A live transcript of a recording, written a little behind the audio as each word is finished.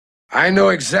I know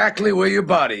exactly where your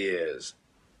body is.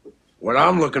 What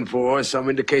I'm looking for is some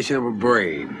indication of a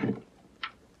brain.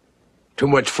 Too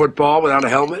much football without a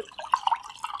helmet?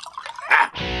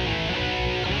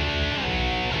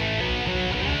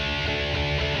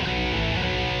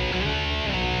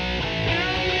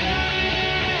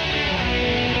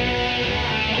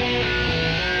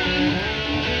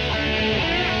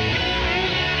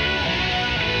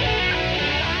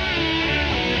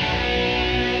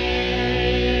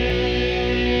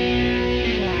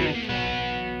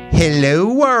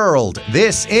 Hello, world.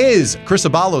 This is Chris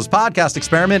Abalo's podcast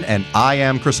experiment, and I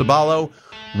am Chris Abalo.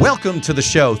 Welcome to the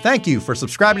show. Thank you for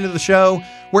subscribing to the show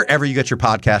wherever you get your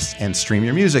podcasts and stream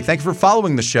your music. Thank you for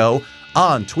following the show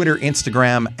on Twitter,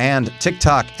 Instagram, and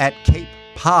TikTok at Cape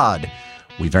Pod.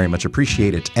 We very much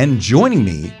appreciate it. And joining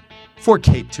me for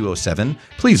Cape 207,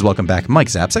 please welcome back Mike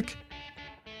Zapcic.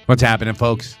 What's happening,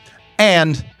 folks?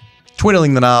 And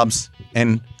twiddling the knobs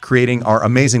and creating our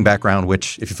amazing background,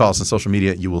 which, if you follow us on social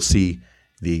media, you will see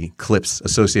the clips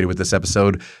associated with this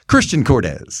episode. Christian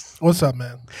Cortez. What's up,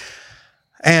 man?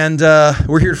 And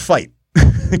we're here to fight.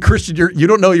 Christian, you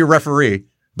don't know you're referee,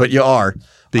 but you are.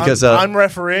 Because I'm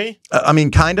referee? I mean,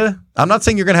 kind of. I'm not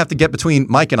saying you're going to have to get between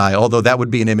Mike and I, although that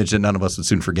would be an image that none of us would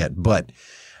soon forget. But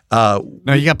no,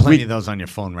 you got plenty of those on your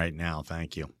phone right now.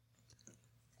 Thank you.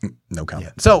 No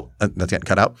comment. Yeah. So that's getting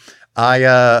cut out.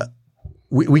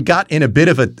 We got in a bit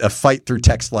of a fight through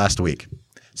text last week.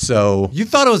 So you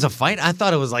thought it was a fight? I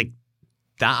thought it was like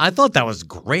I thought that was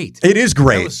great. It is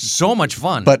great. It was so much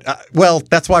fun. But well,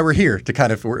 that's why we're here to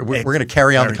kind of we're going to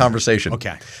carry on the conversation.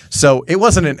 Okay. So it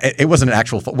wasn't an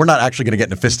actual. We're not actually going to get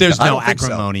in a fist. There's no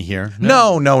acrimony here.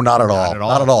 No, not at all.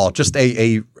 Not at all. Just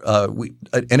an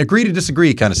agree to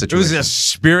disagree kind of situation. It was a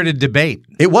spirited debate.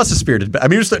 It was a spirited debate. I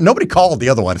mean, nobody called the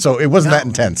other one, so it wasn't that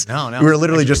intense. No. We were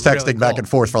literally just texting really back and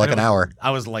forth for like an hour.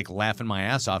 I was like laughing my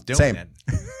ass off doing Same. it.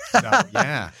 So,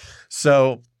 yeah.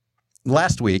 So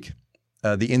last week,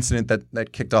 the incident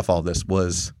that kicked off all of this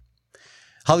was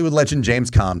Hollywood legend James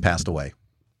Caan passed away.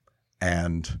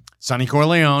 And Sonny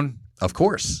Corleone. Of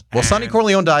course. Well, Sonny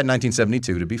Corleone died in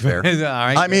 1972, to be fair. All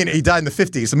right. I mean, he died in the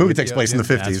 50s. The movie takes place in the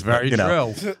 50s. That's very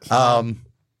true.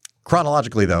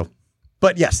 Chronologically, though.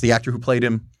 But yes, the actor who played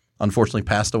him unfortunately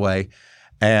passed away.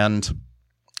 And,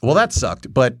 well, that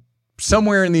sucked. But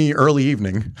somewhere in the early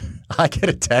evening, I get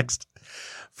a text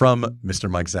from Mr.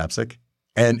 Mike Zapcic.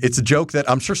 And it's a joke that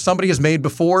I'm sure somebody has made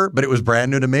before, but it was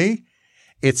brand new to me.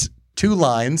 It's 2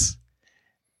 lines,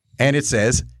 and it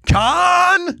says,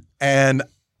 Caan! And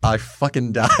I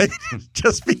fucking died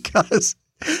just because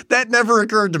that never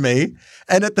occurred to me.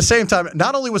 And at the same time,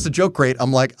 not only was the joke great,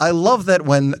 I'm like, I love that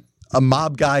when a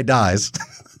mob guy dies,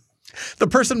 the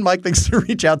person Mike thinks to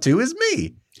reach out to is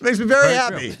me. It makes me very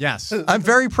happy. True. Yes. I'm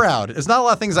very proud. There's not a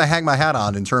lot of things I hang my hat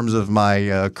on in terms of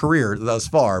my career thus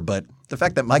far, but the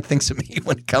fact that Mike thinks of me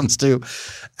when it comes to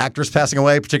actors passing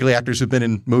away, particularly actors who've been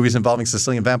in movies involving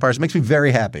Sicilian vampires, makes me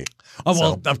very happy. Oh,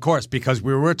 well, of course, because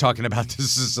we were talking about the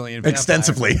Sicilian vampire.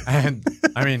 Extensively. And,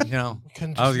 I mean, you know. We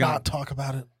couldn't just not talk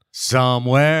about it.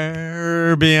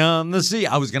 Somewhere beyond the sea.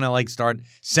 I was going to like start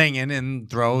singing and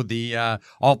throw the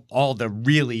all the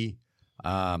really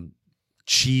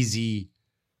cheesy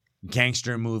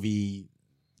gangster movie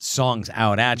songs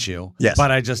out at you. Yes.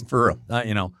 But I just, for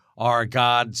real. Our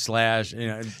God /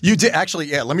 You did actually,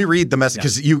 yeah. Let me read the message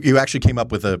because you actually came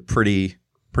up with a pretty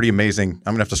amazing.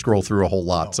 I'm gonna have to scroll through a whole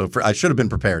lot, so I should have been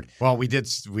prepared. Well, we did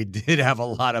have a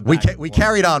lot of. We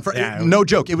carried on for no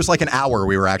joke. It was like an hour.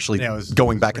 We were actually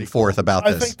going back and forth about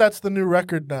this. I think that's the new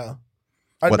record now.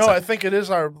 I think it is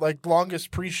our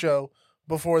longest pre-show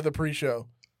before the pre-show.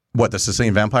 What, the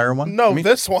Sicilian Vampire one? No,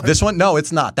 this one. This one? No,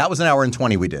 it's not. That was an hour and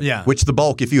 20 we did. Yeah. Which the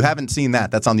bulk, if you haven't seen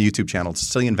that, that's on the YouTube channel. It's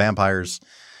Sicilian Vampires.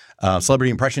 Celebrity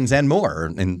impressions and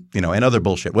more, and other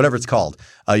bullshit, whatever it's called.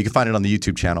 You can find it on the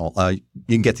YouTube channel. You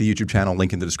can get the YouTube channel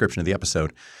link in the description of the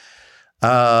episode.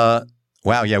 Wow,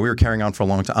 yeah, we were carrying on for a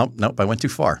long time. Oh, nope, I went too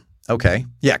far. Okay.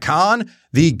 Yeah, Caan,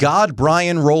 the God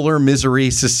Brian Roller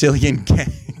Misery Sicilian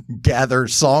Gather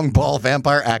Song Ball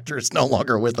Vampire actor is no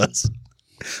longer with us,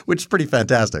 which is pretty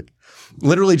fantastic.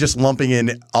 Literally just lumping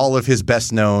in all of his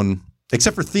best known,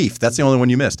 except for Thief. That's the only one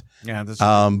you missed. Yeah, that's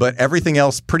but everything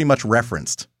else pretty much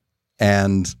referenced.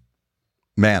 And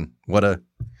man, what a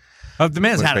the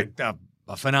man's had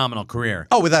a phenomenal career.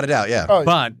 Oh, without a doubt, yeah. Oh,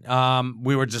 but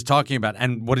we were just talking about,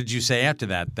 and what did you say after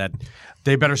that? That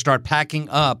they better start packing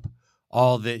up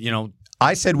all the,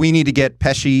 I said we need to get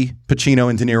Pesci, Pacino,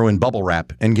 and De Niro in bubble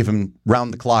wrap and give them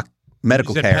round the clock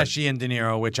medical you said care. Pesci and De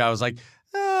Niro, which I was like,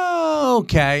 oh,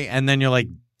 okay. And then you're like,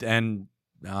 and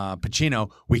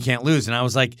Pacino, we can't lose. And I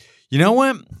was like, you know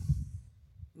what?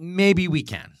 maybe we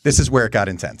can. This is where it got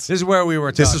intense. This is where we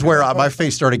were talking. This is where my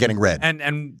face started getting red.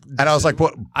 And I was like,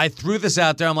 what? I threw this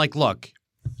out there. I'm like, look,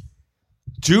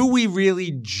 do we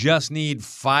really just need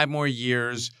 5 more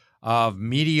years of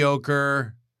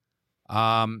mediocre,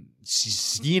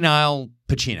 senile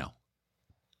Pacino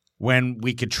when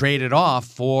we could trade it off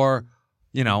for,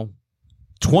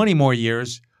 20 more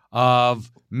years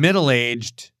of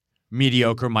middle-aged,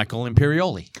 mediocre Michael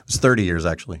Imperioli? It was 30 years,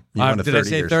 actually. You went to did 30 I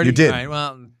say years. 30? You did. All right,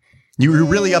 well, You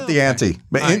really upped the ante.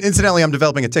 But Right. incidentally, I'm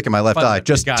developing a tick in my left eye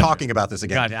just Gotcha. talking about this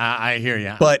again. God, I hear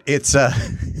you. But it's,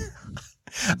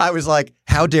 I was like,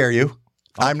 how dare you?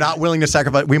 I'm not willing to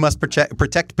sacrifice. We must protect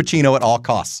Pacino at all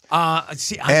costs.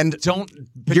 See, And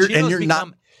Pacino's you're not-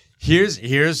 become-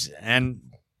 Here's and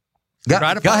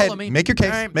try to Go follow ahead. me. Make your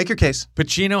case. All right. Make your case.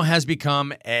 Pacino has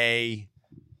become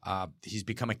he's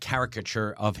become a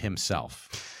caricature of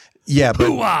himself. Yeah, but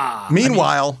Hoo-ah!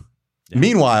 meanwhile,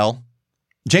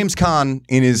 James Caan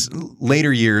in his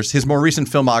later years, his more recent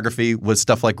filmography was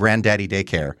stuff like Granddaddy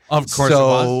Daycare. Of course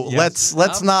so it was. Yes.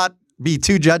 let's not be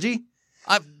too judgy.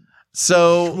 I-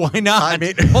 So Why not? I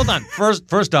mean, Hold on.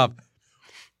 First off,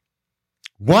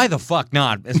 why the fuck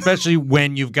not? Especially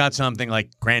when you've got something like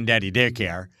Granddaddy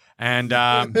Daycare and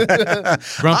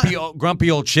grumpy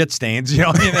old shit stains.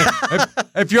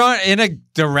 If you're in a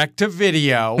direct to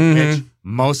video, which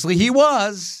mostly he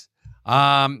was.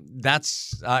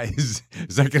 That's is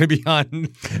that going to be on?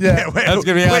 Yeah, That's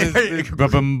going to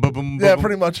be on. yeah,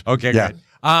 pretty much. Okay, Yeah.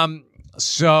 great.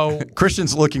 So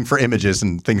Christian's looking for images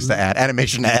and things to add,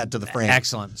 animation to add to the frame.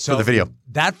 excellent. So For the video.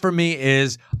 that for me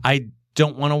is I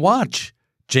don't want to watch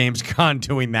James Caan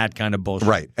doing that kind of bullshit.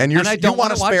 Right. And I you don't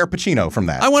want to watch- spare Pacino from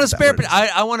that. I want to Is that spare. what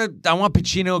it is? I want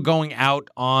Pacino going out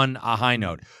on a high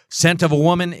note. Scent of a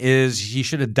Woman is he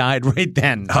should have died right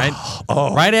then, right?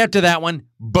 Right after that one,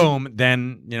 boom.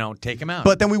 Then take him out.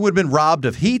 But then we would have been robbed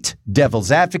of Heat,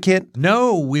 Devil's Advocate.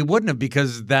 no, we wouldn't have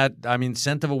because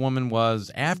Scent of a Woman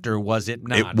was after, was it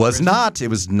not? It was not. It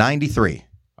was 93.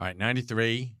 All right,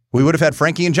 93. We would have had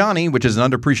Frankie and Johnny, which is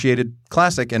an underappreciated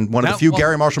classic and one of the few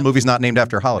Gary Marshall movies not named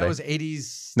after a holiday. That was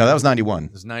 80s. No, that was 91.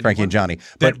 was 91? Frankie and Johnny.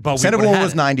 But But we Scent of a would've Woman had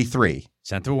was it. 93.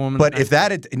 Scent of a Woman. But if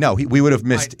that had, we would have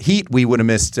missed Heat. We would have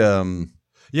missed,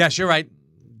 yes, you're right.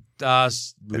 We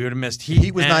would have missed Heat.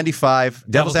 Heat was and 95.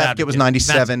 Devil's Advocate was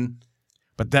 97.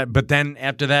 But then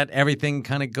after that, everything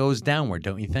kind of goes downward,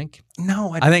 don't you think?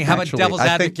 No, I think how about actually, Devil's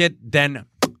I think- Advocate? Then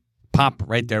pop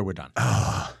right there. We're done.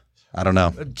 I don't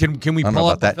know. Can we I don't know pull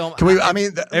about up the that. film? Can we? I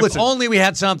mean, If listen. only we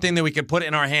had something that we could put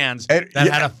in our hands And- that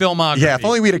yeah, had a filmography. Yeah, if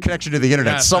only we had a connection to the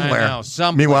internet Yes, somewhere. I know,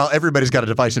 someplace. Meanwhile, everybody's got a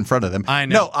device in front of them. I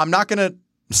know. No, I'm not going to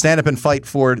stand up and fight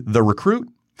for The Recruit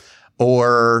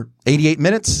or 88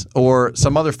 Minutes or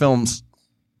some other films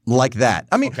like that.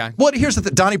 I mean, Okay. here's the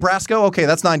Donnie Brasco. Okay,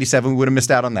 that's 97. We would have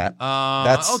missed out on that.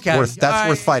 That's okay. worth All right.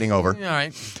 worth fighting over. All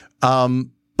right.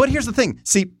 But here's the thing.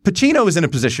 See, Pacino is in a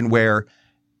position where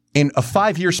in a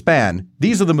 5-year span,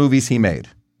 these are the movies he made.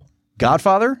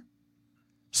 Godfather,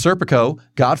 Serpico,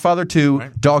 Godfather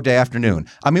 2, Dog Day Afternoon.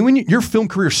 I mean, when your film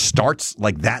career starts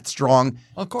like that strong,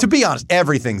 Of course. to be honest,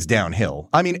 everything's downhill.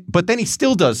 I mean, but then he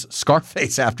still does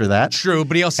Scarface after that. True,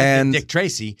 but he also And- did Dick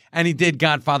Tracy, and he did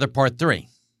Godfather Part 3.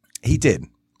 He did.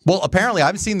 Well, apparently, I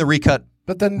haven't seen the recut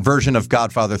But then version of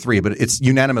Godfather 3, but it's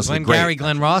unanimously great. Glengarry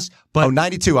Glen Ross. But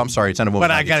 92. I'm sorry. It's Son of a Woman.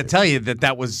 But I got to 92. tell you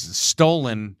that was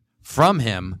stolen from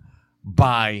him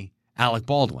by Alec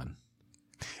Baldwin.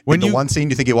 In the one scene,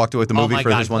 do you think he walked away with the Oh movie my for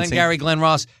God, this one scene? Glengarry Glen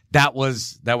Ross. That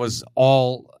was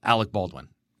all Alec Baldwin.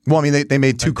 Well, I mean, they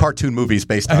made 2 cartoon movies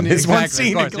based on his one Exactly,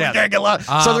 scene. of course,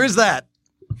 yeah. So there is that.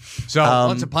 So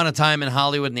Once Upon a Time in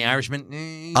Hollywood and The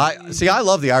Irishman. I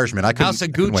love The Irishman. I couldn't. House of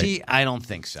I couldn't wait. Gucci. I don't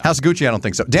think so. House of Gucci. I don't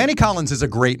think so. Danny Collins is a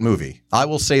great movie. I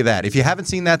will say that. If you haven't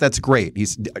seen that, that's great.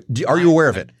 Are you aware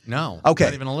of it? No. Okay.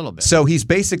 Not even a little bit. So he's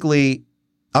basically.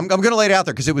 I'm going to lay it out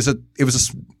there because it wasn't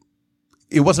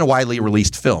a widely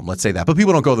released film. Let's say that, but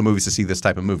people don't go to the movies to see this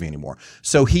type of movie anymore.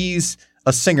 So he's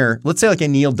a singer. Let's say like a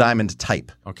Neil Diamond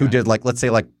type who did let's say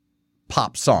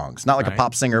pop songs, not like a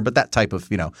pop singer, but that type of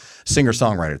singer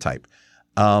songwriter type.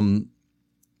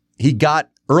 He got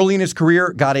early in his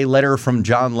career got a letter from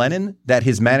John Lennon that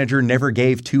his manager never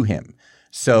gave to him.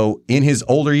 So in his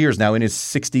older years, now in his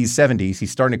 60s, 70s,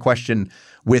 he's starting to question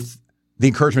with the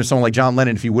encouragement of someone like John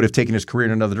Lennon if he would have taken his career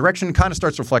in another direction, kind of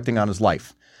starts reflecting on his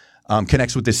life.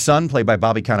 Connects with his son, played by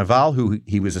Bobby Cannavale, who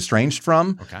he was estranged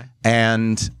from. Okay.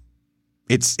 And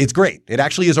it's great. It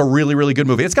actually is a really, really good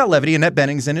movie. It's got levity. Annette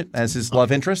Bening's in it as his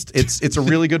love interest. It's a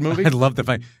really good movie. I love the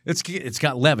fact it's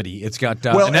got levity. It's got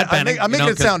Well, Annette I'm Bening. making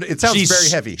it sound she's very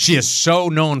heavy. She is so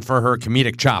known for her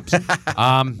comedic chops.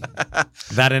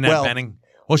 That Annette Bening.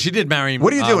 Well, she did marry.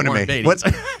 What are you doing to Warren me? Beatty. What's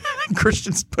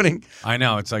Christian's putting? I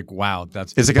know. It's like, wow.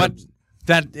 That's. Is it gonna- But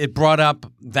that it brought up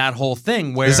that whole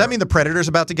thing where. Does that mean the Predator's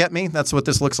about to get me? That's what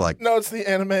this looks like. No, it's the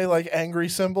anime like angry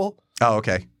symbol. Oh,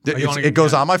 okay. you wanna- It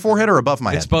goes on my forehead or above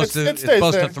my it's head? supposed It to? It's stays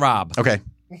supposed there. to throb. Okay.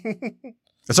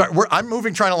 Sorry, I'm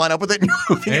moving, trying to line up with it. And you're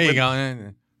moving There it you with-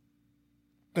 go.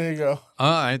 There you go.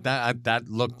 All right, that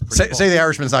looked. Pretty cool. Say the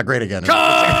Irishman's not great again.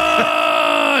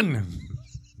 Con!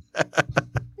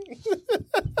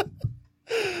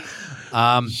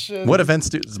 Shit. What events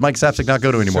does Mike Sapsik not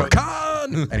go to anymore?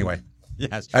 Con! Anyway.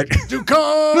 Yes. I- Do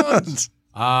cons.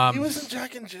 He was in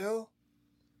Jack and Jill.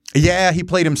 Yeah, he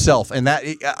played himself. And that,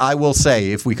 I will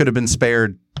say, if we could have been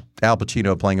spared Al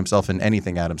Pacino playing himself in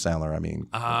anything Adam Sandler, I mean,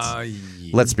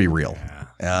 let's be real.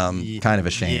 Kind of a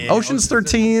shame. Yeah, Ocean's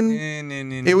 13,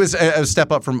 it was a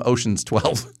step up from Ocean's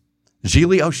 12.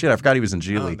 Geely? Oh, shit, I forgot he was in Oh,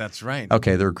 Geely. that's right.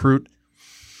 Okay, The Recruit.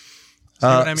 what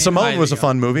I mean? Simone was a I-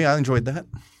 fun movie. I enjoyed that.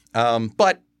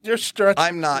 But You're stretching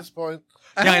I'm not- at this point.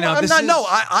 Yeah, I know. I'm This not. is- No,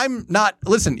 I'm not.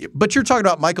 Listen, but you're talking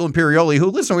about Michael Imperioli, who,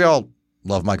 listen, we all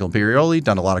love Michael Imperioli,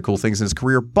 done a lot of cool things in his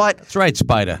career, but That's right,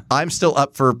 Spider. I'm still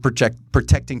up for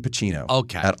protecting Pacino.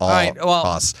 Okay. At all All right, well,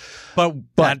 costs.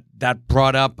 But that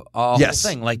brought up a Yes.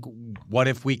 whole thing. Like, what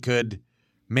if we could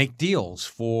make deals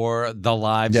for the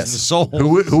lives Yes. and souls?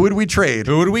 Who would we trade?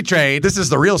 Who would we trade? This is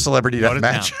the real celebrity Go death to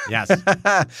match.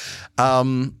 town.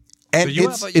 Yes. And So you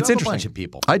it's have interesting. a bunch of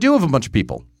people, I do have a bunch of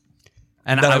people.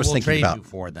 and that I I was will thinking trade about. you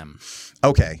for them.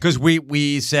 Okay. Because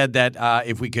we said that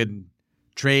if we could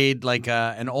trade like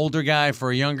an older guy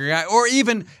for a younger guy, or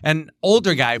even an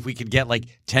older guy, if we could get like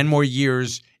 10 more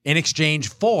years in exchange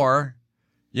for,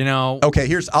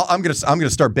 Okay, I'm gonna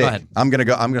start big. Go ahead. I'm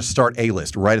gonna start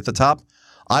A-list right at the top.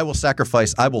 I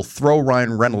will throw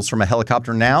Ryan Reynolds from a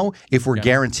helicopter now if we're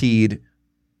guaranteed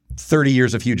 30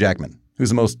 years of Hugh Jackman, who's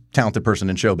the most talented person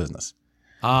in show business.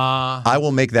 I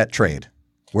will make that trade.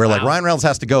 Where like Ryan Reynolds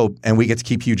has to go and we get to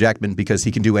keep Hugh Jackman because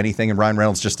he can do anything and Ryan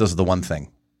Reynolds just does the one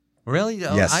thing. Really?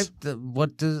 Yes.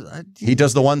 What does He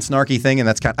does the one snarky thing and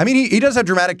that's kind of, I mean, he does have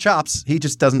dramatic chops. He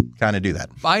just doesn't kind of do that.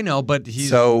 I know, but he's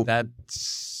So-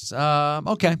 that's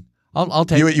okay. I'll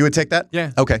take You would take that?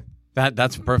 Yeah. Okay.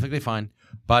 that's perfectly fine.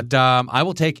 But I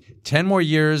will take 10 more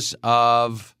years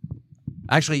of.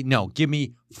 Actually, no. Give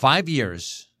me 5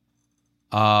 years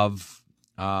of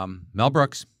Mel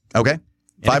Brooks. Okay.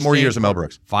 In 5 more exchange years of Mel for-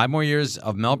 Brooks. 5 more years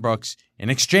of Mel Brooks in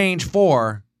exchange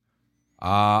for.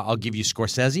 I'll give you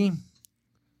Scorsese.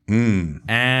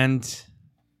 And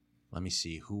let me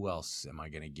see. Who else am I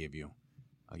going to give you?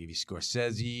 I'll give you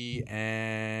Scorsese.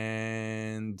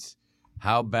 And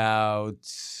how about.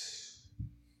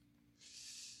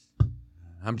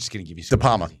 I'm just going to give you De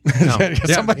Palma. No. Yeah.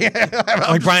 Somebody,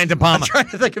 Like Brian De Palma. I'm trying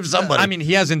to think of somebody. I mean,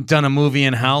 he hasn't done a movie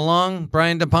in how long,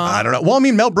 Brian De Palma? I don't know. Well, I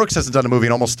mean, Mel Brooks hasn't done a movie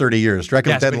in almost 30 years.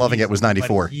 Dracula Yes, Dead but and Loving he's- It was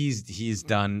 94. but He's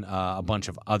done a bunch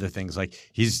of other things. Like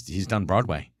he's done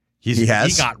Broadway. He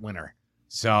has? He got Winner.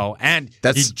 So and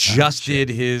That's- he just did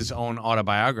his own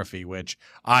autobiography, which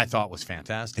I thought was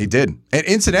fantastic. He did. And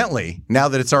incidentally, now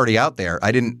that it's already out there,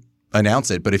 I didn't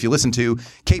announce it, but if you listen to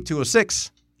Cape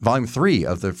 206, Volume 3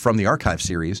 of the From the Archive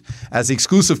series, as the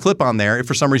exclusive clip on there, if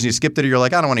for some reason you skipped it or you're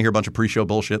like, I don't want to hear a bunch of pre-show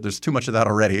bullshit, there's too much of that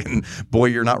already, and boy,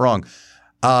 you're not wrong.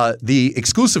 The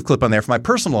exclusive clip on there from my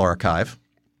personal archive,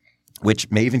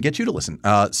 which may even get you to listen.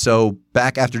 So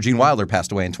back after Gene Wilder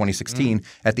passed away in 2016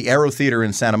 at the Aero Theater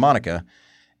in Santa Monica,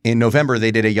 in November, they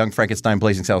did a Young Frankenstein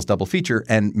Blazing Saddles double feature,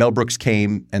 and Mel Brooks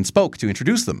came and spoke to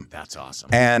introduce them. That's awesome.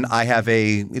 And I have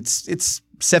it's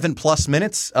 7+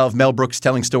 minutes of Mel Brooks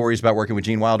telling stories about working with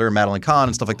Gene Wilder and Madeline Kahn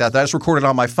and stuff like that. That I just recorded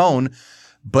on my phone,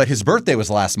 but his birthday was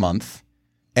last month,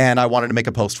 and I wanted to make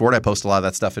a post for it. I post a lot of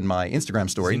that stuff in my Instagram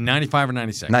story. 95 or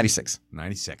 96? 96.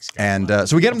 96. And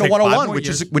so we get him I'll to take 5 101, more which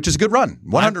years. is a good run.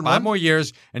 101. 5 more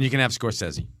years, and you can have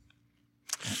Scorsese.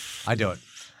 I do it.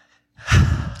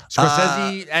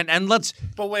 Scorsese, and let's.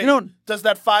 But wait, does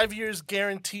that 5 years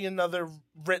guarantee another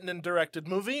written and directed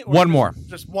movie? Or One just- more.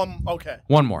 Just one. Okay.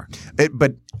 One more.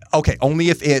 But okay, only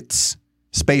if it's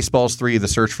Spaceballs 3, The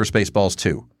Search for Spaceballs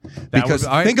 2. Because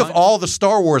all right, think of fine. all the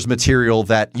Star Wars material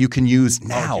that you can use Oh,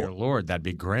 now. dear Lord, that'd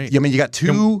be great. I mean, you got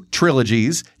 2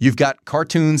 trilogies. You've got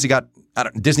cartoons. You got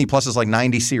Disney Plus is like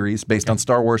 90 series based on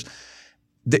Star Wars.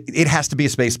 It has to be a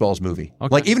Spaceballs movie.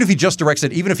 Okay. Like even if he just directs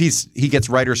it, even if he gets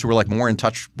writers who are like more in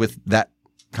touch with that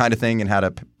kind of thing and how to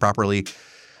properly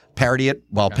parody it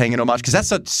while paying it homage, because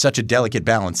that's such a delicate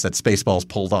balance that Spaceballs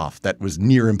pulled off. That was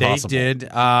near impossible. They did.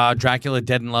 Dracula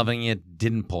Dead and Loving It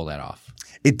didn't pull that off.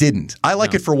 It didn't. I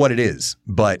like it for what it is,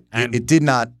 but And it did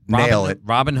not nail it.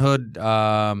 Robin Hood,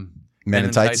 Men in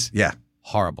Tights. Yeah.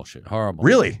 Horrible shit. Horrible.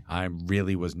 Really? I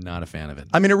really was not a fan of it.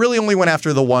 I mean, it really only went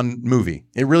after the one movie.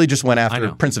 It really just went after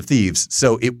know. Prince of Thieves.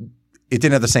 So it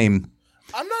didn't have the same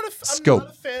I'm not scope.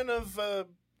 a fan of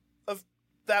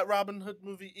that Robin Hood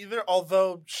movie either.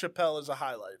 Although Chappelle is a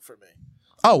highlight for me.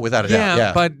 Oh, without a doubt.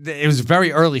 Yeah. but it was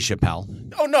very early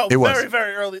Chappelle. Oh no, It was. very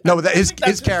very early. No, I his think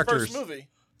that's characters. first movie.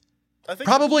 I think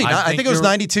Probably. I I think think it was you're-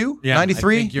 92, Yeah,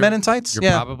 93, I think you're- Men in Tights. You're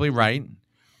Yeah. probably right.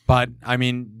 But, I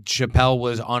mean, Chappelle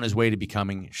was on his way to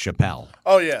becoming Chappelle,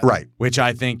 Oh yeah. Right. which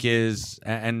I think is,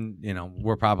 and, you know,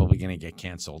 we're probably going to get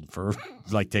canceled for,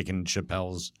 like, taking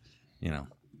Chappelle's, you know.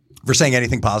 For saying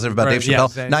anything positive about Right, Dave yeah, Chappelle?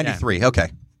 say- 93.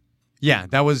 Okay. Yeah,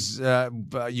 that was,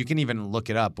 you can even look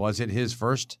it up. Was it his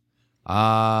first? You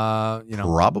know,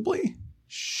 Probably.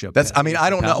 Chappelle. I mean, I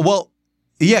don't know. Chappelle? Well,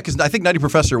 yeah, because I think Nutty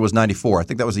Professor was 94. I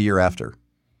think that was a year after.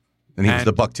 And he was And-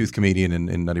 the bucktooth comedian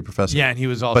in Nutty Professor. Yeah, and he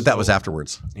was also. But that was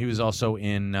afterwards. He was also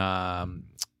in,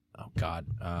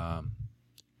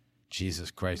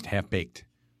 Jesus Christ, Half Baked,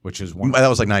 which is one. That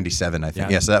was like 97, I think.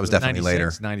 Yeah, so that was definitely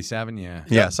 96, later. 97, yeah.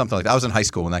 Yeah, something like that. I was in high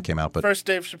school when that came out. But First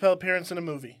Dave Chappelle appearance in a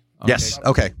movie. yes,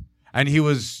 okay. And he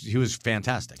was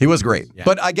fantastic. He was great. Yeah.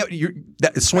 But I get you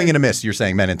swing and a miss, you're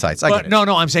saying Men in Tights. I But get it.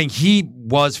 no, I'm saying he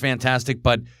was fantastic,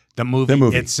 but the movie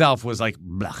itself was like,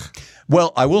 blech.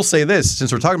 Well, I will say this,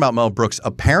 since we're talking about Mel Brooks,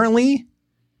 apparently,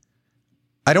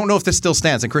 I don't know if this still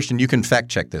stands, and Christian, you can fact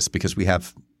check this because we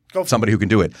have Go for somebody who can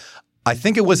do it. I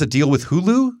think it was a deal with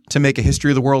Hulu to make a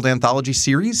History of the World anthology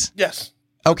series. Yes,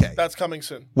 Okay. that's coming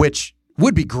soon. Which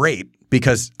would be great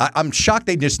because I'm shocked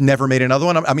they just never made another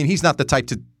one. I mean, he's not the type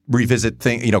to revisit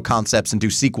concepts and do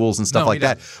sequels and stuff No, like he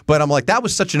that. But I'm like, that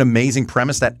was such an amazing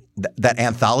premise, that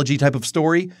anthology type of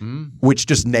story, which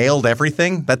just nailed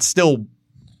everything. That's still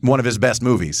one of his best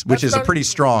movies, which That's is a not pretty even-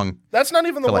 strong. That's not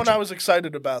even the Collection. one I was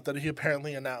excited about that he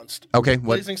apparently announced. Okay,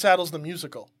 what? Blazing Saddles the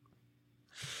musical.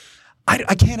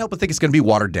 I can't help but think it's going to be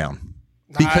watered down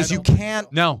because I you don't think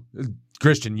can't. No,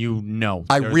 Christian, you know.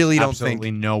 I There's really don't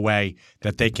absolutely no way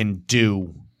that they can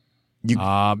do.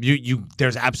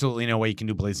 There's absolutely no way you can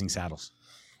do Blazing Saddles.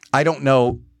 I don't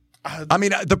know. I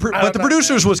mean, the know,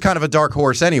 producers was kind of a dark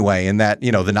horse anyway, in that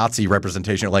the Nazi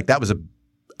representation, like that was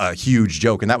a huge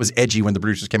joke, and that was edgy when the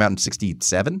producers came out in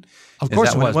 '67. Of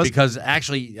course it was, because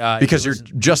actually, because you're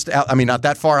just out. I mean, not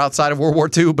that far outside of World War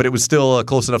II, but it was still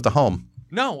close enough to home.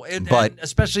 no, But- and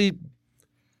especially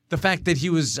the fact that he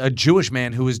was a Jewish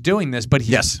man who was doing this, but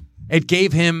Yes. it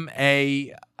gave him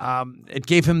the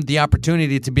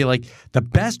opportunity to be like the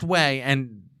best way,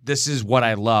 and this is what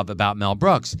I love about Mel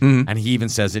Brooks, and he even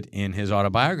says it in his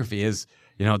autobiography, is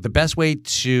the best way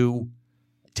to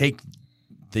take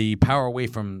the power away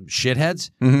from shitheads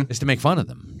is to make fun of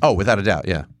them. Oh, without a doubt,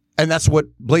 yeah. And that's what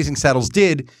Blazing Saddles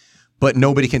did, but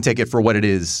nobody can take it for what it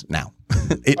is now.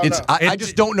 I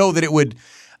just don't know that it would.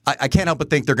 I can't help but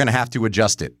think they're going to have to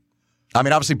adjust it. I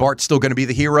mean, obviously Bart's still going to be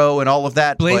the hero and all of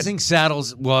that. Blazing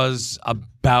Saddles was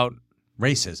about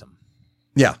racism.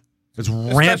 Yeah. It's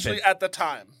Especially rampant. at the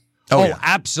time. Oh, yeah.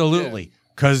 Absolutely.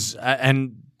 Because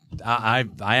I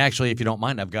actually, if you don't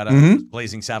mind, I've got a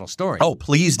Blazing Saddle story. Oh,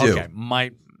 please do. Okay.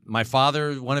 My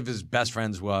father, one of his best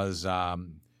friends was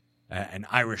an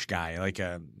Irish guy, like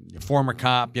a former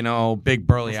cop, big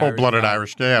burly Full-blooded guy.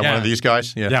 Irish. Yeah, one of these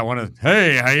guys. Yeah. Yeah,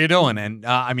 hey, how you doing? And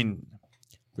I mean,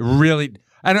 really,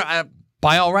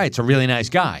 by all rights, a really nice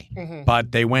guy.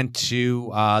 But they went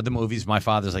to the movies. My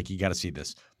father's like, you got to see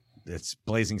this. It's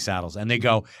Blazing Saddles. And they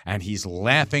go, and he's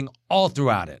laughing all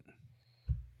throughout it.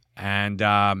 And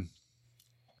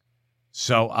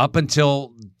so up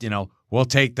until, we'll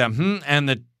take them and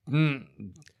the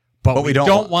but we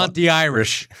don't want the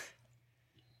Irish.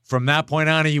 From that point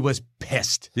on, he was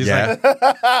pissed. He's like,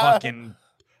 fucking,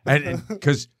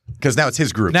 because now it's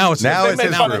his group. Now it's his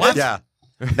group. what? Yeah.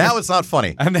 Now it's not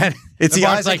funny. And then It's the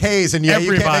Bart's Isaac Hayes, and you can't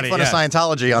make fun everybody, of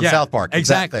Scientology on Yeah, South Park. It's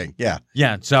that exactly. thing. Yeah.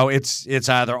 Yeah, so it's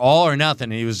either all or nothing.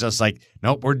 And he was just like,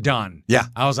 nope, we're done. Yeah.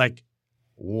 I was like,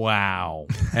 wow.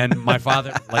 And my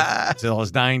father, like, till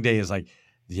his dying day, is like,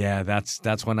 yeah,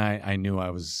 that's when I knew I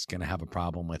was going to have a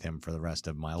problem with him for the rest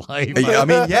of my life. I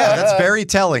mean, yeah, that's very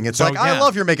telling. It's So, like, I yeah.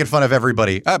 love you're making fun of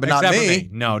everybody, but not Except for me.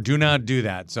 No, do not do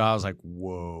that. So I was like,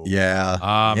 whoa.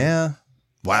 Yeah. Yeah.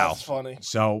 Wow. That's funny.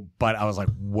 So, but I was like,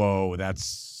 whoa,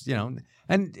 that's,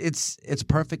 and it's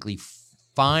perfectly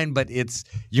fine, but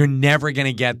you're never going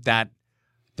to get that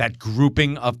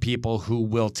grouping of people who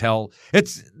will tell.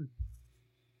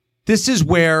 This is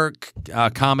where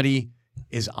comedy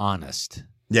is honest.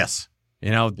 Yes.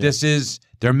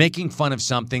 They're making fun of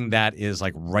something that is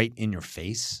like right in your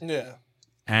face. Yeah.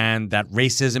 and that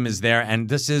racism is there. And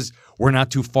we're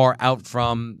not too far out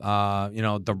from, all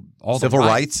civil the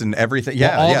rights and everything.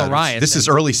 Yeah, all the riots. This is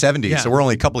early 70s, so we're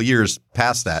only a couple of years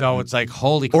past that. So it's like,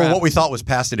 holy crap. Or what we thought was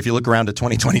past it if you look around at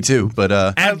 2022. But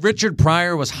and Richard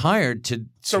Pryor was hired to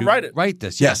write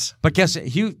this. Yes. But guess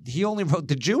he only wrote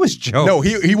the Jewish joke. No,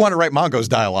 he wanted to write Mongo's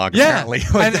dialogue, apparently.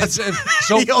 And it's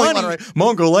so he funny. only wanted to write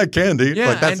Mongo like candy.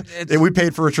 Yeah, Like we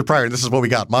paid for Richard Pryor, and this is what we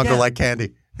got. Mongo like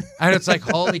candy. And it's like,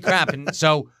 holy crap. And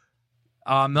so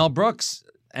Mel Brooks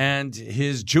and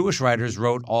his Jewish writers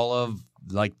wrote all of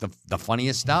like the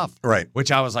funniest stuff. Right.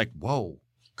 Which I was like, whoa.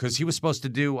 Because he was supposed to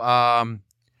do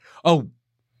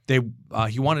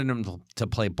he wanted him to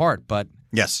play Bart, but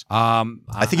Yes.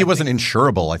 I think he wasn't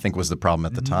insurable, I think was the problem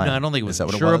at the time. No, I don't think it was Is that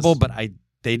what insurable, it was? but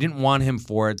they didn't want him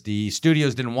for it. The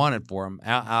studios didn't want it for him.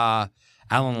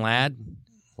 Alan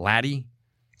Laddie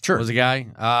Sure. was a guy.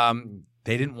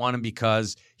 They didn't want him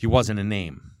because he wasn't a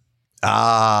name. They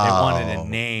Ah. wanted a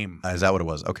name. Is that what it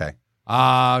was? Okay.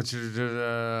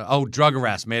 Drug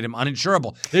arrest made him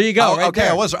uninsurable. There you go. Oh, right okay,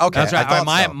 there. I was okay. That's right. I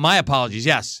thought so. My apologies.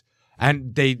 Yes,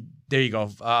 and there you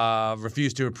go.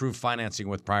 Refused to approve financing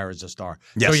with Pryor as a star.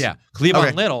 Yes. So yeah, Cleavon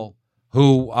Okay. Little,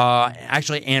 who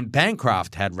actually Anne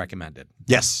Bancroft had recommended.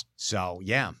 Yes. So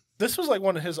yeah, This was like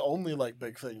one of his only like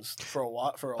big things for a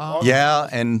while. For a long Yeah,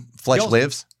 and Fletch He also-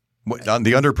 Lives.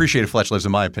 The underappreciated Fletch Lives,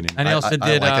 in my opinion. and he also I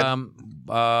did. like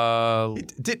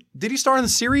it. Did he star in the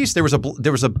series? There was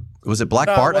was it Black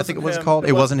No, Bart? it I think it wasn't was him. called.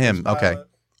 It wasn't him. his Okay.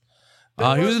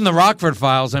 pilot. he was in the Rockford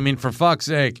Files. I mean, for fuck's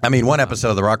sake. I mean, one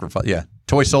episode of the Rockford Files. Yeah,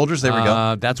 Toy Soldiers. There we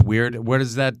go. That's weird. Where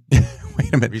does that?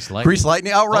 Wait a minute. Grease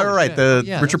Lightning? Oh, right. shit. The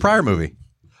Yeah, Richard Pryor movie.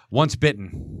 Once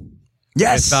Bitten.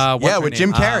 Yes. With, what's her with name?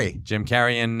 Jim Carrey. Jim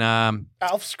Carrey and.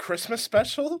 Alf's Christmas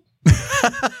special.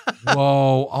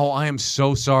 Whoa! Oh, I am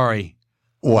so sorry.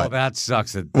 Oh, What? that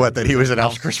sucks. That he was in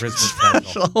Alf's Alf's Christmas Christmas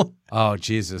special? Oh,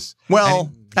 Jesus.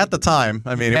 Well, And at the time,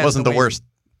 I mean, it passed wasn't the away- worst.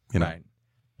 You know, Right.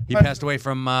 He passed away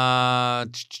from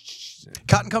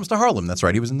Cotton Comes to Harlem. That's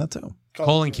right. He was in that too.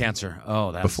 colon cancer.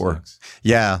 Oh, that Before. sucks.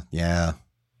 Yeah.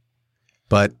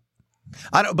 But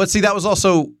I don't. But see, that was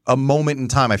also a moment in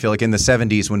time. I feel like in the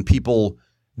 '70s when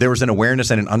there was an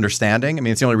awareness and an understanding. I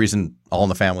mean, it's the only reason All in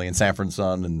the Family and Sanford and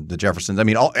Son and the Jeffersons. I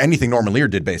mean, anything Norman Lear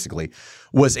did basically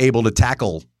was able to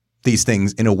tackle these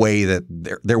things in a way that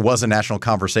there was a national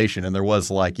conversation and there was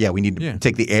like, we need to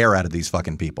take the air out of these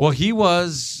fucking people. Well, he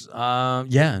was,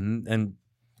 and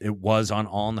it was on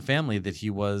All in the Family that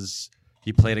he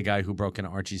played a guy who broke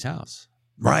into Archie's house.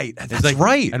 Right. That's like,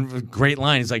 right. And a great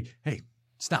line. He's like, "Hey,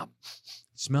 stop!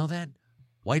 Smell that?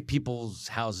 White people's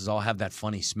houses all have that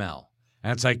funny smell."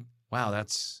 And it's like, wow,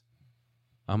 that's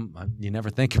you never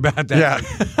think about that. Yeah.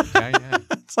 Like, okay, yeah.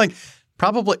 It's like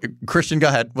probably Christian. Go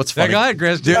ahead. What's funny? Go ahead,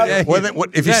 Chris.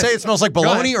 If you say it smells like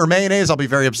bologna or mayonnaise, I'll be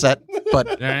very upset.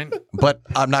 But Right. but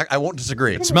I won't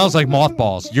disagree. It smells like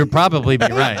mothballs. You're probably be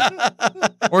right.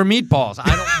 Or meatballs.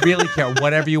 I don't really care.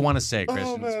 Whatever you want to say,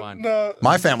 Christian. It's fine. No.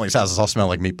 My family's houses all smell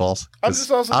like meatballs.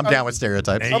 'Cause I'm down with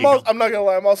stereotypes. There you I'm not gonna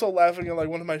lie. I'm also laughing at like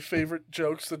one of my favorite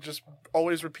jokes that just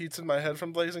always repeats in my head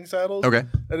from Blazing Saddles. Okay.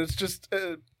 And it's just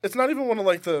it's not even one of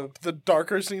like the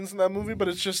darker scenes in that movie, but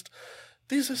it's just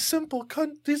these are simple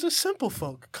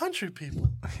folk, country people,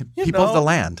 People of the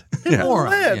land. people of the Moron.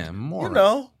 land, Yeah, moron. you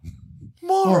know,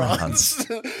 morons.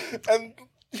 And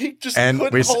he just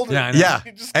couldn't hold it. Yeah, I know. Yeah,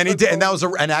 He just and he couldn't did, and that hold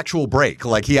was an actual break.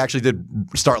 Like he actually did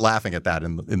start laughing at that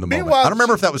in the moment. Meanwhile, I don't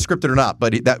remember if that was scripted or not,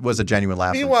 but that was a genuine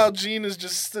laugh. Meanwhile, Gene is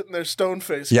just sitting there stone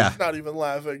faced. Yeah. He's not even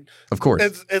laughing. Of course.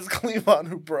 It's Cleavon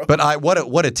who broke. But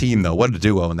what a team though. What a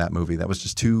duo in that movie. That was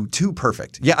just too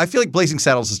perfect. Yeah, I feel like Blazing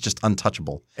Saddles is just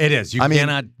untouchable. It is. You I mean-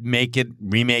 cannot make it,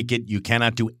 remake it. You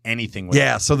cannot do anything with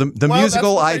Yeah. it. So the Well,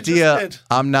 musical that's what they idea. just did.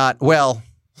 I'm not. Well,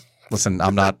 listen.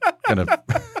 I'm not gonna.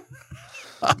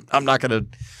 I'm not gonna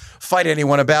fight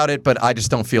anyone about it, but I just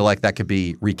don't feel like that could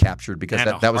be recaptured because Man,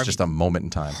 that was Harvey- just a moment in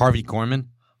time. Harvey Korman?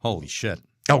 Holy shit.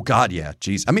 Oh God, yeah,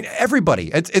 jeez. I mean,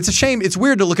 everybody. It's a shame. It's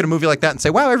weird to look at a movie like that and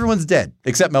say, "Wow, everyone's dead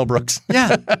except Mel Brooks."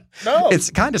 Yeah. no, It's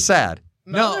kind of sad.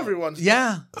 not everyone's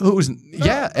Yeah.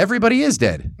 Yeah, everybody is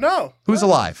dead. No. Who's no,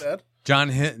 alive? Dead. John.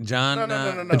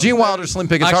 No. Gene Wilder, Slim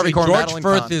Pickens, Harvey Actually, Korman, George Madeline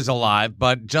Firth Kahn. is alive,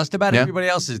 but just about Yeah. everybody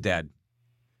else is dead.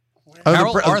 Oh,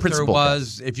 Carol the Arthur principal.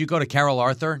 was, if you go to Carol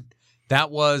Arthur, that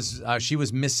was, she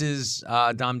was Mrs.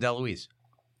 Dom DeLuise.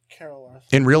 Carol Arthur.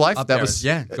 In real life. Up That there. was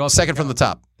Yeah, go up second there. from the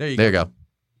top. There you There go. you go.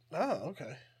 Oh,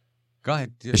 okay. Go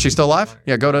ahead. Is she still alive?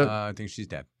 Yeah, go to. I think she's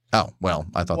dead. Oh well,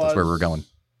 I thought that's where we were going.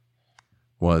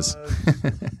 Was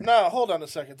No, hold on a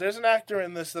second. There's an actor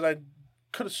in this that I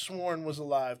could have sworn was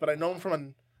alive, but I know him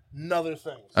from another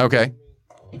thing. okay.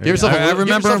 Give yourself I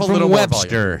remember him a from little more volume.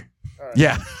 Webster.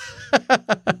 Yeah.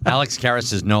 Alex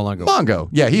Karras is no longer Mongo.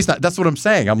 Yeah, he's not. That's what I'm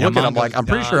saying. I'm looking. I'm Mongo's like, I'm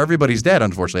pretty done. sure everybody's dead.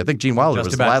 Unfortunately, I think Gene Wilder just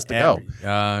was the about last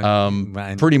to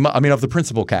go. Pretty much. I mean, of the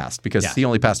principal cast, because Yeah. he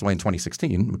only passed away in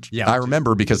 2016, which Yeah, I which is-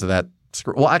 remember because of that.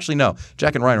 Well, actually, no.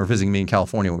 Jack and Ryan were visiting me in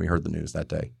California when we heard the news that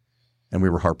day, and we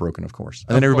were heartbroken, of course.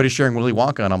 And then everybody's sharing Willy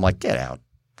Wonka, and I'm like, get out.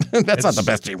 That's not the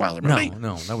best Gene Wilder movie.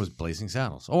 No, that was Blazing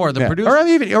Saddles. Or the Yeah.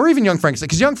 producer. or even Young Frankenstein,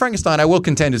 because Young Frankenstein, I will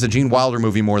contend, is a Gene Wilder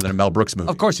movie more than a Mel Brooks movie.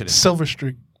 Of course it is. Silver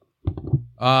Streak.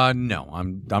 No,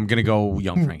 I'm gonna go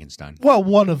Young Frankenstein. Well,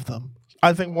 one of them.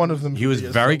 I think one of them. He was should be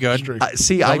a very Silver good.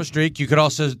 Streak. Silver Streak. You could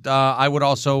also. I would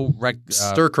also.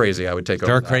 Stir Crazy, I would take over.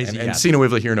 Stir that. Crazy, and yes. See No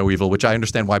Evil, Hear No Evil, which I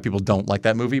understand why people don't like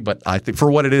that movie, but I think for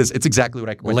what it is, it's exactly what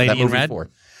I went to Lady that in movie Red? for.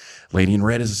 Lady in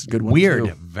Red is a good one. Weird.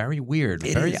 too. Very weird.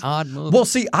 It Very is. odd movie. Well,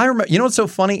 see, I remember. You know what's so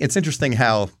funny? It's interesting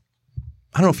how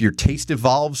I don't know if your taste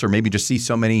evolves or maybe just see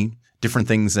so many different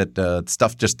things that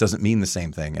stuff just doesn't mean the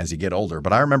same thing as you get older.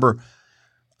 But I remember,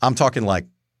 I'm talking like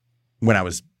when I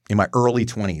was in my early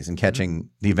 20s and catching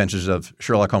The Adventures of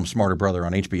Sherlock Holmes' Smarter Brother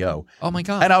on HBO. oh my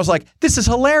god. And I was like, this is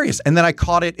hilarious. And then I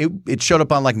caught it. It showed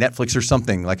up on like Netflix or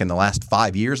something like in the last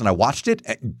 5 years. And I watched it.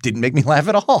 It didn't make me laugh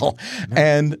at all.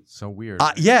 And so weird.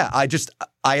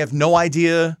 I have no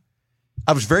idea.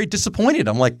 I was very disappointed.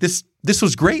 I'm like, this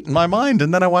was great in my mind.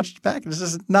 And then I watched it back. This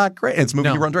is not great. And it's a movie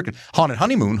No. you run directed. Haunted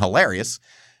Honeymoon, hilarious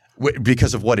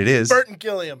because of what it is. Burton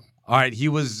Gilliam. All right. He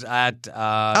was at.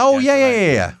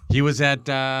 Yeah. He was at.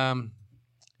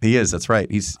 He is. That's right.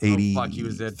 He's 83. Fuck. He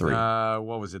was at.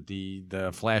 What was it? The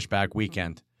flashback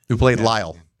weekend. Who played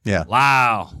Lyle. Yeah.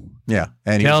 Wow. Yeah.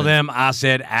 And Tell them I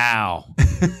said ow.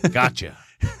 Gotcha.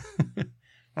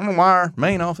 On the wire,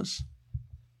 main office.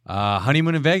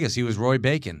 Honeymoon in Vegas. He was Roy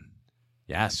Bacon.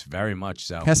 Yes, very much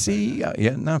so. Has he?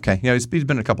 Yeah. No, okay. Yeah. He's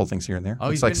been in a couple of things here and there. Oh,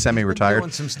 Looks he's like been- he's been semi-retired.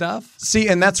 doing some stuff. See,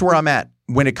 and that's where I'm at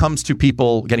when it comes to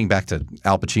people getting back to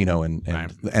Al Pacino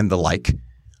Right. and the like,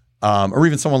 or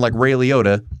even someone like Ray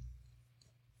Liotta.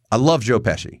 I love Joe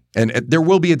Pesci, and there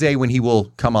will be a day when he will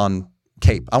come on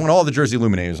Cape. I want all the Jersey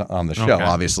Luminaries on the show. Okay.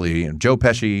 Obviously, you know, Joe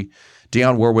Pesci,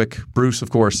 Dionne Warwick, Bruce, of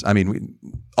course. I mean,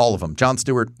 all of them. Jon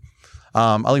Stewart.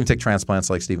 I'll even take transplants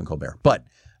like Stephen Colbert. But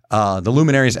the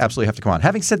Luminaries absolutely have to come on.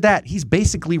 Having said that, he's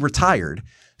basically retired.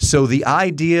 So the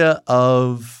idea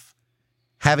of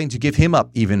having to give him up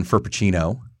even for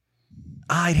Pacino,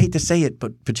 I'd hate to say it,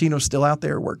 but Pacino's still out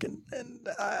there working. And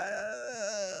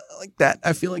like that,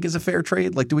 I feel like is a fair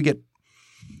trade. Like, do we get,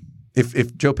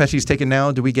 if Joe Pesci's taken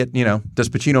now, do we get, does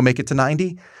Pacino make it to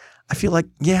 90? I feel like,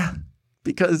 yeah,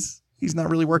 because he's not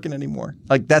really working anymore.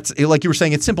 Like that's, like you were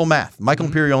saying, it's simple math. Michael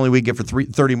Imperioli we get for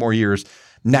 30 more years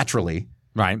naturally.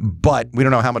 Right. But we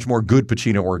don't know how much more good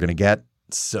Pacino we're going to get.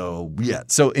 So, yeah.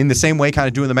 So in the same way, kind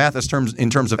of doing the math in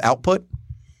terms of output.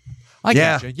 I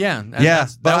Yeah. get you. Yeah. And Yeah.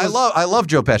 that But was- I love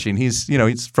Joe Pesci, and he's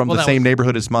from Well, the that same was-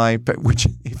 neighborhood as which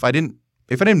if I didn't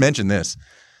mention this,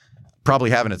 probably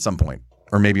haven't at some point,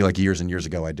 or maybe like years and years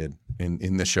ago I did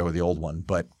in this show or the old one.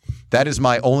 But that is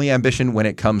my only ambition when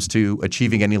it comes to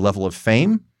achieving any level of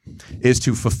fame, is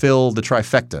to fulfill the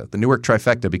trifecta, the Newark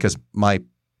trifecta, because my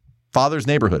father's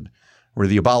neighborhood, where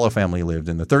the Abalo family lived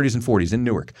in the 30s and 40s in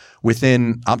Newark,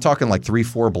 within, I'm talking like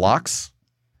 3-4 blocks,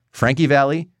 Frankie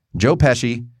Valli, Joe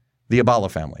Pesci, the Abalo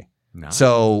family. Nice.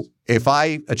 So if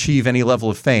I achieve any level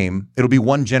of fame, it'll be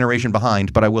one generation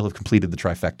behind, but I will have completed the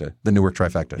trifecta, the Newark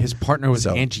trifecta. His partner was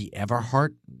So- Angie Everhart.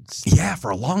 Yeah,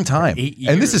 for a long time. 8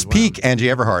 And this years, is peak Angie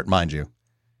Everhart, mind you.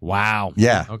 Wow.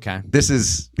 Yeah. Okay. This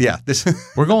is.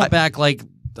 We're going back like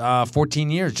 14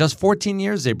 years. Just 14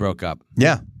 years they broke up.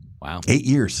 Yeah, Wow. 8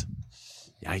 years.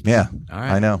 Yikes. Yeah, All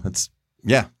right. I know.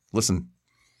 Listen,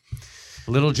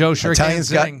 Little Joe sure Italians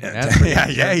can got. sing. That's pretty Yeah,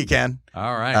 good. yeah, he can.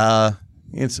 All right.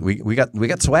 We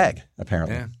got swag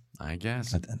apparently. Yeah, I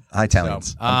guess.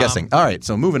 Italians. So, I'm guessing. All right,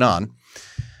 so moving on.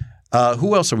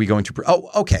 Who else are we going to?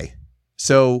 Okay.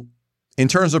 So, in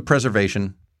terms of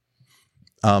preservation,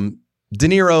 De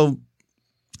Niro,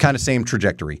 kind of same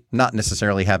trajectory. Not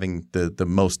necessarily having the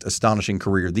most astonishing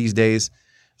career these days,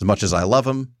 as much as I love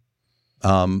him.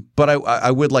 But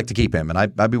I would like to keep him, and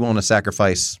I'd be willing to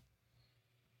sacrifice,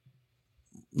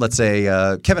 let's say,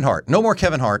 Kevin Hart. No more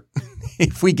Kevin Hart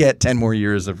if we get 10 more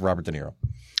years of Robert De Niro.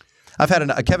 I've had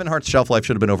Kevin Hart's shelf life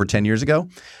should have been over 10 years ago.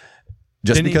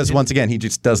 Just because, once again, he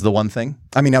just does the one thing.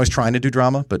 I mean, I was trying to do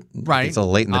drama, but it's a little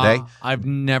late in the day. I've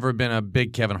never been a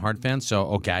big Kevin Hart fan, so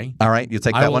okay. All right, you'll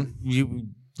take that one? You'll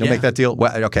make that deal?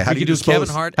 Well, okay, how do you could do dispose Kevin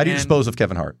Hart How do you and- dispose of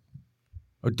Kevin Hart?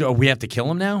 Do we have to kill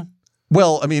him now?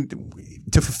 Well, I mean,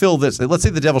 to fulfill this, let's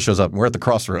say the devil shows up and we're at the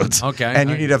crossroads. Okay. And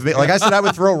you need to, like I said, I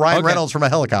would throw Ryan Okay. Reynolds from a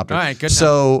helicopter. All right, good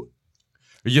So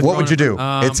What would you do?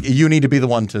 You need to be the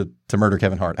one to murder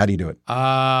Kevin Hart. How do you do it?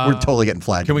 We're totally getting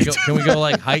flagged. Can we go? Can we go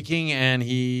like hiking and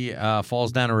he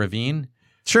falls down a ravine?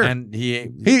 Sure. And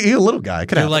he's a little guy.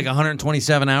 Could do happen. like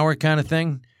 127-hour kind of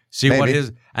thing. See what Maybe.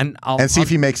 his and see if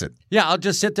he makes it. Yeah, I'll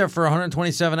just sit there for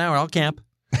 127 hours. I'll camp.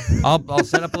 I'll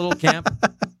set up a little camp.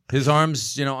 His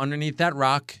arms, underneath that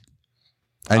rock.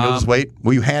 I know his weight.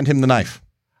 Will you hand him the knife,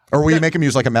 or will you make him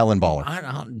use like a melon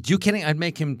baller? You kidding? I'd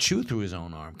make him chew through his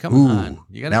own arm. Come Ooh, on.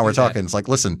 You gotta now do we're talking. that. It's like,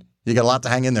 listen, you got a lot to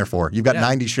hang in there for. You've got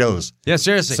 90 shows. Yeah,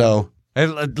 seriously. So Hey,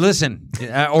 listen,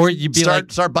 or you'd be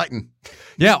start biting.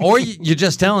 yeah, or you're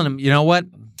just telling him, you know what,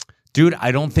 dude,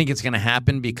 I don't think it's going to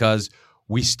happen because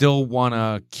we still want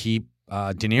to keep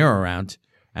De Niro around.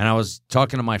 And I was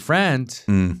talking to my friend,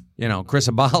 Chris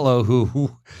Abalo,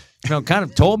 who kind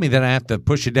of told me that I have to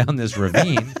push you down this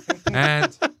ravine.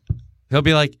 And he'll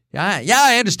be like, yeah,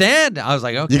 I understand. I was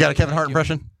like, okay. You got a Kevin Hart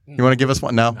impression? You want to give us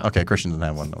one? No? Okay, Christian doesn't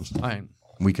have one. All right.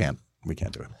 We can't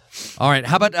do it. All right.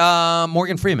 How about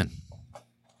Morgan Freeman?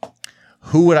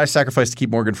 Who would I sacrifice to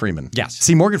keep Morgan Freeman? Yes.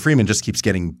 See, Morgan Freeman just keeps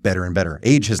getting better and better.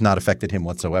 Age has not affected him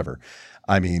whatsoever.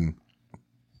 I mean,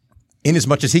 in as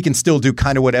much as he can still do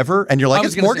kind of whatever, and you're like,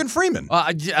 it's Morgan Freeman.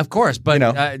 Of course, but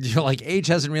you're like, age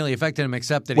hasn't really affected him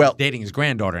except that he's dating his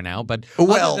granddaughter now. But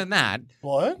other than that,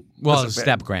 what? Well, his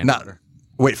step granddaughter.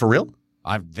 Wait, for real?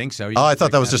 I think so. I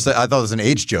thought that was just. I thought it was an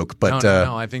age joke, but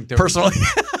no. I think there personally,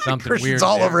 was something Christian's weird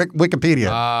all there. over Wikipedia.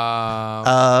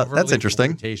 That's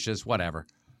interesting. Flirtatious, whatever.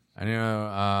 I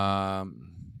know.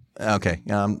 Okay.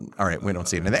 All right. We don't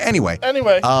see it. Anyway.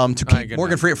 To keep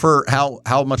Morgan Freeman for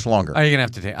how much longer? Are you gonna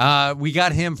have to take? We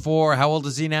got him for how old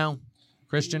is he now,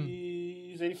 Christian?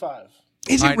 He's 85.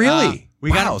 Is it really?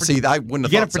 We got him for, see, I wouldn't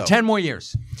have get thought him for so. 10 more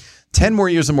years. 10 more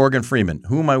years of Morgan Freeman.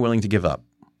 Who am I willing to give up?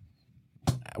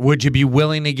 Would you be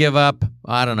willing to give up?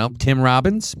 I don't know, Tim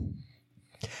Robbins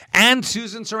and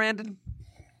Susan Sarandon.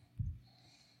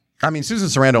 I mean, Susan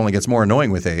Sarandon only gets more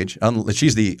annoying with age.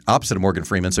 She's the opposite of Morgan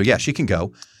Freeman, so yeah, she can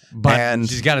go. But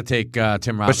she's got to take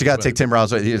Tim Robbins. But she got to take Tim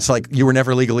Robbins. It's like you were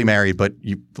never legally married, but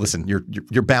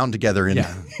you're bound together in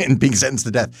being sentenced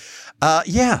to death.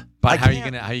 Yeah. But how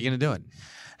are you gonna do it?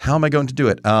 How am I going to do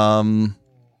it? And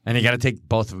you got to take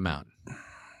both of them out.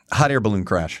 Hot air balloon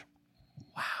crash.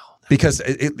 Wow. Because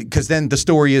then the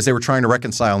story is they were trying to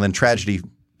reconcile, and then tragedy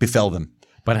befell them.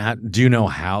 But do you know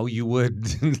how you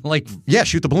would like? Yeah,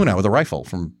 shoot the balloon out with a rifle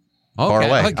from far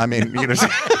away. Okay. I mean,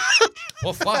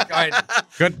 Well, fuck. All right.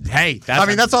 Good. Hey,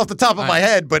 that's off the top of my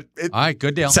head, but all right.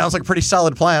 Good deal. Sounds like a pretty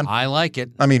solid plan. I like it.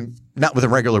 I mean, not with a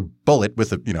regular bullet,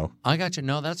 with a I got you.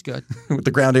 No, that's good. with the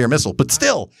ground air missile, but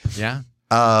still. Yeah.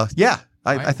 I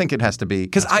think it has to be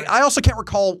because I also can't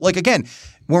recall. Like again,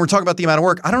 when we're talking about the amount of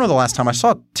work, I don't know the last time I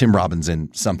saw Tim Robbins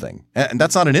in something, and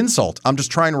that's not an insult. I'm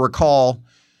just trying to recall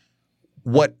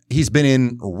what he's been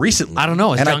in recently. I don't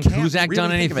know. Has John Cusack really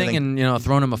done anything and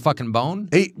thrown him a fucking bone?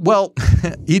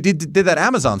 He did that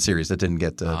Amazon series that didn't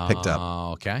get picked up.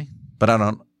 Oh, okay. But I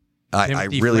don't. I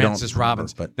really Francis don't.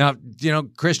 Robbins. But now,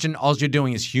 Christian, all you're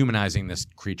doing is humanizing this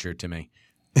creature to me.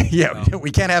 yeah,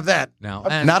 we can't have that. No,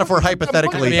 not if we're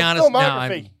hypothetically. To be honest,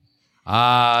 filmography.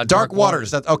 Dark Waters.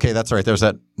 That's right. There's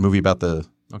that movie about the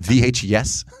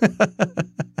VHS.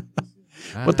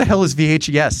 What the hell is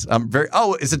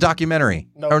VHS? It's a documentary.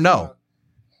 No.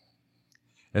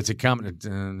 It's a comedy.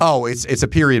 It's a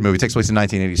period movie. It takes place in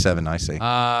 1987. I see.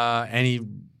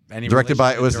 Any directed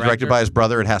by director? by his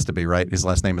brother. It has to be, right? His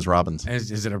last name is Robbins.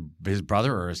 Is it his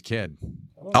brother or his kid?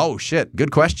 Oh shit!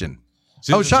 Good question.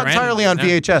 Susan Shot Sarandon entirely on was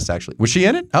in VHS. Actually, was she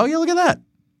in it? Oh yeah, look at that.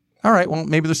 All right. Well,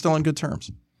 maybe they're still on good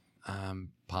terms.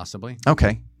 Possibly.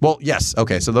 Okay. Well, yes.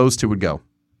 Okay. So those two would go.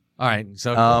 All right.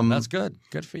 So cool. That's good.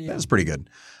 Good for you. That's pretty good.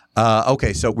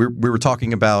 Okay. So we were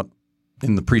talking about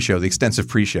in the pre-show, the extensive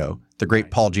pre-show, the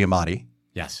great Paul Giamatti.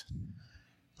 Yes.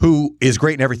 Who is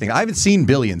great in everything. I haven't seen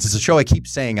Billions. It's a show I keep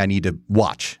saying I need to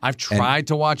watch. I've tried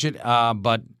to watch it,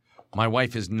 but my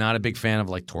wife is not a big fan of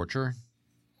like torture.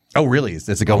 Oh, really?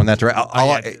 Does it go in that direction?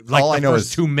 All I know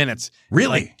is 2 minutes.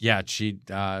 Really? She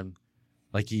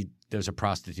there's a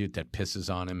prostitute that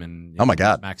pisses on him and oh my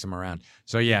God, smacks him around.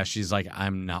 So yeah, she's like,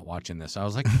 I'm not watching this. I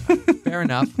was like, fair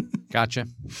enough, gotcha.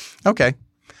 Okay.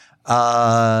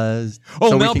 Mel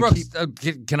Brooks.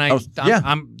 Can I?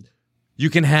 Yeah. You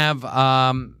can have.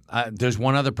 There's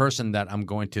one other person that I'm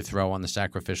going to throw on the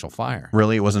sacrificial fire.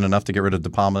 Really, it wasn't enough to get rid of De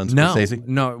Palma and Scorsese?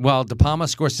 No. Well, De Palma,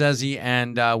 Scorsese,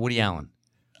 and Woody Allen.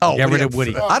 Oh, Get rid of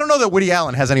Woody. I don't know that Woody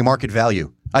Allen has any market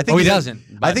value. I think He he's doesn't.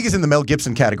 I think he's in the Mel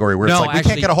Gibson category where it's No, like we can't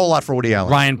actually, get a whole lot for Woody Allen.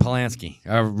 Ryan Polanski.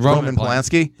 Roman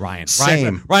Polanski? Ryan.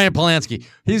 Same. Ryan Polanski.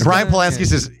 He's Ryan Polanski's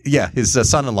his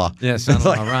son-in-law. Yeah,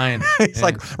 son-in-law, It's like- Ryan. It's Yeah.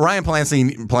 like Ryan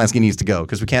Polanski needs to go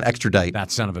because we can't extradite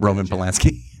That son of a Roman bitch, yeah.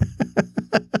 Polanski.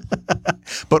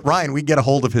 But Ryan, we get a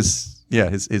hold of his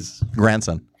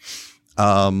grandson.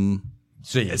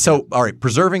 So all right,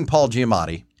 preserving Paul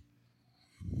Giamatti.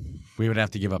 We would have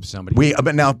to give up somebody.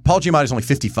 But now Paul Giamatti's only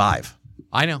 55.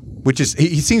 I know. Which is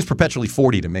he seems perpetually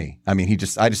 40 to me. I mean, I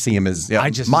just see him as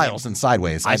Miles and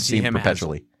Sideways. I I see him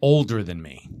perpetually. as older than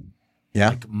me. Yeah.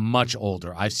 Like much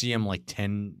older. I see him like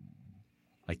 10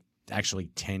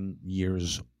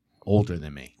 years older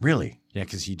than me. Really? Yeah,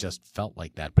 because he just felt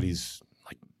like that. But he's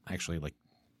like actually like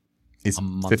He's a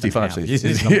month 55. and a So half. is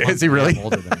He's a month he and a really? half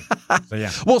older than me. So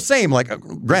yeah. Well, same. Like,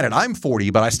 granted, I'm 40,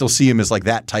 but I still see him as like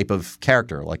that type of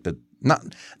character, like the not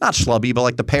schlubby, but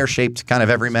like the pear-shaped kind of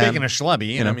everyman. Speaking of schlubby,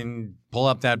 You know. I mean, pull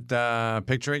up that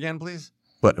picture again, please.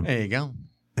 But There you go.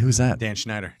 who's that? Dan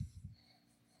Schneider.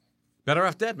 Better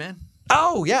Off Dead, man.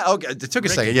 Oh yeah. Okay. It took a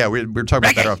second. Yeah, we were talking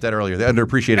about Better Off Dead earlier. The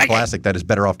underappreciated classic that is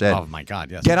Better Off Dead. Oh my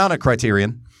God, yes. Get on a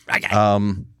Criterion.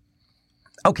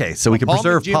 Okay, so we can Paul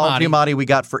preserve Paul Giamatti.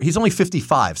 Giamatti. He's only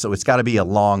 55, so it's got to be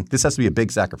this has to be a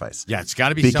big sacrifice. Yeah, it's got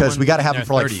to be Because someone we got to in have their him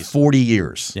for 30s. like 40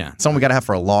 years. Yeah. Someone we got to have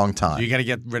for a long time. You got to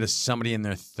get rid of somebody in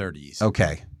their 30s.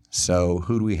 Okay, so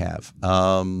who do we have?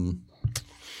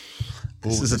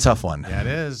 This is a tough one. Yeah, it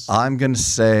is. I'm going to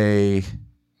say.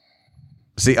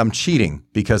 See, I'm cheating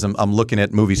because I'm looking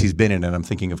at movies he's been in and I'm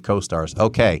thinking of co-stars.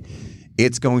 Okay,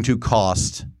 it's going to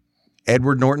cost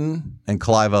Edward Norton and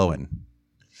Clive Owen.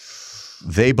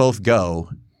 They both go,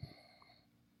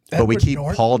 but we Edward keep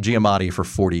Norton? Paul Giamatti for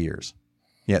 40 years.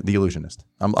 Yeah, The Illusionist.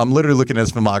 I'm literally looking at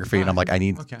his filmography and I'm like, I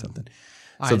need something.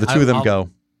 So the two of them go.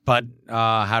 But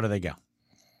how do they go?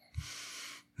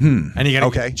 And you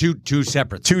got to Okay. two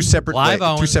separate. Two separate Clive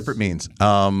Owens. two separate means.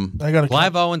 I got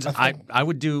Clive Owens, I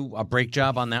would do a break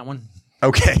job on that one.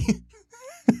 Okay.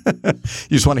 You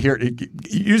just want to hear it.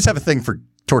 You just have a thing for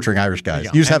torturing Irish guys.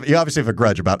 There you go. You obviously have a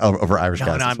grudge over Irish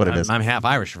guys. That's what it is. I'm half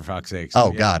Irish, for fuck's sake.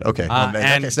 Oh, God. Okay. Well, in that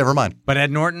and- case, never mind. But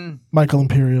Ed Norton, Michael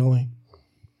Imperioli.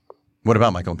 What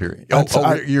about Michael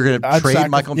Imperioli? You're going to I'd trade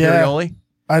Michael Imperioli?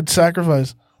 I'd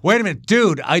sacrifice. wait a minute,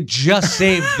 dude, I just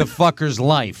saved the fucker's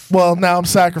life. Well, now I'm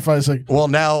sacrificing. Well,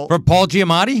 now, For Paul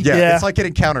Giamatti? Yeah. it's like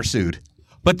getting countersued.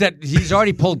 But that he's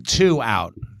already pulled two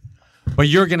out. But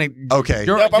you're gonna Okay.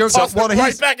 You're, Yep, I'm you're tossing it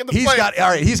right back in the He's plate. got all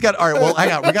right. Well, hang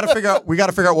on. We got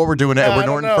to figure out what we're doing to Edward I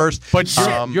don't Norton know. first.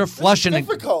 but you're flushing.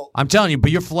 difficult. I'm telling you,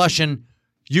 but you're flushing.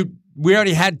 We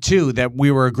already had two that we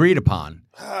were agreed upon.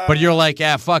 But you're like,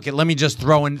 fuck it. Let me just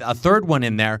throw in a third one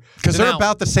in there. 'Cause So they're now-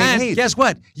 about the same and age. Guess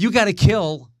what? You got to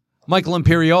kill Michael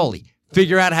Imperioli.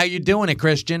 Figure out how you're doing it,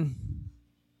 Christian.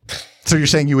 So you're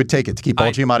saying you would take it to keep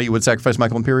Paul Giamatti? You would sacrifice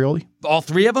Michael Imperioli? All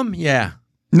three of them? Yeah.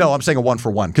 No, I'm saying a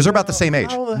 1-for-1 because they're about the same age.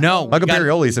 No. Michael we got-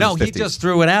 Imperioli's in No, his he 50s. just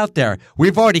threw it out there.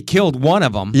 We've already killed one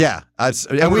of them. Yeah,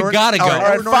 we've gotta go. All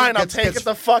right, Edward Norton fine. I'll gets- take gets- it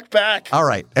the fuck back. All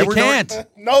right, You Edward Norton- can't.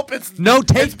 Nope. It's No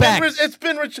take it's been backs. It's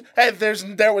been. Hey,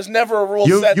 there was never a rule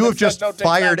You set. have that said just no take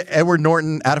fired backs. Edward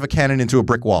Norton out of a cannon into a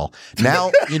brick wall.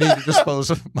 Now you need to dispose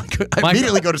of Michael. I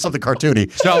immediately go to something cartoony.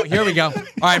 So here we go. All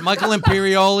right, Michael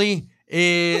Imperioli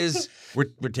is.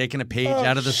 We're taking a page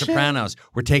out of The Sopranos.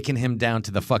 We're taking him down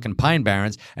to the fucking Pine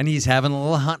Barrens, and he's having a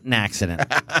little hunting accident.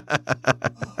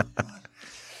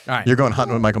 All right. You're going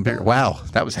hunting with Michael Imperioli. Wow,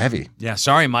 that was heavy. Yeah,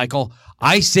 sorry, Michael.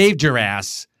 I saved your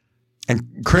ass.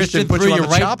 And Christian put threw you on you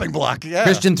the right- chopping block. Yeah,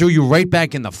 Christian threw you right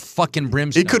back in the fucking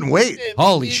brimstone. he couldn't wait.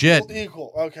 Holy Equal- shit.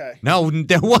 Equal. Okay. No,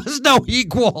 there was no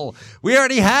equal. We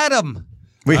already had him.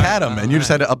 We had him, and you just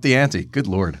had to up the ante. Good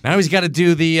lord. Now he's got to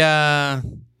do the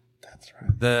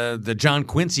the John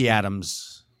Quincy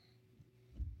Adams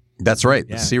That's right.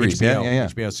 The series. HBO, Yeah.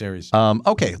 HBO series.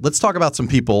 Okay, let's talk about some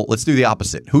people. Let's do the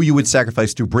opposite. Who you would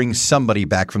sacrifice to bring somebody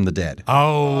back from the dead?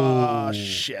 Oh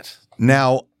shit.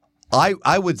 Now,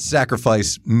 I would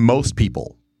sacrifice most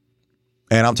people,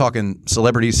 and I'm talking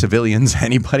celebrities, civilians,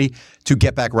 anybody, to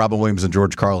get back Robin Williams and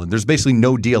George Carlin. There's basically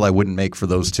no deal I wouldn't make for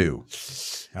those two.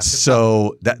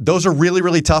 So those are really,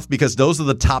 really tough because those are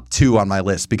the top two on my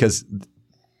list because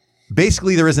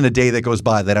basically there isn't a day that goes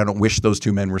by that I don't wish those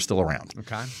two men were still around.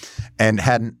 Okay. And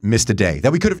hadn't missed a day.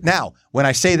 That we could have. Now, when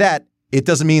I say that, it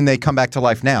doesn't mean they come back to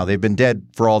life now. They've been dead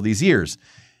for all these years.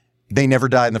 They never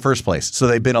died in the first place. So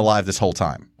they've been alive this whole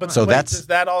time. But so wait, that's does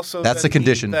that also that's then the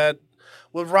condition. mean that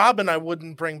with Robin I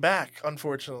wouldn't bring back,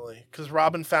 unfortunately, because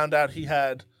Robin found out he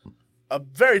had a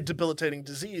very debilitating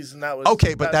disease, and that was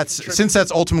Okay, but that since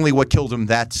that's ultimately what killed him,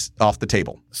 that's off the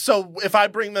table. So if I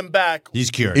bring them back,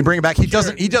 He's cured. You bring him back. He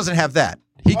doesn't have that.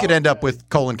 He could end up with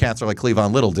colon cancer like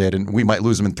Cleavon Little did, and we might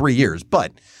lose him in 3 years.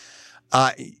 But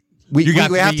we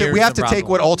have to take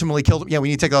what ultimately killed him. Yeah, we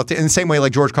need to take it in the same way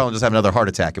like George Carlin doesn't have another heart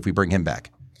attack if we bring him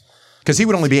back, because he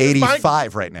would only be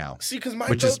 85 right now. See, because my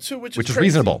which go-to, is crazy,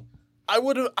 reasonable. I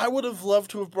would have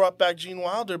loved to have brought back Gene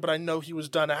Wilder, but I know he was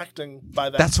done acting by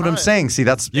that. That's what I'm saying. See,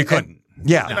 You couldn't.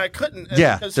 Yeah, and I couldn't.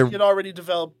 Yeah, because he had already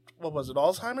developed. What was it?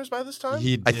 Alzheimer's by this time.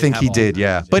 I think he did.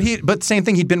 Yeah, but same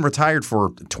thing. He'd been retired for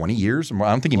 20 years. I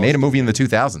don't think he made a movie in the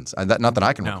 2000s. Not that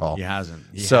I can recall. He hasn't.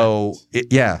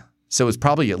 So it's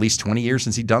probably at least 20 years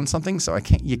since he'd done something. So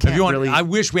you can't really. I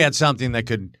wish we had something that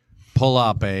could pull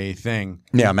up a thing.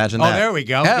 Yeah, imagine that. Oh, there we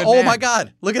go. Yeah, Good oh man. my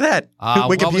God, look at that. What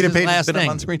was his page last has been up thing?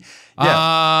 on screen.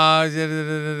 Yeah,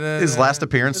 his last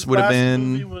appearance His would have last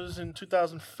been. movie was in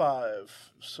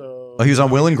 2005. So He was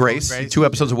on Will and Grace. 2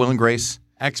 episodes of Will and Grace.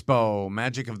 Expo,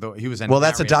 Magic of the. He was. Well,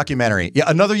 that's a documentary. Yeah,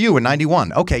 Another You in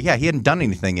 '91. Okay, yeah, he hadn't done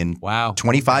anything in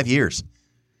 25 years.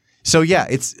 So yeah,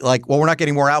 it's like, well, we're not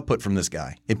getting more output from this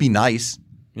guy. It'd be nice,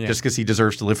 just because he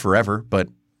deserves to live forever. But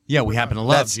yeah, we happen to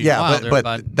love Gene Wilder,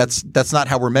 but that's not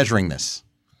how we're measuring this.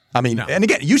 I mean, and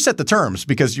again, you set the terms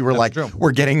because you were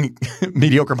we're getting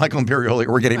mediocre Michael Imperioli,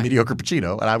 or we're getting mediocre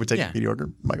Pacino, and I would take mediocre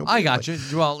Michael Imperioli. I got you.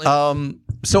 Well,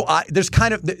 so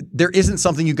there isn't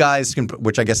something you guys can,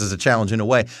 which I guess is a challenge in a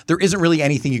way. There isn't really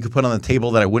anything you could put on the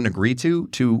table that I wouldn't agree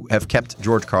to have kept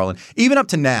George Carlin, even up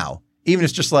to now. Even if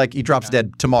it's just like he drops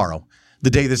dead tomorrow,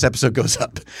 the day this episode goes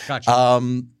up. Gotcha.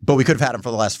 But we could have had him for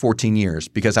the last 14 years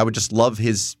because I would just love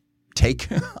his take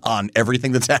on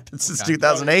everything that's happened since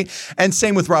 2008. And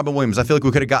same with Robin Williams. I feel like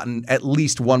we could have gotten at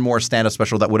least one more stand-up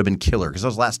special that would have been killer, because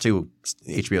those last 2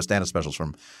 HBO stand-up specials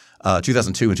from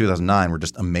 2002 and 2009 were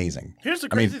just amazing. Here's the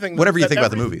crazy thing. Whatever you think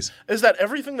about the movies. Is that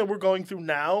everything that we're going through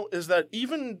now is that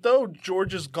even though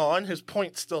George is gone, his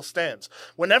point still stands.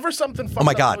 Whenever something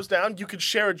fucked up goes down, you could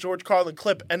share a George Carlin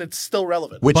clip and it's still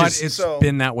relevant. It's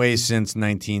been that way since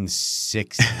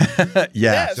 1960.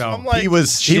 Yeah. So I'm like, he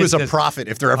was a prophet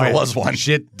if there ever was one.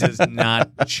 Shit does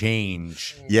not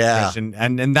change. Yeah.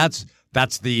 And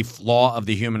that's the flaw of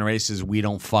the human race, is we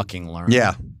don't fucking learn.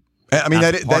 Yeah. I mean,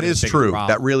 that is true. Problem.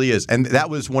 That really is. And that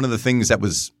was one of the things that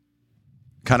was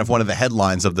kind of one of the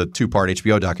headlines of the 2-part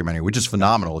HBO documentary, which is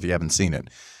phenomenal if you haven't seen it.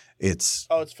 It's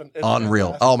unreal.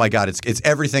 Fantastic. Oh, my God. It's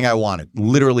everything I wanted.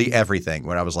 Literally everything.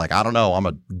 When I was like, I don't know, I'm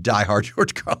a diehard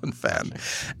George Carlin fan.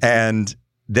 And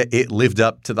it lived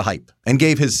up to the hype and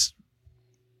gave his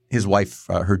wife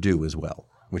her due as well,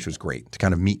 which was great to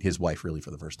kind of meet his wife really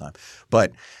for the first time.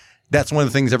 But that's one of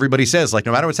the things everybody says. Like,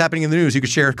 no matter what's happening in the news, you could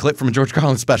share a clip from a George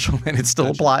Carlin special, and it still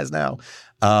applies now.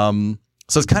 So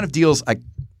it's kind of deals. I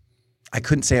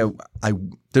couldn't say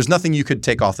there's nothing you could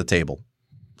take off the table.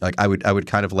 Like I would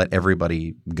kind of let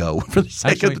everybody go for the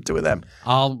sake of the 2 of them.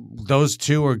 Those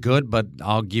 2 are good, but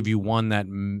I'll give you one that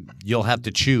you'll have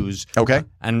to choose. Okay.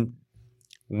 And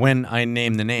when I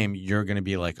name the name, you're going to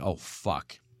be like, "Oh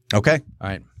fuck." Okay. All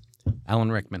right.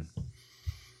 Alan Rickman.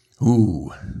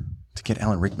 Ooh. To get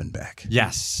Alan Rickman back.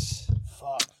 Yes.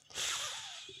 Fuck.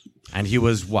 And he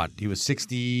was what? He was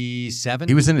 67?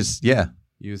 He was in his,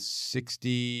 He was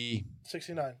 69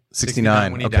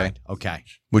 69 when he okay. died. Okay.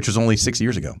 Which was only 6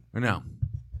 years ago. No.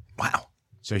 Wow.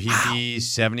 So he'd be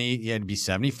 70, he'd be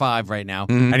 75 right now.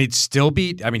 Mm-hmm. And he'd still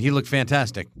be, he looked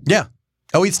fantastic. Yeah.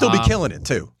 Oh, he'd still be killing it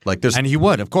too. Like And he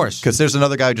would, of course. Because there's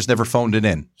another guy who just never phoned it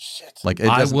in. Shit. Like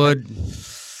I would.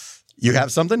 You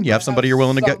have something? You have somebody you're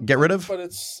willing to get rid of? But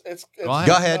it's Go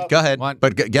ahead. What?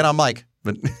 But get on mic.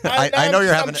 But I know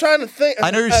you're having. I'm trying to think. I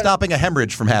know you're stopping a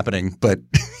hemorrhage from happening, but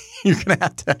you're gonna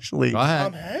have to actually. Go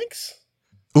ahead. Tom Hanks.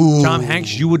 Ooh. Tom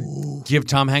Hanks. You would give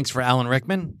Tom Hanks for Alan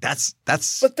Rickman? That's.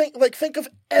 But think of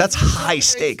that's every high Tom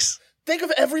stakes. Think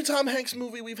of every Tom Hanks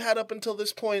movie we've had up until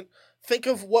this point. Think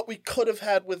of what we could have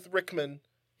had with Rickman,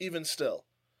 even still.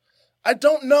 I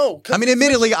don't know. I mean,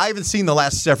 admittedly, I haven't seen the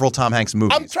last several Tom Hanks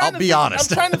movies. I'll be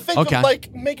honest. I'm trying to think Okay. of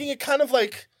like making it kind of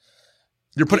like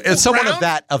You're putting someone of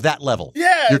that level.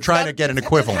 Yeah, You're trying to get an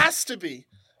equivalent. It has to be.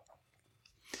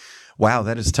 Wow,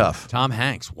 that is tough. Tom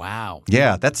Hanks. Wow.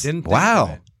 Yeah, that's Didn't think wow. of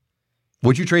it.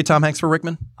 Would you trade Tom Hanks for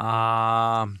Rickman? Uh,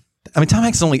 I mean, Tom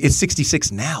Hanks is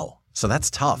 66 now, so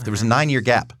that's tough. There was a 9-year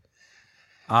gap.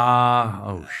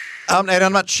 oh, And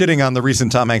I'm not shitting on the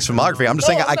recent Tom Hanks filmography. I'm just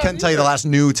saying I not couldn't tell you the either. last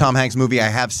new Tom Hanks movie I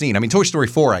have seen. I mean, Toy Story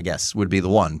 4, I guess, would be the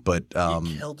one. But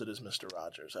He killed it as Mr.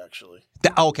 Rogers, actually.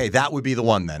 okay, that would be the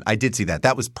one then. I did see that.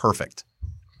 That was perfect.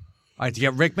 all right. To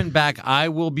get Rickman back, I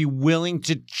will be willing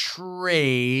to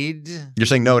trade. You're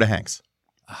saying no to Hanks.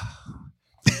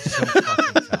 So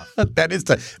fucking tough. That is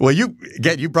well, you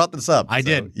brought this up. I so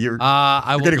did. You're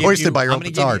you're getting hoisted by your own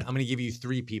petard. I'm going to give you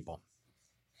 3 people.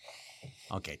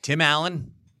 Okay, Tim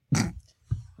Allen.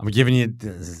 I'm giving you.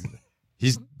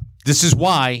 This is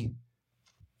why.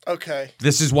 Okay.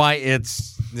 This is why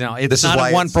it's This is not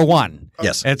why a 1 for 1.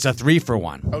 Yes. It's a 3 for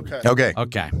 1. Okay.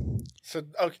 Okay. So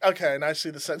okay, and I see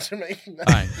the sense you're making. All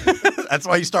right. That's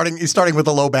why he's starting with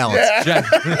a low balance,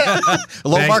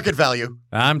 low market value.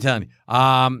 I'm telling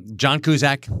you, John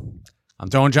Cusack. I'm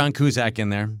throwing John Cusack in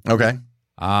there. Okay.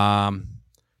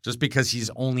 Just because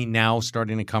he's only now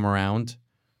starting to come around.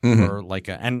 Or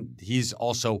and he's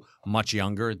also much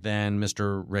younger than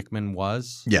Mr. Rickman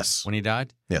was. Yes. When he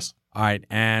died. Yes. All right,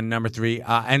 and number 3,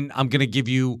 and I'm gonna give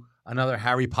you another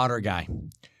Harry Potter guy,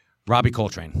 Robbie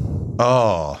Coltrane.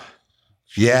 Oh,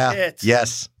 yeah. Shit.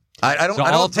 Yes. I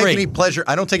don't take any pleasure.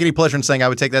 I don't take any pleasure in saying I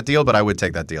would take that deal, but I would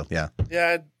take that deal. Yeah.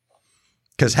 Yeah.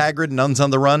 Because Hagrid, Nuns on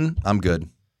the Run, I'm good.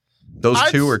 Those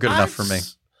 2 are good enough for me.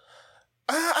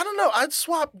 I don't know. I'd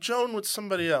swap Joan with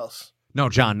somebody else. No,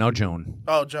 John. No, Joan.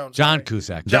 Oh, Joan. John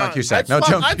Cusack. John Cusack.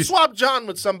 I'd swap John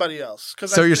with somebody else.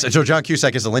 So John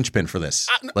Cusack is a linchpin for this.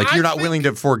 You're not willing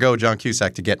to forego John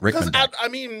Cusack to get Rickman back. I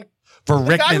mean, for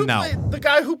Rickman, though. The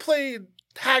guy who played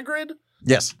Hagrid.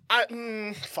 Yes.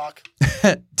 Fuck.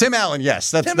 Tim Allen.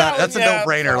 Yes, that's a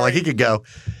no-brainer. Sorry. He could go.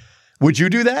 Would you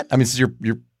do that? I mean, since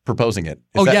you're proposing it.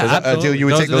 Is that absolutely. A deal you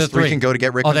would take those 3 can go to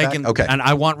get Rickman back? Okay. And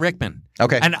I want Rickman.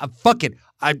 Okay. And fuck it.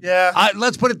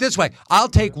 Let's put it this way. I'll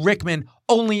take Rickman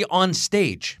only on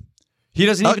stage. He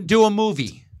doesn't even do a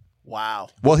movie. Wow.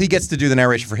 Well, he gets to do the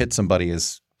narration for Hit Somebody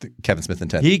as Kevin Smith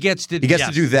intended. He gets to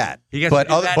do that.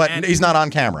 But he's not on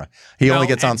camera. He only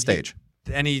gets on stage.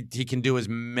 And he can do as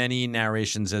many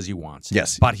narrations as he wants.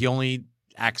 Yes. But he only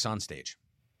acts on stage.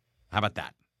 How about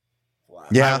that? Wow.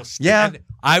 Yeah.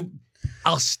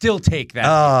 I'll still take that.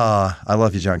 I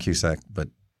love you, John Cusack, but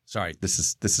sorry. This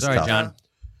is sorry, tough. John.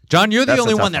 John, you're the That's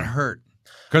only a tough one that hurt.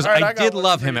 Because All right, I did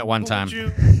love him at one time.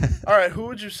 All right, who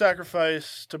would you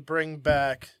sacrifice to bring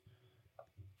back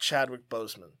Chadwick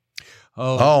Boseman?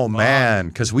 Oh man,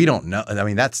 because we don't know. I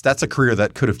mean, that's a career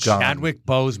that could have gone. Chadwick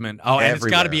Boseman. Oh, and it's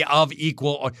got to be of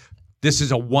equal. This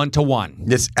is a 1-to-1.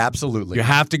 Yes, absolutely. You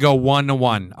have to go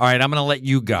 1-to-1. All right, I'm going to let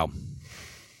you go.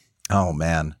 Oh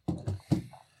man.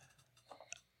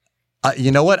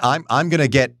 You know what? I'm going to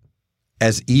get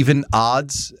as even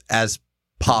odds as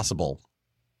possible.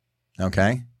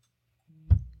 Okay?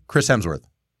 Chris Hemsworth.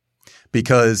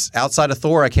 Because outside of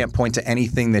Thor, I can't point to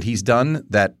anything that he's done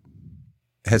that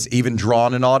has even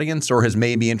drawn an audience or has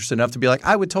made me interested enough to be like,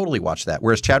 I would totally watch that.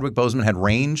 Whereas Chadwick Boseman had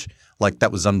range, like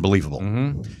that was unbelievable.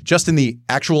 Mm-hmm. Just in the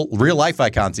actual real life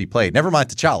icons he played. Never mind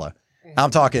T'Challa.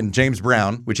 I'm talking James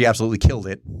Brown, which he absolutely killed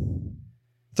it.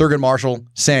 Thurgood Marshall,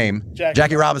 same.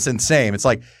 Jackie Robinson, same. It's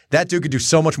like that dude could do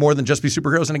so much more than just be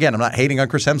superheroes. And again, I'm not hating on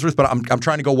Chris Hemsworth, but I'm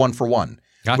trying to go 1 for 1.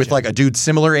 Gotcha. With like a dude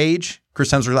similar age. Chris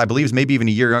Hemsworth, I believe, is maybe even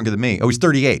a year younger than me. Oh, he's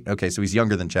 38. Okay, so he's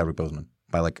younger than Chadwick Boseman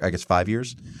by like, I guess, 5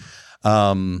 years.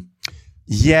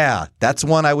 Yeah, that's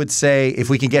one I would say if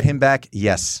we can get him back,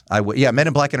 yes, I would. Yeah, Men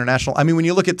in Black International. I mean, when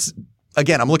you look at,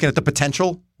 again, I'm looking at the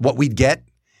potential, what we'd get.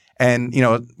 And, you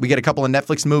know, we get a couple of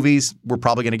Netflix movies. We're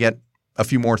probably going to get a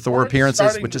few more Thor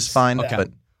appearances, which is fine. Okay. But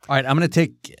all right, I'm going to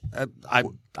take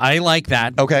I like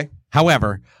that. Okay.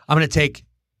 However, I'm going to take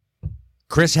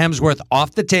Chris Hemsworth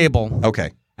off the table.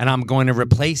 Okay. And I'm going to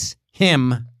replace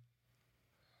him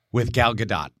with Gal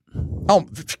Gadot. Oh,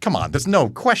 come on. There's no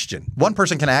question. One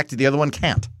person can act, the other one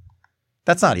can't.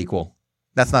 That's not equal.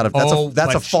 That's not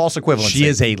that's a false equivalency. She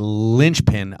is a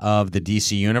linchpin of the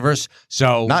DC universe.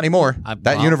 So not anymore.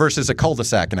 That universe is a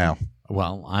cul-de-sac now.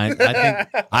 Well, I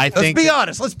think let's be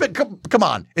honest. Come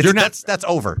on. That's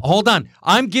over. Hold on.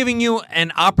 I'm giving you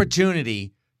an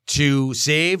opportunity to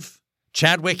save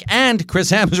Chadwick and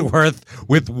Chris Hemsworth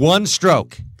with one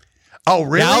stroke. Oh,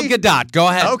 really? Gal Gadot, go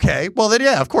ahead. Okay. Well, then,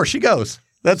 yeah, of course she goes.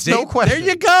 That's no question. There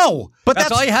you go. But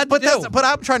that's all you had to do. But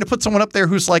I'm trying to put someone up there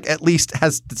who's like at least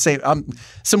has the same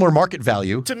similar market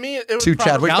value to me. It would to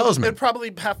Chadwick Boseman. It'd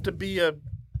probably have to be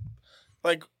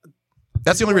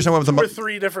That's the only reason I went with two or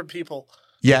three different people.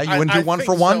 Yeah, you wouldn't do 1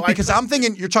 for 1 because I'm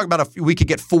thinking you're talking about we could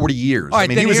get 40 years. All right, I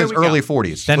mean, he was in his early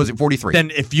 40s. Was it 43?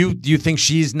 Then if you think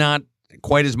she's not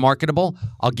quite as marketable,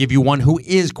 I'll give you one who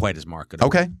is quite as marketable.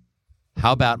 Okay.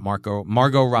 How about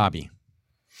Margot Robbie?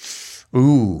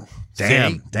 Ooh.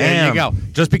 Damn. There you go.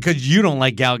 Just because you don't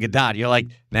like Gal Gadot, you're like,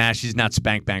 nah, she's not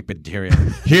spank bank material.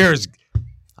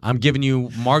 I'm giving you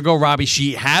Margot Robbie.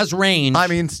 She has range. I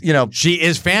mean, you know, she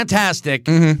is fantastic,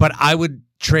 mm-hmm. but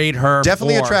trade her.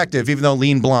 Definitely for, attractive, even though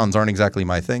lean blondes aren't exactly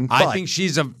my thing. I think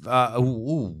she's a.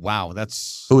 Wow,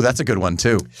 that's that's a good one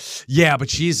too. Yeah, but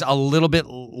she's a little bit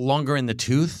longer in the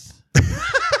tooth.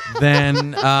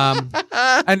 Then,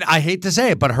 and I hate to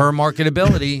say it, but her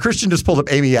marketability. Christian just pulled up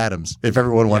Amy Adams. If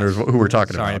everyone wonders who we're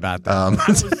talking Sorry about. about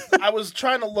that. I was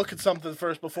trying to look at something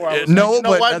first before I was. No, like, you know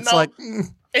but what? that's No. like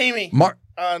Amy.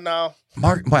 No.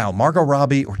 Margot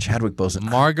Robbie or Chadwick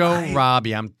Boseman. Margot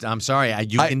Robbie. I'm sorry.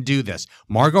 You can do this.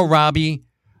 Margot Robbie.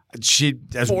 She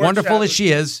as wonderful as she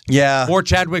is. Yeah. Or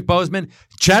Chadwick Boseman.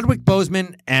 Chadwick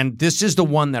Boseman, and this is the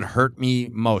one that hurt me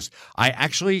most. I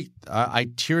actually I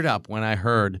teared up when I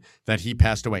heard that he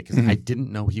passed away because I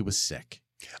didn't know he was sick.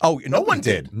 Oh, no one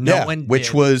did. No one which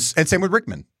did. was, and same with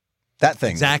Rickman. That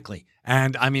thing. Exactly.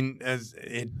 And I mean,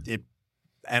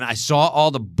 and I saw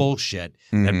all the bullshit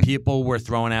that people were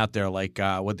throwing out there, like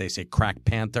what they say, crack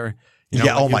panther. You know,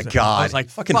 yeah. like Oh my God. I was like,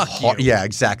 fucking fuck you. Yeah,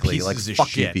 exactly. Pieces like of fuck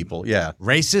you shit. people. Yeah.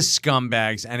 Racist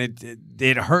scumbags, and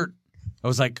it hurt. I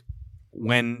was like,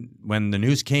 when the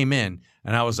news came in,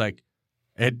 and I was like,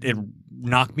 it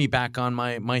knocked me back on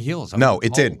my heels. No,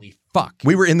 it did. Holy fuck.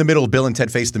 We were in the middle of Bill and Ted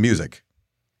Face the Music,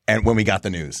 and when we got the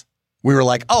news, we were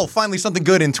like, oh, finally something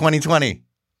good in 2020.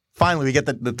 Finally, we get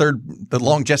the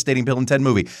long gestating Bill and Ted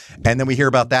movie, and then we hear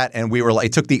about that, and we were like,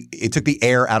 it took the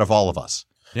air out of all of us.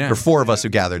 Yeah. There were 4 of us who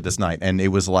gathered this night, and it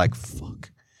was like,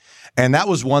 fuck. And that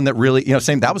was one that really,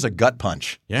 that was a gut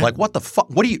punch. Yeah. Like, what the fuck?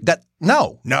 What do you,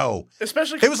 no.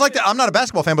 Especially It was like, I'm not a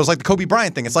basketball fan, but it was like the Kobe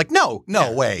Bryant thing. It's like, no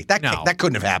way. That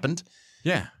couldn't have happened.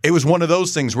 Yeah. It was one of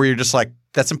those things where you're just like,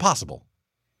 that's impossible.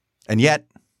 And yet,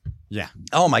 Yeah.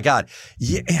 oh my God.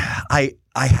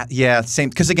 Yeah, same.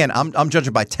 Because again, I'm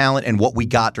judging by talent and what we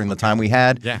got during the time we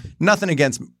had. Yeah. Nothing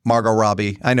against Margot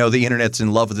Robbie. I know the internet's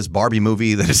in love with this Barbie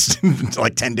movie that is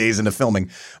like 10 days into filming,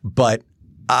 but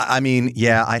I mean,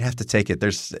 yeah, I'd have to take it.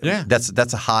 That's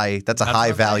a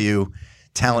high value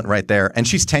talent right there, and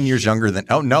she's 10 years younger than.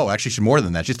 Oh no, actually, she's more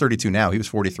than that. She's 32 now. He was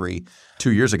 43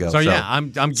 2 years ago. So yeah, I'm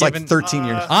it's giving like 13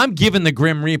 years. I'm giving the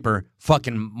Grim Reaper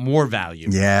fucking more value.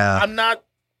 Yeah, I'm not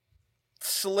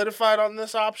solidified on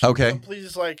this option. Okay. So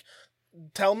please,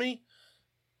 tell me,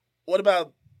 what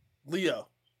about Leo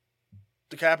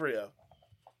DiCaprio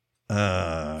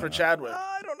for Chadwick?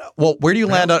 I don't know. Well, where do you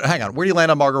land on? Hang on. Where do you land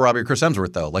on Margot Robbie or Chris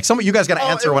Hemsworth though? Like, some of you guys got to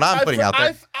answer what I'm putting out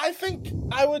there. I think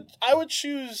I would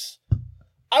choose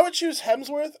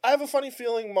Hemsworth. I have a funny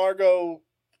feeling Margot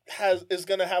is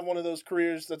going to have one of those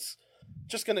careers that's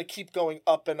just going to keep going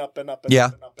up and up and up and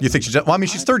up and up. You think she's? Well, I mean,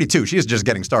 she's 32. She is just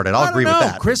getting started. I'll agree with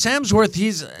that. Chris Hemsworth,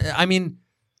 he's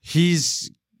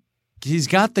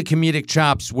got the comedic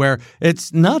chops where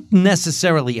it's not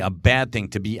necessarily a bad thing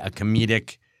to be a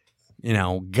comedic,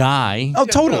 guy. Oh,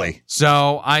 totally.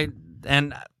 So I'm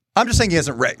just saying he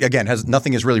hasn't.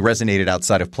 Nothing has really resonated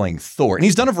outside of playing Thor, and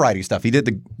he's done a variety of stuff. He did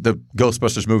the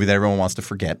Ghostbusters movie that everyone wants to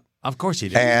forget. Of course he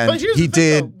did. And he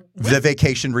did the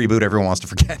Vacation reboot everyone wants to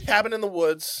forget. Cabin in the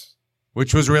Woods.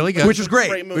 Which was really good. Which was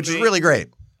great. Which was really great.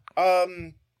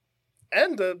 And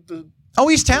the Oh,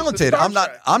 he's talented. I'm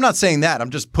not saying that. I'm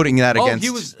just putting that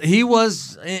against. He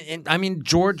was.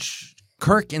 George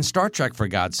Kirk in Star Trek, for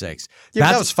God's sakes.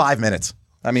 Yeah, that was 5 minutes.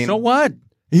 I mean, so what?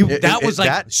 That was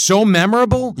so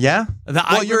memorable. Yeah.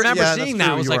 I remember seeing that.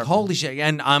 I was like, holy shit.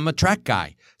 And I'm a Trek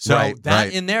guy. So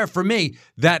in there for me,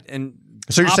 that and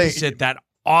so you're opposite saying that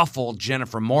awful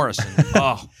Jennifer Morrison.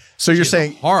 Oh, so you're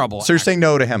saying horrible. So you're saying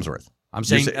no to Hemsworth. I'm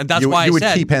saying, and that's why you I would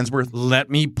said keep Hemsworth. Let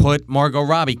me put Margot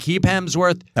Robbie. Keep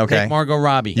Hemsworth. Okay. Take Margot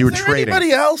Robbie. You were trading.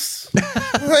 Anybody else?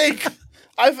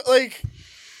 I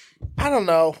don't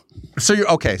know. So you're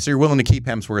okay. So you're willing to keep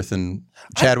Hemsworth and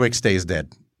Chadwick stays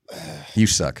dead. You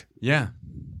suck. Yeah.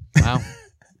 Wow.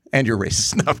 And you're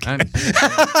racist. No,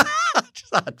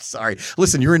 I'm sorry.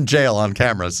 Listen, you're in jail on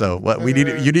camera, so you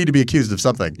need to be accused of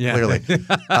something. Yeah. Clearly.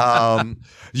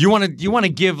 You want to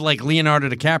give like Leonardo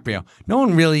DiCaprio? No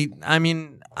one really. I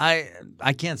mean,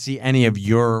 I can't see any of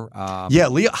your.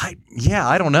 Leo.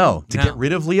 I don't know. Get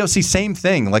rid of Leo. See, same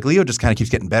thing. Like Leo just kind of keeps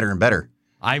getting better and better.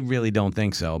 I really don't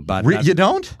think so. But you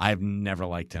don't? I've never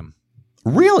liked him.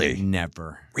 Really?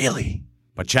 Never. Really?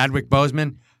 But Chadwick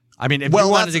Boseman. I mean, if you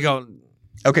wanted to go.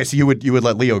 Okay, so you would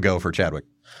let Leo go for Chadwick.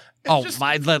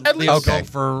 I'd let Leo go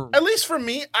for. At least for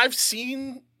me, I've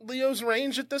seen Leo's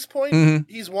range at this point. Mm-hmm.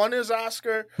 He's won his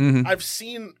Oscar. Mm-hmm. I've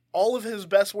seen all of his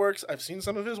best works. I've seen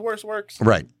some of his worst works.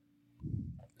 Right.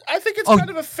 I think it's kind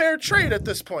of a fair trade at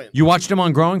this point. You watched him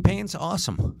on Growing Pains?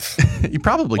 Awesome. You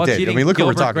probably did. I mean, look who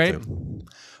we're talking to.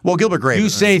 Well, Gilbert Grape. You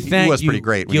say thank you. He was pretty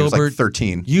great when Gilbert, he was like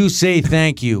 13. You say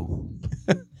thank you.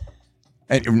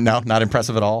 No, not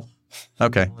impressive at all.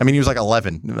 Okay. I mean, he was like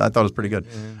 11. I thought it was pretty good.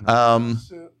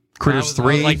 Critters I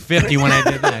was 3. like 50 when I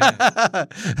did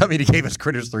that. I mean, he gave us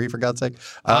Critters 3 for God's sake.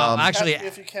 Actually,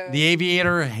 If you can. The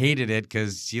Aviator hated it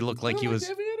because he looked like You he don't was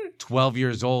like The Aviator? 12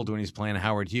 years old when he's playing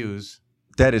Howard Hughes.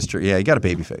 That is true. Yeah, he got a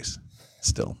baby face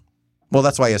still. Well,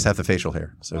 that's why he has half the facial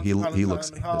hair. So Once he Upon a looks.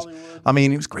 Time in Hollywood. I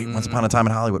mean, he was great Once Upon a Time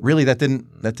in Hollywood. Really, that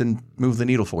didn't move the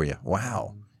needle for you.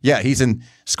 Wow. Yeah, he's in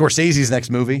Scorsese's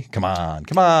next movie. Come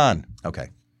on. Okay.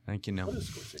 Thank you, no.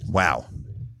 Wow.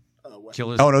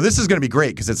 Killers. Oh no, this is going to be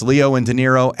great because it's Leo and De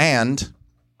Niro and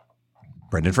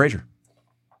Brendan Fraser.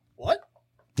 What?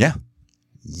 Yeah.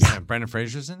 Yeah, Brendan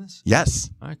Fraser's in this? Yes.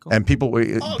 All right, cool. And people were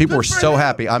good so for him.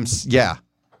 happy.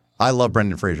 I love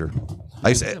Brendan Fraser.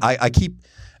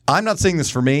 I'm not saying this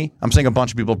for me. I'm saying a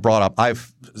bunch of people brought up.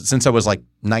 Since I was like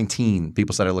 19,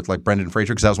 people said I looked like Brendan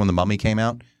Fraser because that was when The Mummy came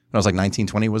out. When I was like 19,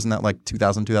 20, wasn't that like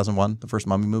 2000, 2001, the first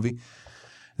Mummy movie? And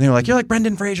they were like, "You're like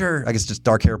Brendan Fraser." I guess just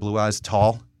dark hair, blue eyes,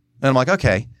 tall. And I'm like,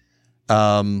 okay.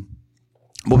 But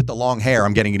with the long hair,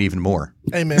 I'm getting it even more.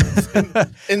 Hey, man.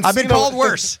 I've been called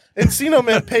worse. Encino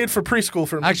Man paid for preschool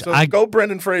for me. Actually, So go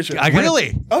Brendan Fraser.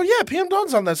 Really? Oh, yeah. PM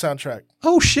Dawn's on that soundtrack.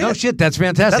 Oh shit! No shit, that's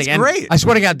fantastic. That's And great. I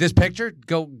swear to God, this picture,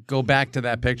 go back to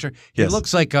that picture. He Yes.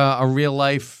 looks like a real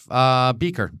life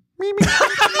Beaker.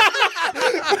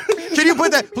 Can you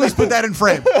put that? Please put that in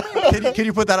frame. Can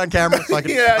you put that on camera so I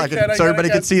can, Yeah, I can, so everybody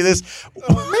can see this?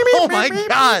 Oh my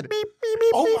god!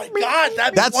 Oh, my God.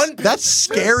 That's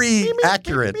scary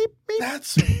accurate.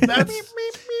 That's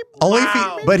Only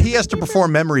Wow. but he has to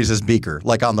perform memories as Beaker,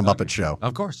 like on the Muppet Show.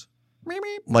 Of course.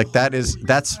 Like that's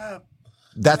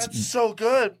so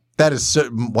good. that is so,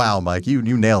 wow, Mike. You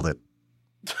nailed it.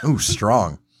 Ooh,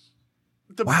 strong.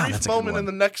 The Wow, brief that's a good moment one. in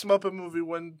the next Muppet movie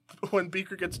when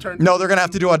Beaker gets turned. No, they're gonna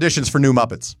have to do auditions for new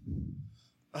Muppets.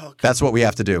 Oh, That's what we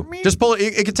have to do. Just pull it.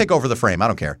 It can take over the frame. I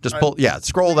don't care. Just pull. Yeah,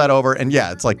 scroll that over, and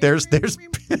yeah, it's like there's.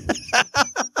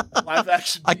 live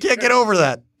action. I can't get over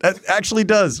that. That actually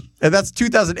does, and that's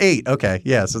 2008. Okay,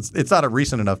 yes, it's not a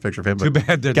recent enough picture of him. But Too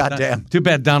bad. goddamn. Too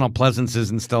bad Donald Pleasance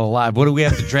isn't still alive. What do we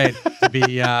have to trade to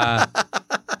be? I'm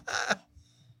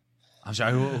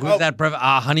sorry. Who's that?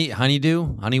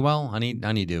 Honeydew? Honeywell?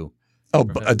 Honeydew. Oh,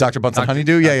 Dr. Bunsen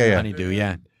Honeydew. Yeah. Honeydew.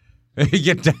 Yeah.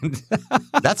 Get done.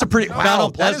 That's a pretty. Wow,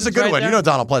 Donald that is a Pleasance good right one. there. You know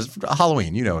Donald Pleasance.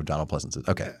 Halloween. You know who Donald Pleasance is.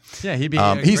 Okay. Yeah, he'd be.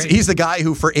 He's the guy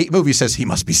who for 8 movies says he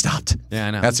must be stopped. Yeah,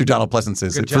 I know. That's who Donald Pleasance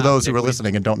is. Good For job, those who Dick are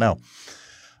listening and don't know.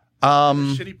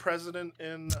 Shitty president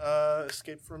in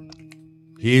Escape from.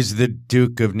 He's the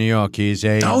Duke of New York. He's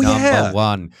a Oh, number yeah.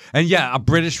 one. And yeah, a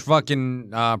British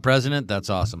fucking president. That's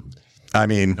awesome. I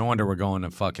mean, No wonder we're going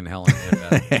to fucking hell in a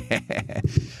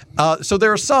handbasket. so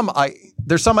there's some I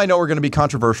know are going to be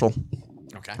controversial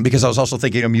Okay. because I was also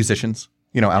thinking of musicians,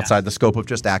 outside the scope of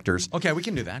just actors. Okay, we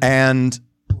can do that. And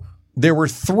there were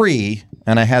 3,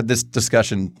 and I had this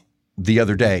discussion the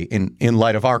other day in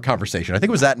light of our conversation. I think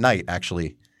it was that night,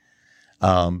 actually,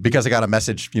 because I got a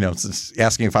message,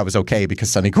 asking if I was okay because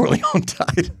Sonny Corleone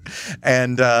died.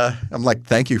 And I'm like,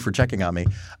 thank you for checking on me.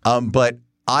 But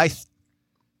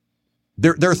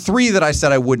there are 3 that I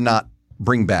said I would not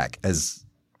bring back as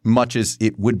much as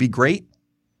it would be great.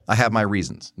 I have my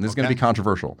reasons. And this is going to be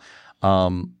controversial.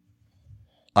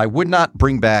 I would not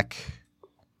bring back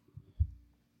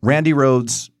Randy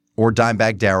Rhoads or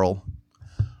Dimebag Darrell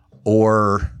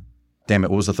or damn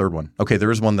it, what was the third one? Okay, there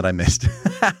is one that I missed.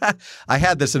 I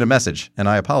had this in a message and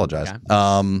I apologize.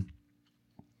 Okay.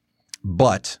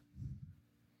 But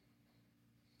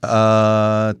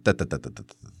I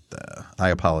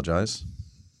apologize.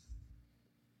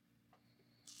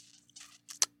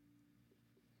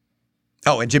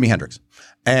 Oh, and Jimi Hendrix.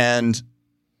 And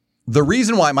the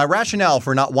reason why, my rationale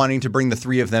for not wanting to bring the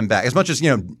 3 of them back, as much as,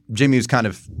 Jimmy was kind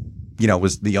of,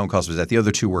 was the own cause was that. The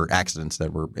other 2 were accidents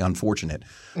that were unfortunate.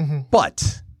 Mm-hmm.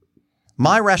 But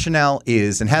my rationale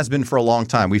is, and has been for a long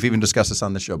time, we've even discussed this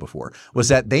on the show before, was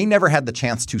that they never had the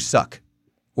chance to suck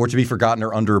or to be forgotten or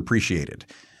underappreciated.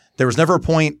 There was never a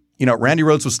point, Randy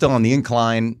Rhoads was still on the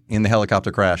incline in the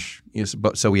helicopter crash.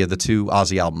 So we had the 2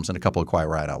 Ozzy albums and a couple of Quiet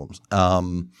Riot albums.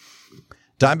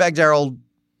 Dimebag Darrell,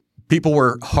 people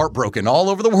were heartbroken all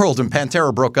over the world, and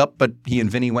Pantera broke up, but he and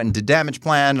Vinny went and did Damage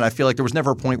Plan, and I feel like there was never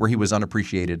a point where he was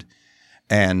unappreciated,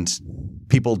 and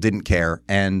people didn't care.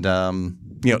 And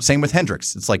same with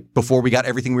Hendrix. It's like before we got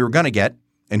everything we were going to get,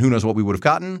 and who knows what we would have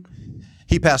gotten,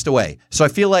 he passed away. So I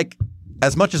feel like,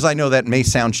 as much as I know that may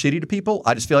sound shitty to people,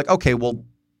 I just feel like, okay, well,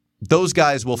 those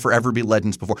guys will forever be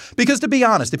legends before. Because to be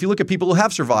honest, if you look at people who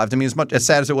have survived, I mean, as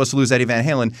sad as it was to lose Eddie Van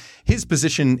Halen, his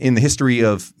position in the history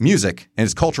of music and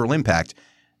his cultural impact,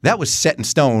 that was set in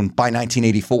stone by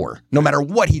 1984, no matter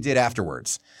what he did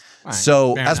afterwards. Right,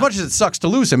 so fair much as it sucks to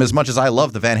lose him, as much as I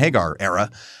love the Van Hagar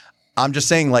era, I'm just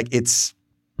saying, like, it's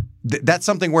that's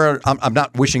something where I'm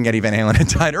not wishing Eddie Van Halen had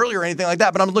died earlier or anything like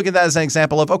that, but I'm looking at that as an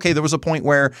example of, okay, there was a point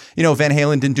where, Van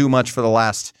Halen didn't do much for the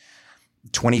last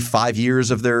 25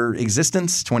 years of their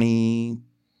existence, definitely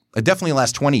the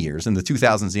last 20 years. In the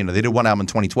 2000s, they did one album in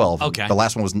 2012. Okay. The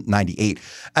last one was 98.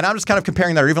 And I'm just kind of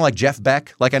comparing that, or even like Jeff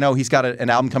Beck. Like, I know he's got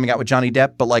an album coming out with Johnny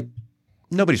Depp, but like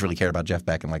nobody's really cared about Jeff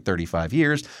Beck in like 35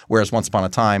 years, whereas Once Upon a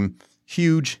Time,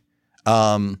 huge.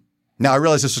 Now, I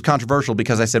realize this was controversial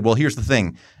because I said, well, here's the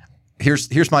thing.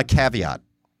 Here's my caveat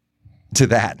to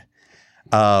that.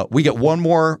 We get one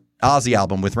more Ozzy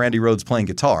album with Randy Rhoads playing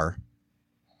guitar,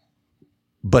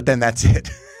 but then that's it.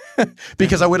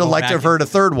 Because I would have liked to have heard a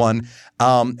third one.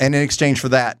 And in exchange for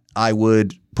that, I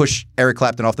would push Eric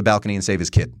Clapton off the balcony and save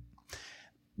his kid.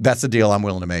 That's the deal I'm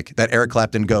willing to make. That Eric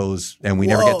Clapton goes and we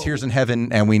never get Tears in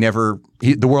Heaven, and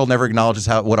the world never acknowledges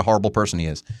what a horrible person he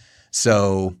is.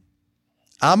 So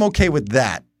I'm okay with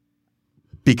that.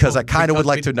 Because I kind of would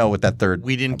like to know what that third.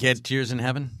 We didn't get Tears in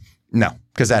Heaven? No,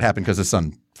 because that happened because the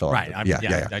sun fell off. Right.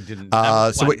 Yeah. I didn't. That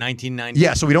was 1990?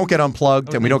 Yeah, so we don't get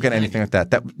Unplugged and we don't get anything like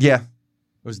that. It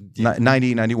was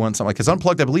 90, 91, something like that. Because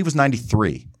Unplugged, I believe, was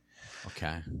 93.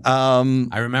 Okay.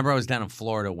 I remember I was down in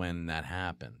Florida when that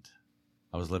happened.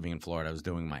 I was living in Florida. I was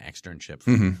doing my externship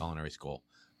for culinary school.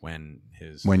 When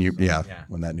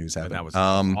that news happened. That was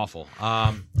awful.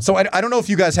 So I don't know if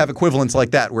you guys have equivalents like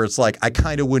that where it's like I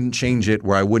kind of wouldn't change it,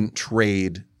 where I wouldn't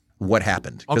trade what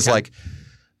happened. Because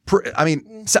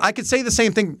so I could say the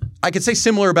same thing. I could say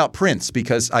similar about Prince,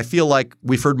 because I feel like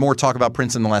we've heard more talk about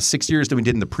Prince in the last 6 years than we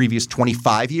did in the previous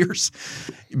 25 years.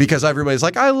 Because everybody's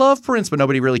like, I love Prince, but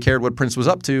nobody really cared what Prince was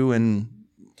up to in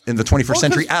the 21st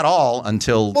century at all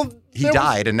until he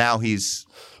died, and now he's...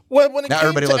 When it now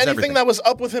came to anything everything that was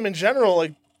up with him in general,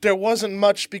 like there wasn't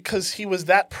much because he was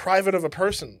that private of a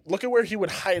person. Look at where he would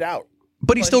hide out.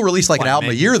 But he still released like an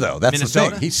album a year, though. That's Minnesota?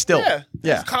 the thing. He's still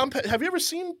Have you ever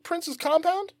seen Prince's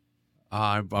compound?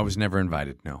 I was never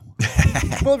invited. No.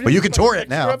 Well, you can tour it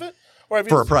now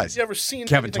for a price. Have you ever seen?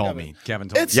 Kevin told me.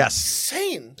 It's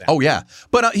insane. Oh yeah,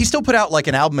 but he still put out like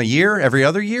an album a year, every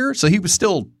other year. So he was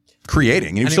still creating,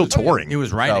 and he was still touring. He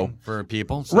was writing for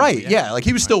people. So, right, yeah. Like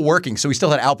he was still working, so he still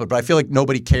had output, but I feel like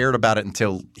nobody cared about it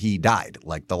until he died.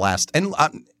 Like the last, and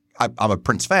I'm a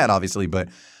Prince fan, obviously, but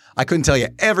I couldn't tell you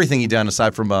everything he done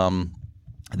aside from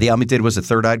the album he did was a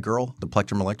Third Eyed Girl, the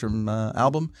Plectrum Electrum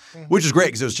album, which is great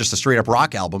because it was just a straight up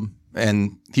rock album,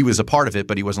 and he was a part of it,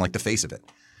 but he wasn't like the face of it,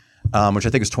 which I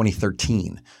think was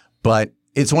 2013. But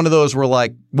it's one of those where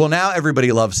like, well, now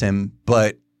everybody loves him,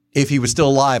 but if he was still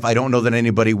alive, I don't know that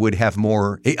anybody would have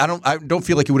more. I don't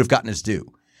feel like he would have gotten his due.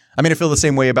 I mean, I feel the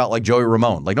same way about like Joey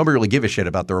Ramone. Like nobody really gave a shit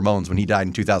about the Ramones when he died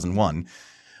in 2001,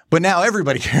 but now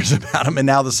everybody cares about him, and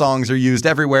now the songs are used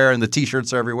everywhere, and the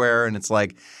T-shirts are everywhere, and it's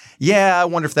like, yeah, I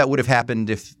wonder if that would have happened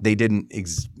if they didn't.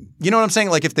 You know what I'm saying?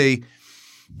 Like if they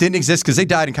didn't exist, because they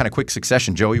died in kind of quick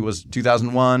succession. Joey was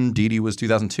 2001, Dee Dee was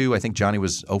 2002. I think Johnny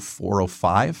was 04,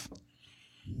 05.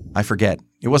 I forget.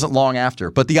 It wasn't long after.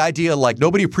 But the idea, like,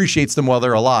 nobody appreciates them while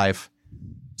they're alive.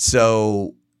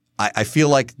 So I feel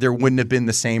like there wouldn't have been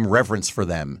the same reverence for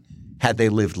them had they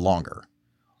lived longer.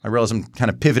 I realize I'm kind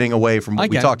of pivoting away from what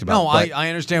we talked about. No, I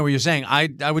understand what you're saying.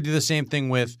 I would do the same thing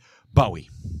with Bowie.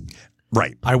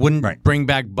 Right. I wouldn't bring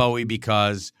back Bowie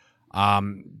because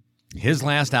his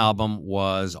last album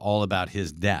was all about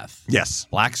his death. Yes.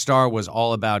 Black Star was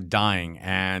all about dying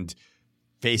and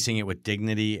facing it with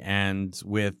dignity and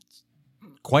with,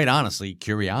 quite honestly,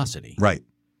 curiosity. Right.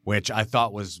 Which I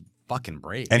thought was fucking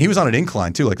brave. And he was on an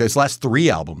incline, too. Like, those last 3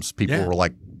 albums, people were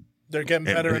like, they're getting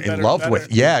better and better. In love and better.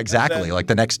 with. Yeah, exactly. Then, like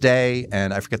The Next Day,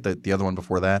 and I forget the other one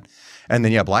before that. And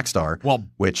then, Black Star,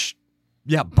 which...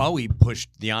 Yeah, Bowie pushed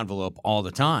the envelope all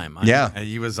the time.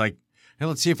 He was like, hey,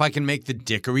 let's see if I can make the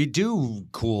dickory-do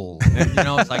cool. And,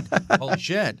 it's like, holy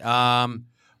shit.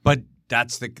 But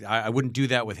that's I wouldn't do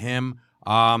that with him.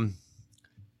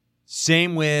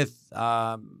 Same with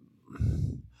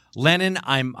Lennon.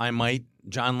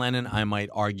 John Lennon, I might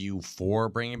argue for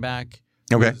bringing back.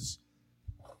 Okay.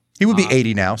 He would be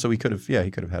 80 now, so he could have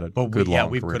had a good long career.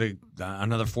 We could have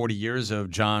another 40 years of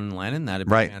John Lennon. That'd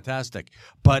be fantastic.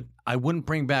 But I wouldn't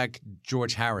bring back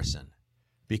George Harrison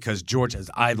because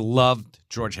I loved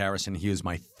George Harrison. He was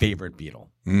my favorite Beatle.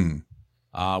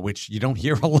 Which you don't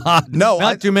hear a lot. No,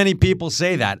 not too many people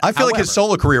say that. I feel like his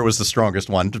solo career was the strongest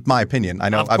one, my opinion. I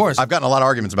know. Of course. I've gotten a lot of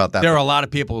arguments about that. There are a lot of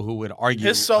people who would argue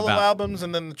his solo albums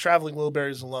and then the Traveling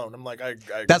Wilburys alone. I'm like,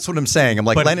 that's what I'm saying. I'm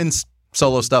like, Lennon's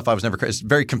solo stuff, I was never. It's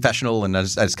very confessional, and I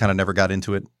just kind of never got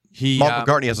into it. Paul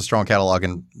McCartney has a strong catalog,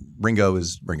 and Ringo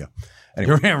is Ringo.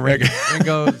 Anyway.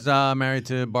 Ringo's married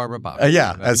to Barbara Bach.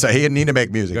 Yeah, and so he didn't need to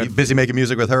make music. Good. He's busy making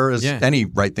music with her, as Yeah. any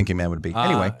right-thinking man would be.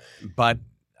 Anyway, But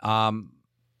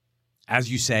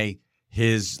as you say,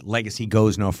 his legacy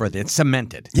goes no further. It's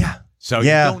cemented. yeah. So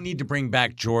Yeah. you don't need to bring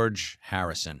back George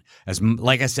Harrison.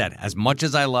 Like I said, as much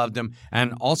as I loved him,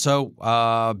 and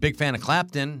also big fan of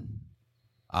Clapton,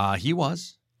 he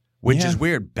was, which Yeah. is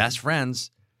weird. Best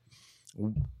friends,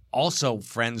 also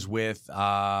friends with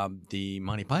the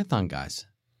Monty Python guys.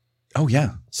 Oh,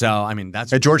 yeah. So I mean,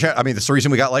 that's That's the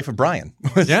reason we got Life of Brian.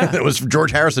 Yeah. It was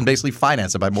George Harrison basically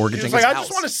financed it by mortgaging He's like, his I house.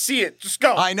 just want to see it. Just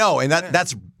go. I know, and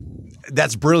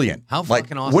that's brilliant. How like,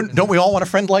 fucking awesome is don't we all want a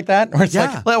friend like that? Where it's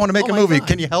Yeah. like, well, I want to make Oh a my movie. God.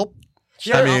 Can you help?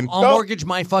 Sure. I mean, I'll mortgage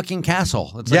my fucking castle.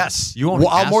 It's like, yes. you own a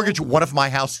I'll castle? mortgage one of my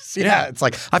houses. Yeah. Yeah. It's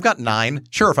like, I've got 9.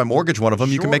 Sure, if I mortgage one of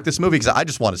them, you can Sure. make this movie because I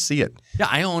just want to see it. Yeah,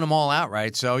 I own them all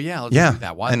outright. So yeah, let's Yeah. do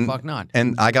that. Why and, the fuck not?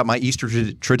 And I got my Easter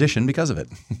tradition because of it.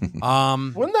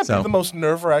 Wouldn't that So- be the most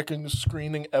nerve-wracking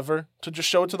screening ever? To just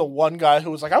show it to the one guy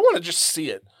who was like, I want to just see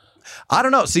it. I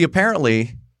don't know. See,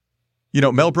 apparently,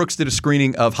 Mel Brooks did a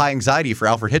screening of High Anxiety for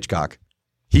Alfred Hitchcock.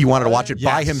 He wanted to watch it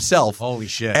by Yes. himself. Holy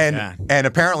shit! And yeah. and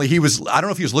apparently he was, I don't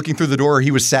know if he was looking through the door or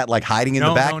he was sat like hiding in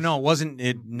the back. No, it wasn't.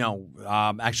 It no.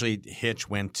 Actually, Hitch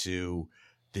went to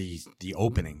the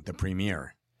opening, the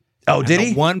premiere. Oh, And did the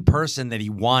he? one person that he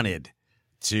wanted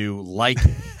to like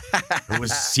him, who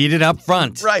was seated up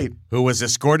front, Right. who was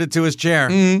escorted to his chair,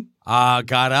 Mhm.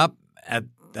 got up at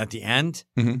the end,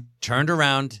 Mhm. turned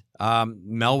around.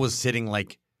 Mel was sitting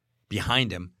like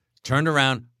behind him. Turned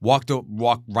around, walked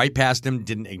right past him,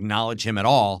 didn't acknowledge him at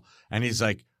all, and he's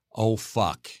like, "Oh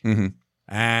fuck!" Mhm.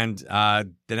 And the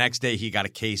next day, he got a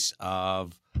case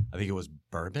of, I think it was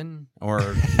bourbon,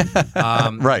 or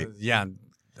Right. yeah.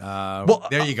 Well,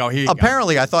 There you go. Here you go.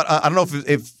 Apparently, I thought, I don't know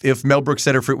if Mel Brooks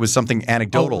said or if it was something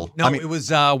anecdotal. Oh, no, I mean, it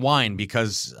was wine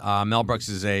because Mel Brooks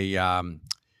is a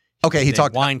okay, he a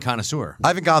talked. wine connoisseur. I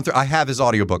haven't gone through. I have his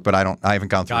audiobook, but I haven't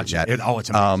gone through Gotcha. it yet. It's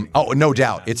amazing. No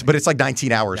doubt. But it's like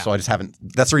 19 hours, so I just haven't.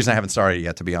 That's the reason I haven't started it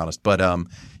yet, to be honest. But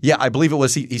yeah, I believe it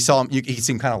was. He saw him. He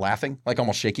seemed kind of laughing, like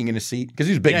almost shaking in his seat because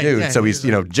he's a big dude, so he's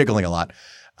jiggling a lot.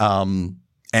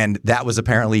 And that was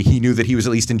apparently he knew that he was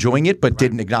at least enjoying it, but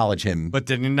didn't acknowledge him. But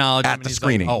didn't acknowledge At him, and the he's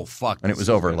screening. Like, oh fuck! And it this was is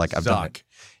over, gonna like, I've done suck. it.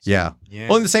 Yeah. Yeah.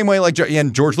 Well, in the same way, like,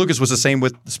 and George Lucas was the same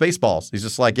with Spaceballs. He's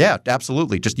just like, yeah,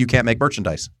 absolutely. Just you can't make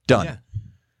merchandise. Done. Yeah.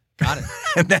 Got it.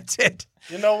 And that's it.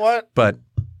 You know what? But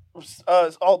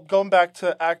Going back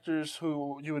to actors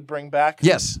who you would bring back.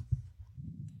 yes.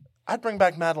 I'd bring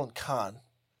back Madeline Kahn.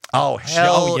 Oh,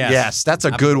 hell yes. yes. That's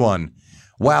a good one.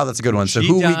 Wow, that's a good one. So She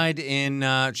who died in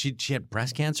she had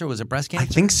breast cancer. Was it breast cancer? I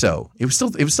think so. It was still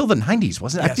the 90s,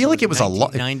 wasn't it? I feel like it was a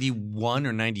lot. 91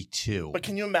 or 92. But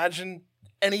can you imagine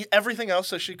everything else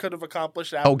that she could have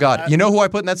accomplished after Oh God. that? You know who I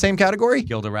put in that same category?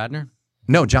 Gilda Radner?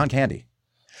 No, John Candy.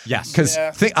 Yes. Because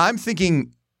Yeah. I'm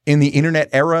thinking in the internet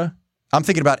era, I'm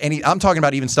thinking about I'm talking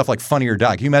about even stuff like Funny or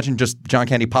Die. Can you imagine just John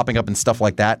Candy popping up and stuff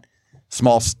like that?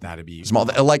 That'd be Small,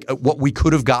 like what we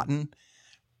could have gotten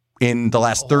in the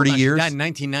last 30 years. She died in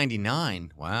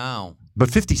 1999. Wow.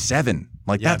 But 57,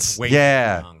 like Yeah, that's it's way too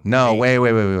yeah. young. No, Way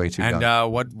way too And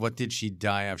young. what did she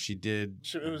die of? She did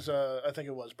It was, I think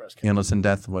it was breast cancer. Illness and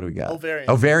death. What do we got?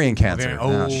 Ovarian cancer.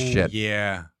 Oh, shit.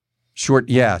 yeah. Short.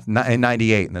 Yeah, in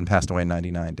 98, and then passed away in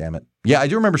 99. Damn it. Yeah, I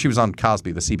do remember she was on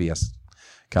Cosby, the CBS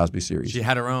Cosby series. She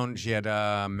had her own. She had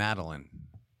Madeline.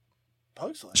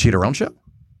 Bugs Life. She had her own show.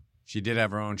 She did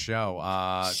have her own show.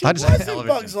 She I just- was in television.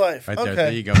 Bugs Life. Right there. Okay.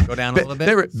 There you go. Go down a little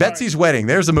bit. Betsy's Wedding.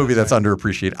 There's a movie that's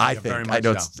underappreciated. I very think. much I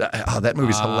know it's. That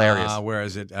movie's hilarious. Where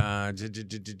is it?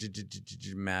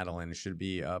 Madeline. It should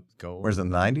be up. Go. Where's the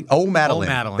 90s? Oh, Madeline.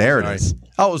 Madeline, There it sorry. is.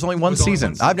 Oh, it was only one was only season.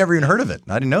 one season. I've never even heard of it.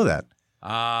 I didn't know that.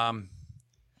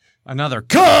 Another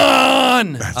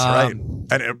con. That's right.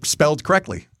 And it spelled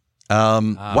correctly. Wow.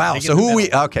 Megan So the who we?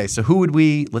 Middle. Okay. So who would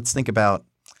we? Let's think about.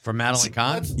 For Madeline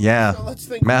Kahn. Yeah. Let's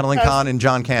think. Madeline Kahn and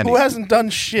John Candy. Who hasn't done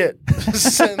shit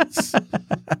since?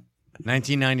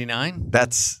 1999.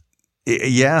 That's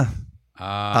yeah.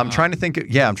 I'm Uh, trying to think.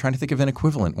 Yeah, I'm trying to think of an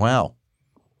equivalent. Wow.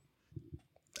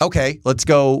 Okay, let's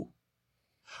go.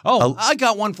 Oh, I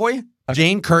got one for you.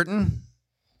 Jane Curtin.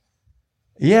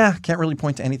 Yeah, can't really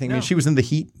point to anything. I mean, No. she was in The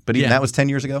Heat, but even Yeah. that was 10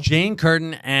 years ago. Jane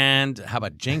Curtin and how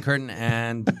about Jane Curtin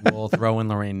and we'll throw in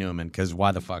Lorraine Newman because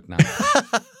why the fuck not?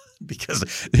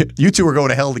 Because you two are going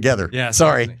to hell together. Yeah,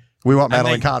 Sorry. seriously. We want And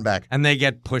Madeline they- Kahn back. And they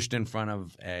get pushed in front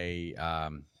of a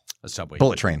subway.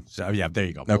 Bullet train. So yeah, there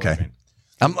you go. Bullet Okay. train.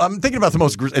 I'm thinking about the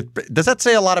most. Does that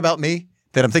say a lot about me?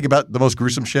 That I'm thinking about the most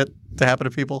gruesome shit to happen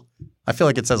to people? I feel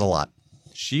like it says a lot.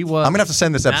 She was. I'm gonna have to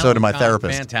send this episode to my Madeline Kahn,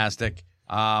 therapist. Fantastic.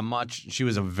 much. She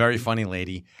was a very funny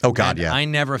lady. Oh, God, And yeah. I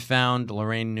never found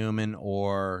Lorraine Newman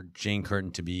or Jane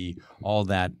Curtin to be all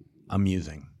that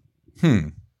amusing.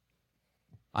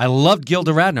 I loved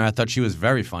Gilda Radner. I thought she was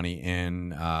very funny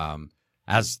in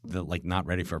as the not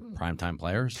ready for primetime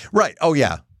players. Right. Oh,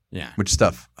 yeah. Yeah. Which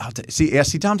stuff? See,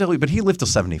 Tom DeLuise, but he lived till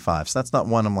 75, so that's not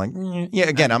one I'm like, yeah,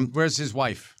 again, Where's his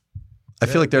wife? I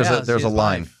feel like there's Yeah, a his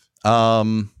line.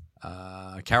 wife.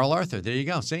 Carol Arthur. There you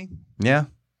go. See? Yeah.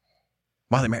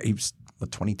 Wow, they married, he was,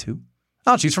 22?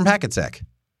 Oh, she's from Hackensack.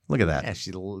 Look at that.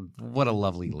 Yeah, what a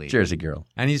lovely lady. Jersey girl.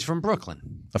 And he's from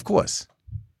Brooklyn. Of course.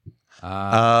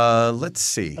 Let's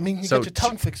see. I mean, you So, get your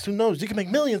tongue fixed. Who knows? You can make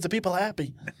millions of people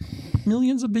happy.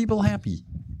 millions of people happy.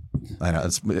 I know.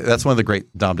 That's one of the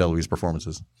great Dom DeLuise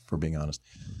performances, for being honest.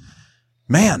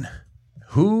 Man,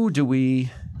 who do we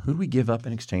give up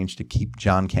in exchange to keep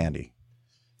John Candy?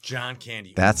 John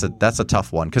Candy. That's a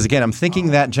tough one. Because again, I'm thinking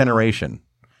that generation.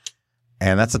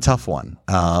 And that's a tough one.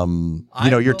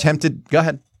 You're tempted. Go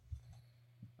ahead.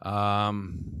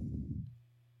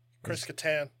 Chris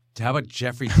Kattan. How about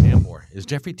Jeffrey Tambor? Is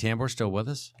Jeffrey Tambor still with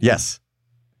us? Yes.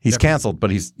 He's canceled, but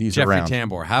he's Jeffrey around.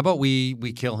 Tambor. How about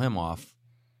we kill him off?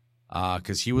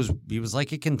 Because he was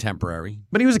like a contemporary.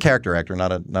 But he was a character actor,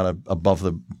 not a above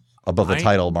the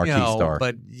title marquee star.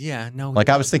 But yeah, no. Like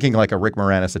I was thinking like a Rick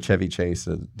Moranis, a Chevy Chase,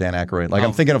 a Dan Aykroyd. Like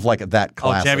I'm thinking of like that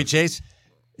class. Oh, Chevy Chase?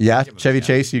 Yeah, Chevy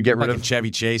Chase. You get rid Fucking of. Chevy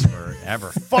Chase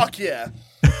forever. Fuck yeah.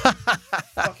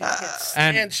 Fucking can't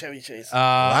stand And- Chevy Chase.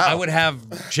 I would have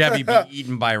Chevy be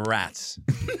eaten by rats.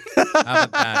 How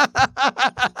about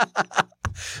that?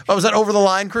 Oh, was that over the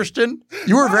line, Christian?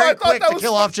 You were No, very I thought quick that to was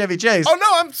kill off Chevy Chase. Oh, no,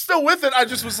 I'm still with it. I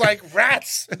just was like,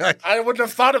 rats. I wouldn't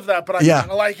have thought of that, but I Yeah.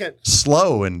 kind of like it.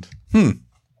 Slow and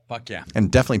Fuck yeah.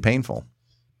 definitely painful.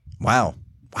 Wow.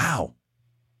 That's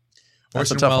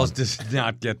a Orson tough Welles one. does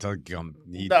not get to come.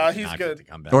 He Nah, does he's not good. Get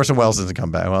to come back. Orson Welles doesn't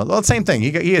come back. Well, same thing.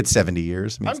 He had 70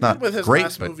 years. I mean, I'm it's not good with his great,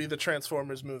 last but movie, the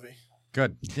Transformers movie.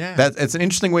 Good. Yeah. it's an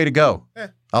interesting way to go.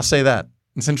 I'll say that.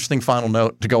 It's an interesting final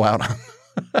note to go out on.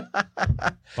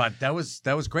 But that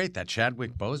was great. That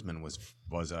Chadwick Boseman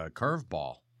was a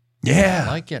curveball. Yeah,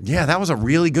 I like it. Yeah, that was a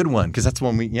really good one because that's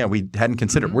one we hadn't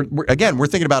considered. We're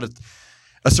thinking about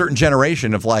a certain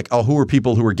generation of like, oh, who are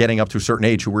people who are getting up to a certain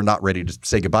age who we're not ready to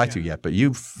say goodbye to yet. But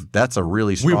that's a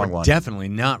really We strong were one. definitely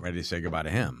not ready to say goodbye to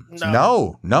him.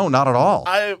 No, not at all.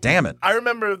 Damn it. I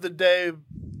remember the day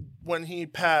when he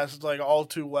passed, like, all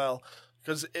too well.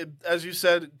 Because, as you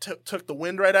said, it took the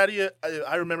wind right out of you.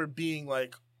 I remember being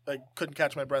like couldn't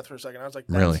catch my breath for a second. I was like,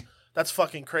 Really? That's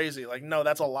fucking crazy. Like, no,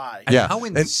 that's a lie. Yeah. How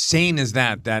insane is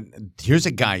that? That here's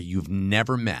a guy you've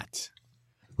never met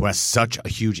who has such a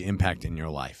huge impact in your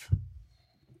life.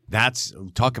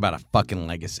 Talk about a fucking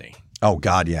legacy. Oh,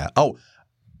 God, yeah. Oh,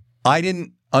 I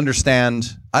didn't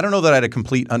understand. I don't know that I had a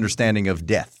complete understanding of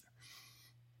death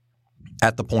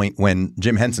at the point when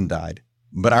Jim Henson died.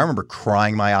 But I remember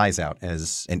crying my eyes out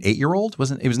as an 8-year-old. It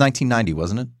was 1990,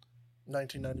 wasn't it?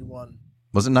 1991.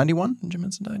 Was it 91 when Jim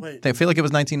Henson died? Wait. I feel like it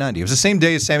was 1990. It was the same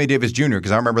day as Sammy Davis Jr.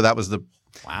 because I remember that was the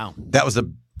Wow. That was the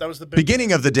big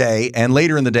beginning of the day, and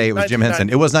later in the day it was Jim Henson.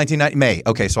 1990. It was 1990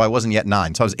 May. Okay, so I wasn't yet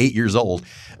 9, so I was 8 years old,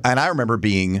 and I remember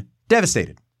being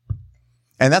devastated.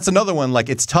 And that's another one. Like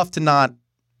it's tough to not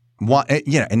want.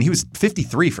 And he was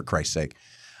 53 for Christ's sake.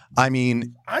 I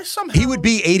mean, he would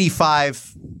be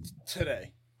 85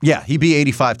 today. Yeah, he'd be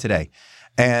 85 today,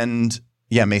 and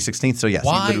yeah, May 16th. So yes,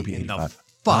 Why he would be in 85. the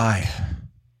fuck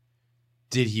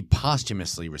did he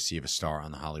posthumously receive a star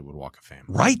on the Hollywood Walk of Fame?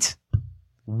 Right?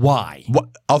 Why? What,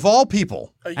 of all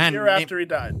people, A year after he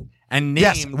died. And named,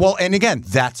 yes. Well, and again,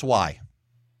 that's why.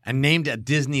 And named a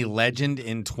Disney legend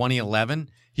in 2011.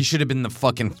 He should have been the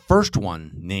fucking first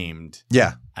one named.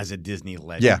 Yeah. As a Disney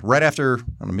legend. Yeah, right after I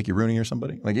don't know, Mickey Rooney or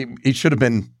somebody. Like he should have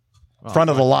been front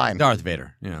of the line. Darth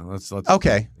Vader. Yeah, let's.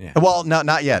 Okay. Yeah. Well,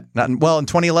 not yet. In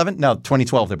 2011. No,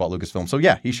 2012 they bought Lucasfilm. So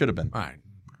yeah, he should have been. All right.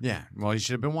 Yeah. Well, he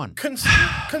should have been one.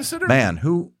 Consider Man,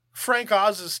 who Frank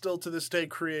Oz is still to this day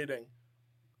creating.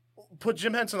 Put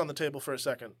Jim Henson on the table for a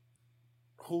second.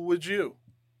 Who would you?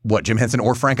 What, Jim Henson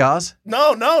or Frank Oz?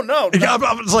 No. Yeah,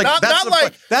 I was like,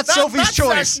 that's Sophie's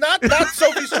choice. Not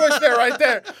Sophie's choice there, right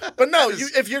there. But no,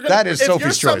 if you're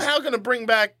Sophie's choice. Somehow going to bring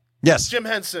back Yes. Jim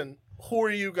Henson, who are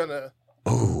you going to?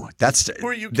 Oh, that's. Who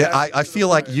are you? I feel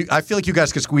like you. I feel like you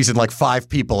guys could squeeze in like 5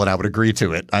 people, and I would agree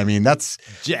to it. I mean, that's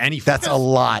a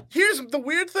lot. Here's the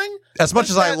weird thing. As much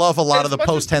as I love a lot of the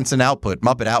post Henson output,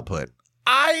 Muppet output,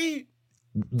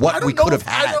 what we could have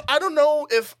had. I don't know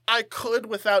if I could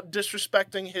without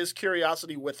disrespecting his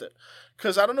curiosity with it,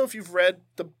 because I don't know if you've read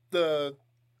the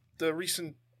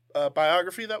recent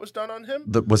biography that was done on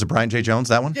him. Was it Brian J. Jones,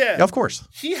 that one? Yeah. Of course.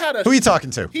 He had a Who are you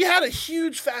talking to? He had a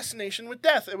huge fascination with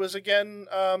death. It was again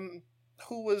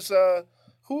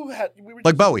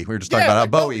Like Bowie. We were just talking about how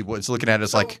like Bowie was looking at it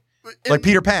as like in,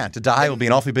 Peter Pan. To die will be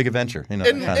an awfully big adventure. You know,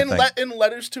 in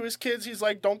letters to his kids, he's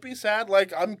like, "Don't be sad.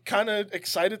 Like, I'm kind of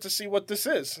excited to see what this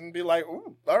is," and be like,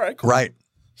 "Ooh, all right, cool." Right.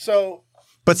 So,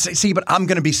 but I'm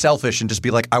going to be selfish and just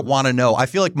be like, I want to know. I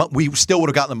feel like we still would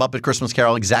have gotten the Muppet Christmas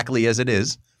Carol exactly as it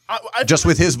is, just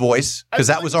with his voice, because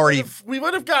that was already. We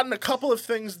would have gotten a couple of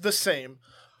things the same,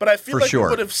 but I feel like we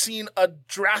would have seen a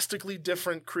drastically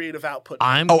different creative output.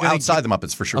 Outside the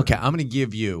Muppets for sure. Okay, I'm going to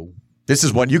give you. This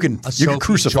is one you can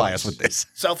crucify us with this.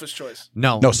 Selfish choice.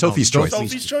 No, Sophie's choice.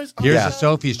 Sophie's choice. Here's a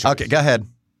Sophie's choice. Okay, go ahead.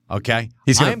 Okay,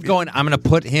 I'm going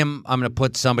to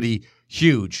put somebody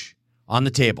huge on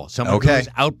the table. Somebody whose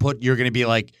output you're going to be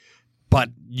like, but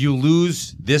you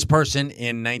lose this person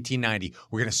in 1990.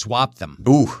 We're going to swap them.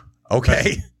 Ooh,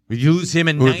 okay. You lose him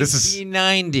in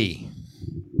 1990.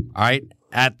 All right,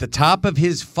 at the top of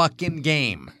his fucking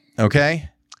game. Okay.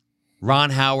 Ron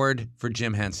Howard for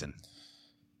Jim Henson.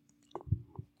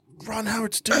 Ron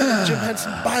Howard's doing a Jim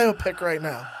Henson biopic right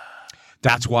now.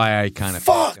 That's why I kind of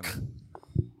fuck.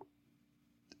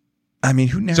 I mean,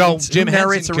 who narrates? So Jim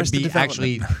narrates Henson could be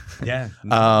actually, yeah.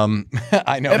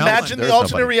 I know. Imagine the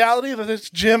alternate reality that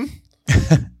it's Jim.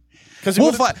 Because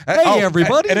we'll find. Hey,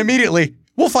 everybody! And immediately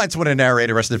we'll find someone to narrate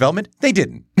Arrested Development. They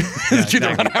didn't. Do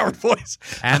the Ron Howard voice,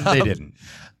 and they didn't.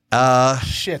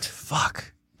 Shit.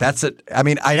 Fuck. That's it. I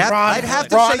mean, I'd have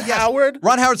to Ron say yes. Howard.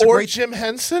 Ron Howard's or a great. Jim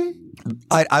Henson.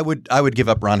 I would give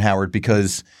up Ron Howard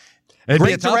because. It'd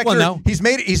great director. One, though. He's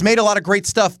made a lot of great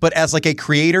stuff, but as like a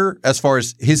creator, as far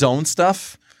as his own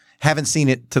stuff, haven't seen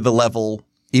it to the level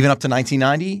even up to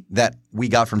 1990 that we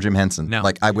got from Jim Henson. No.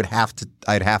 Like I'd have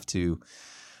to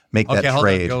make that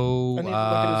trade. Hold on, I need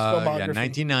to look at his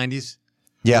filmography. 1990s.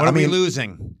 Yeah, what are we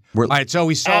losing? All right, so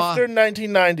we saw after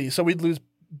 1990, so we'd lose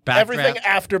everything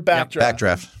after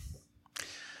Backdraft.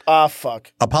 Backdraft.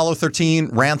 Fuck. Apollo 13,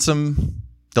 Ransom.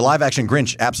 The live action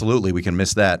Grinch, absolutely, we can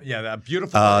miss that. Yeah, that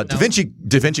beautiful. Da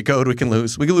Vinci Code, we can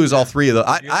lose. We can lose all three of those.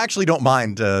 I actually don't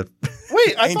mind.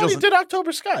 Wait, I thought he did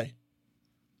October Sky.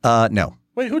 No.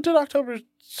 Wait, who did October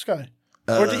Sky?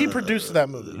 Or did he produce that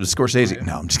movie? Scorsese.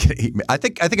 No, I'm just kidding. I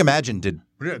think Imagine did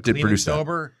produce that.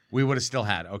 Sober, we would have still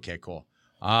had. Okay, cool.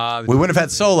 We wouldn't have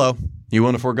had Solo. You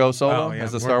want to forego Solo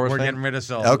as the Star Wars We're fan? getting rid of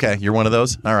Solo. Okay, you're one of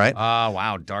those. All right.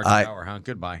 Wow, Dark Tower, huh?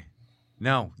 Goodbye.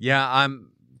 No, yeah,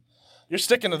 You're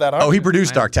sticking to that, aren't you? He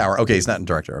produced Dark Tower. Okay, he's not in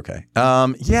director. Okay.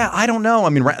 Yeah, I don't know. I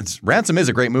mean, Ransom is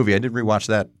a great movie. I did rewatch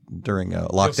that during lockdown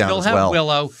as well. You'll still have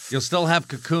Willow. You'll still have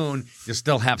Cocoon. You'll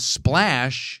still have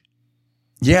Splash.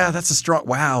 Yeah, that's a strong.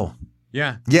 Wow.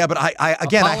 Yeah. Yeah, but I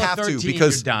have 13, to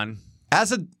because you're done.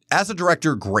 as a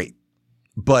director, great,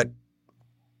 but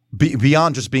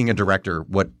beyond just being a director,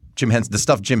 what the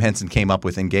stuff Jim Henson came up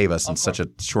with and gave us in such a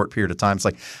short period of time, it's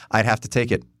like I'd have to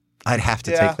take it. I'd have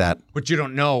to take that. But you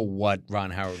don't know what Ron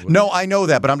Howard would No, I know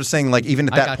that, but I'm just saying, like, even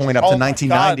at that point up to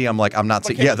 1990, I'm like, I'm not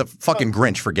saying, the fucking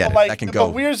Grinch, forget it. That can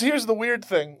go. But here's the weird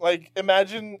thing. Like,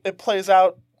 imagine it plays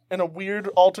out in a weird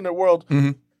alternate world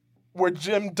where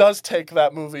Jim does take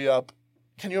that movie up.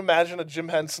 Can you imagine a Jim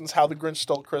Henson's How the Grinch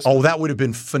Stole Christmas? Oh, that would have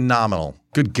been phenomenal.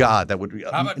 Good God, that would be.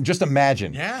 Just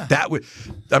imagine. Yeah. That would.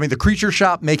 I mean, the Creature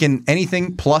Shop making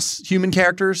anything plus human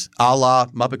characters, a la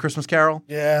Muppet Christmas Carol.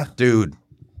 Yeah. Dude.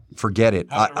 Forget it.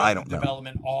 I don't know.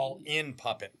 Development all in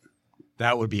puppet.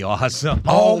 That would be awesome.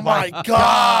 Oh my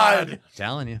God.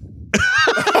 Telling you.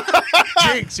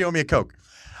 Jinx, you owe me a Coke.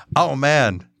 Oh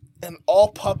man. An all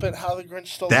puppet How the Grinch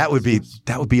Stole Christmas.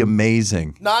 That would be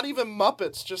amazing. Not even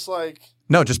Muppets, just like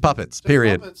no, just puppets.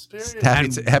 Period. Puppets,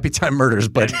 period. Happy Time Murders,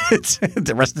 but it's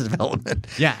the rest of the development.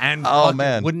 Yeah, and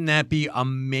man, wouldn't that be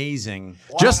amazing?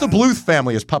 Wow. Just the Bluth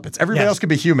family is puppets. Everybody else could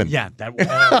be human. Yeah,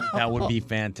 that would be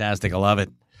fantastic. I love it.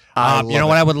 You know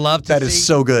what I would love to see? That is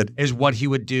so good. Is what he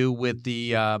would do with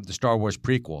the Star Wars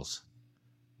prequels.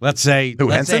 Let's say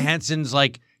Henson's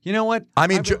like, you know what? I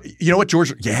mean, you know what,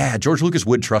 George Lucas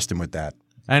would trust him with that.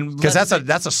 And because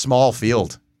that's a small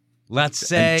field. Let's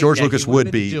say George Lucas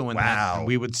would be doing wow. That, and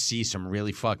we would see some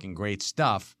really fucking great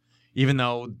stuff. Even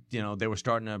though, they were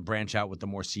starting to branch out with the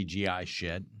more CGI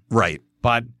shit. Right.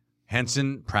 But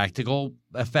Henson, practical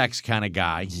effects kind of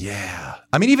guy. Yeah.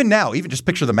 I mean, even now, even just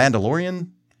picture The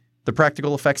Mandalorian. The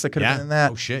practical effects that could have been in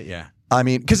that. Oh shit, yeah. I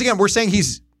mean, because again, we're saying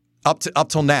he's up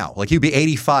till now. Like he'd be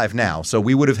 85 now, so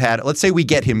we would have had. Let's say we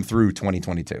get him through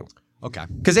 2022. Okay.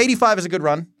 Because 85 is a good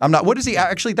run. I'm not. What is he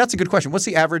actually? That's a good question. What's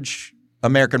the average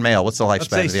American male? What's the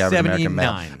lifespan of the average American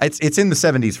male? It's in the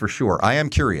 70s for sure. I am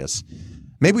curious.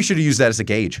 Maybe we should have used that as a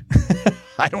gauge.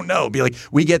 I don't know. Be like,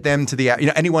 we get them to the,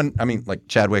 anyone, I mean, like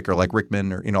Chadwick or like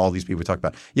Rickman or, all these people we talked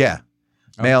about. Yeah.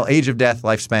 Male, age of death,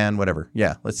 lifespan, whatever.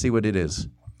 Yeah. Let's see what it is.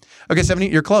 Okay. 70,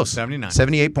 you're close. 79.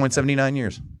 78.79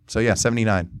 years. So yeah,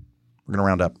 79. We're going to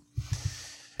round up.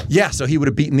 Yeah. So he would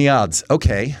have beaten the odds.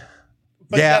 Okay.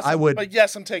 But yeah, yes, I would. But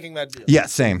yes, I'm taking that deal. Yeah.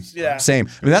 Same. Yeah. Same.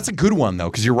 I mean, that's a good one though,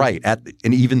 because you're right. At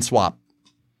an even swap.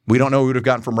 We don't know who we would have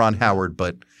gotten from Ron Howard,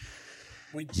 but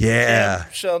yeah.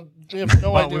 We have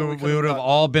no Well, idea. we would have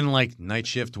all been like, Night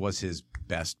Shift was his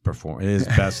best performance,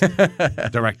 his best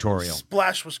directorial.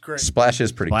 Splash was great. Splash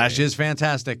is pretty Flash great. is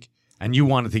fantastic, and you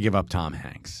wanted to give up Tom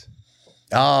Hanks.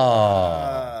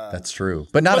 Oh, that's true.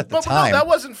 But not at the but time. No, that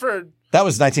wasn't for. That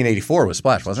was 1984 with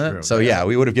Splash, wasn't it? true. So yeah,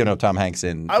 we would have given up Tom Hanks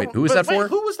in. Wait, who was that for?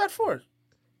 Who was that for?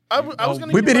 I was going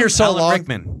to. We've been here so Alan long.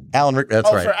 Rickman. Alan Rick. That's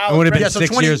For right. Alan It would have been Yeah, Rickman.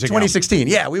 so 6 years ago. 2016.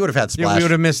 Yeah, we would have had Yeah, Splash. we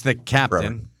would have missed the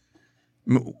captain.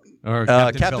 Or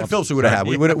Captain Phillips. We would have had.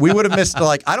 We would have missed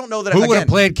like I don't know that. Who would again, have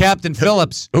played Captain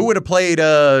Phillips? Who would have played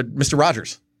Mr.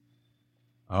 Rogers?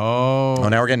 Oh, Oh,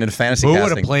 now we're getting into fantasy Who would have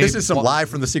casting. played- This is some live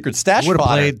from the secret stash. would have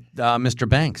fodder. played Mr.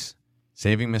 Banks,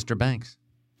 Saving Mr. Banks.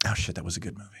 Oh shit, that was a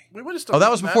good movie. We would have still. Oh,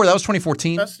 that was before. That was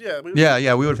 2014. That's, yeah.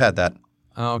 Yeah, we would have had that.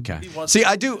 Oh, okay. He was- See,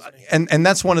 I do, and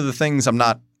that's one of the things. I'm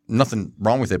not nothing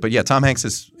wrong with it, but yeah, Tom Hanks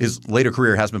his later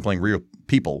career has been playing real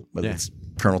people, whether Yeah. it's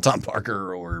Colonel Tom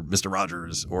Parker or Mr.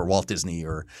 Rogers or Walt Disney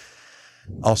or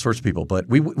all sorts of people. But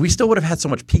we still would have had so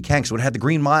much. Peak Hanks would have had The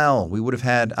Green Mile. We would have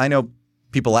had. I know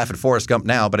people laugh at Forrest Gump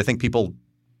now, but I think people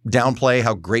downplay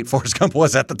how great Forrest Gump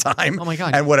was at the time. Oh my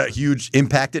God. And what a huge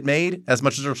impact it made. As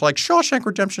much as it was like Shawshank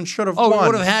Redemption should have Oh, won. we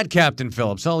would have had Captain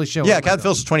Phillips. Holy shit. Yeah, Captain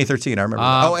Phillips was 2013. I remember.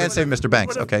 And Save Mr.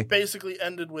 Banks. Would have Okay. Basically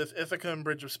ended with Ithaca and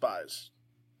Bridge of Spies.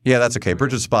 Yeah, that's okay.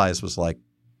 Bridge of Spies was like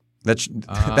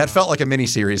that felt like a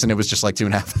miniseries, and it was just like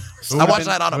 2.5 hours. I watched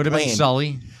that on a Would have been plane.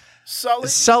 Sully.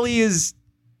 Sully. is.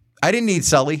 I didn't need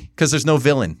Sully because there's no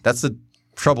villain. That's the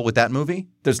trouble with that movie.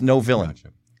 There's no villain,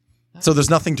 so there's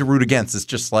nothing to root against. It's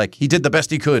just like he did the best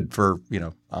he could for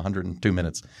 102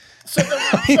 minutes. So,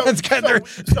 That's kinda-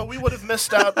 so we would have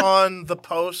missed out on the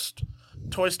post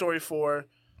Toy Story 4,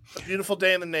 A Beautiful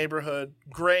Day in the Neighborhood,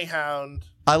 Greyhound.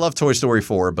 I love Toy Story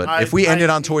 4, but if we ended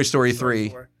on Toy Story 3,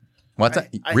 4. what's that?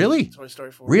 I Really? hate Toy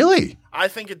Story 4. Really? I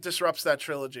think it disrupts that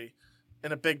trilogy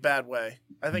in a big bad way.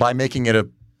 I think. By making it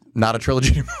not a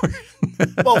trilogy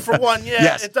anymore. Well, for one, yeah,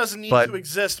 Yes, it doesn't need but- to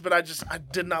exist, but I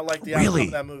did not like the outcome Really?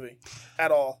 of that movie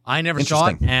at all. I never saw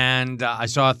it, Interesting. and I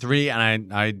saw 3,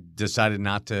 and I decided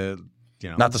not to,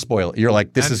 Not to spoil it. You're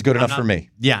like, this is good I'm enough not- for me.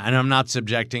 Yeah, and I'm not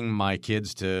subjecting my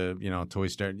kids to, Toy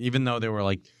Story, even though they were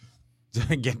like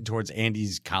getting towards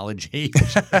Andy's college age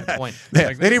at that point. Yeah,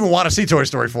 Like, they didn't even want to see Toy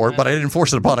Story 4, but I didn't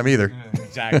force it upon them either.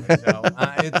 exactly. So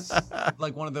it's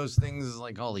like one of those things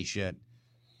like, holy shit.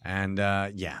 And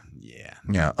yeah.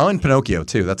 Yeah. Oh, and Pinocchio,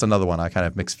 too. That's another one I kind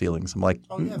of have mixed feelings. I'm like,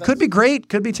 yeah, could be great,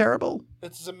 could be terrible.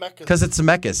 It's Zemeckis. Because it's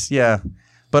Zemeckis, yeah.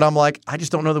 But I'm like, I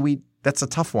just don't know that that's a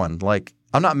tough one. Like,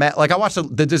 I'm not mad. Like, I watched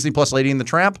the Disney Plus Lady and the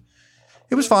Tramp.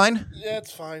 It was fine. Yeah,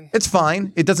 it's fine. It's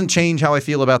fine. It doesn't change how I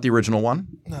feel about the original one.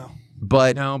 No.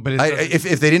 But, No, but it doesn't-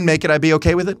 if they didn't make it, I'd be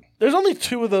okay with it. There's only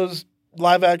 2 of those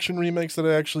live action remakes that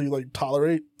I actually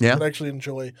tolerate. Yeah? That I actually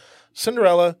enjoy.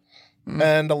 Cinderella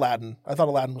and Aladdin. I thought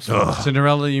Aladdin was fun.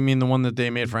 Cinderella, you mean the one that they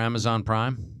made for Amazon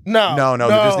Prime? No,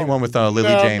 the Disney one with Lily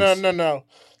James. No.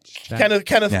 Kenneth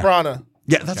Yeah. Branagh.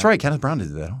 Yeah, that's right. Kenneth Branagh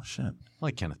did that. Oh, shit. I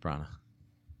like Kenneth Branagh.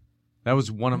 That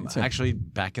was one of actually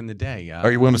back in the day.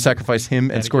 Are you willing to sacrifice him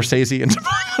and Scorsese and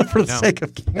for the No. sake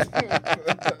of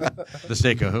The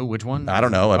sake of who? Which one? I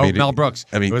don't know. I mean, Mel Brooks.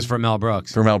 I mean, it was for Mel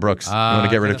Brooks. for Mel Brooks? You want to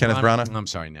get rid of Kenneth Branagh? I'm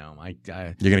sorry, no. You're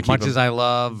gonna keep much him? as I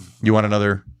love. You want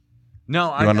another? No,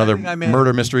 You want another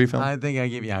murder mystery film? I think I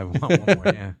give you. I want one more.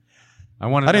 Yeah, I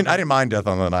want. I didn't mind Death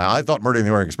on the Nile. I thought Murder in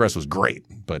the Orient Express was great,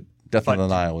 but Death on the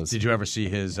Nile was. Did you ever see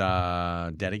his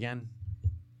Dead Again?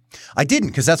 I didn't,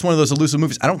 because that's one of those elusive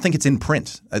movies. I don't think it's in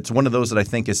print. It's one of those that I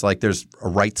think is like there's a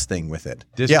rights thing with it.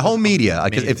 This Yeah, was home media.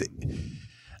 amazing.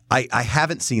 I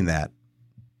haven't seen that.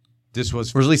 This was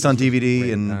It was released on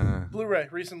DVD and. Blu-ray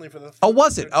recently for the. Oh,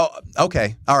 was it? Oh,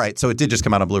 okay. All right. So it did just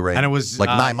come out on Blu-ray. and it was like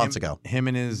 9 him- months ago. Him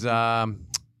and his him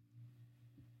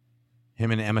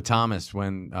and Emma Thomas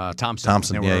when Thompson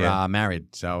Thompson, when they were yeah.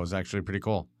 married. So it was actually pretty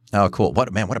cool. Oh, cool. What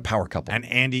a power couple. And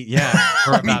Andy, yeah,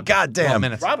 for I mean, about 12 goddamn.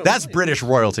 minutes. Robin That's Williams. British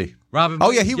royalty. Robin.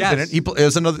 Oh yeah, he was yes. in it. It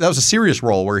was another. That was a serious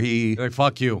role where he. Like,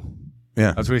 fuck you.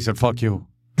 Yeah. That's what he said. Fuck you.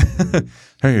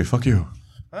 Hey, fuck you.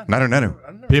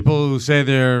 Nanu. People who say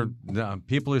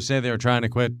they're trying to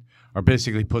quit are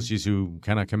basically pussies who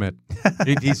cannot commit.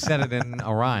 he said it in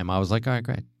a rhyme. I was like, all right,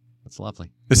 great. That's lovely.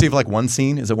 Does he have like one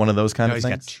scene? Is it one of those kind No, of he's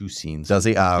things? got 2 scenes. Does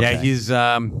he? Ah, okay. Yeah, he's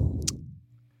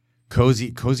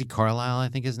Cozy Carlisle, I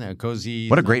think, isn't it? Cozy.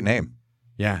 What a great name.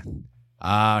 Yeah.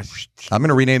 I'm going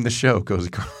to rename the show Cozy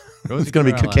Carlisle. It's going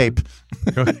to be Cape.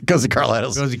 Cozy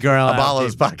Carlisle's. Cozy Carlisle.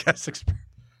 Abalo's podcast experience.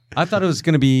 I thought it was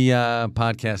going to be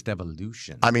Podcast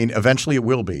Evolution. I mean, eventually it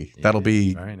will be. Yeah, That'll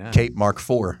be very nice. Cape Mark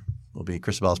IV. Will be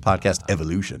Christabel's podcast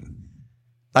Evolution.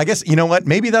 I guess, you know what?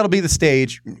 Maybe that'll be the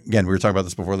stage. Again, we were talking about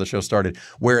this before the show started,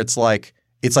 where it's like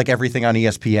everything on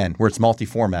ESPN, where it's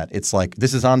multi-format. It's like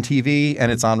this is on TV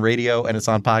and it's on radio and it's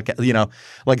on podcast. You know,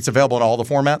 like it's available in all the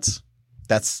formats.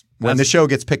 That's when the show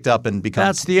gets picked up and becomes.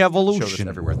 That's the evolution. Show this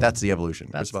everywhere. That's the evolution.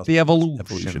 That's the evolution.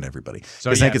 Evolution, everybody. So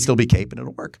Because then it could still be Cape and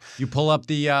it'll work. You pull up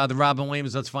the Robin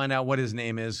Williams. Let's find out what his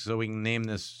name is so we can name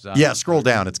this. Yeah, scroll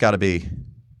down. It's got to be.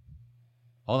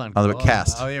 Hold on. On the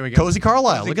cast. Oh, here we go. Cozy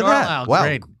Carlisle. Cozy Look at Carlisle. that. Wow.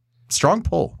 Great. Strong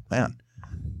pull, man.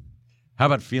 How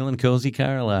about Feeling Cozy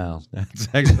Carlisle? That's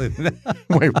actually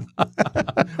Wait,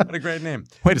 what a great name.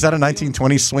 wait, is that a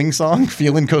 1920s swing song?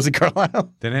 Feeling Cozy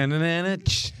Carlisle? Yeah,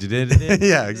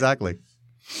 Yeah, exactly.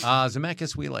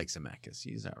 Zemeckis, we like Zemeckis.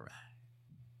 He's all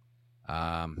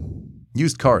right.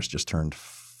 Used Cars just turned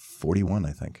 41,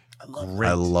 I think. Great.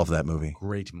 I love that movie.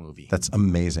 Great movie. That's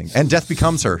amazing. And Death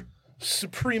Becomes Her.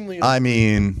 Supremely. I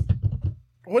mean,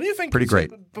 What do you think? Pretty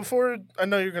great. Before, I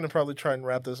know you're going to probably try and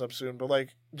wrap this up soon, but like,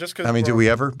 just because. I mean, do we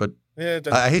ever? But Yeah.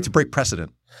 I hate to break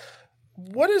precedent.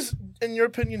 What is, in your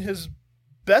opinion, his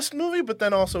best movie, but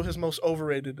then also his most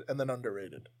overrated and then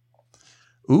underrated?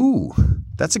 Ooh,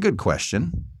 that's a good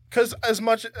question. Because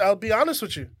I'll be honest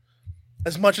with you,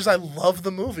 as much as I love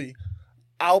the movie,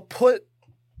 I'll put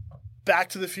Back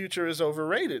to the Future as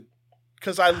overrated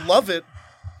because I love it,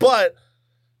 but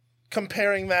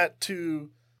comparing that to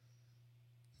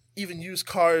even Used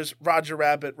Cars, Roger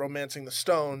Rabbit, Romancing the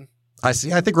Stone. I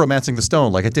see. I think Romancing the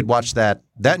Stone. Like I did watch that.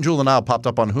 That and Jewel and Nile popped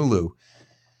up on Hulu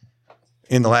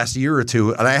in the last year or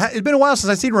two, and it's been a while since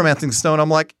I've seen Romancing the Stone. I'm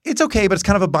like, it's okay, but it's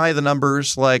kind of a by the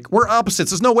numbers. Like we're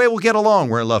opposites. There's no way we'll get along.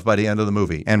 We're in love by the end of the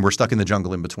movie, and we're stuck in the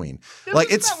jungle in between. Yeah, like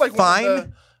but it's not like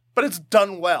fine. But it's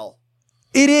done well.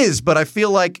 It is, but I feel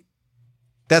like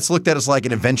that's looked at as like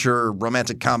an adventure,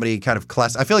 romantic comedy kind of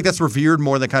class. I feel like that's revered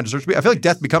more than kind of deserves to be. I feel like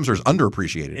Death Becomes Her is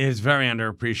underappreciated. It is very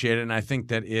underappreciated, and I think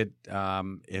that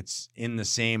it's in the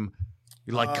same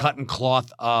like cut and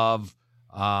cloth of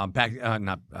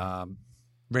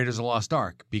Raiders of the Lost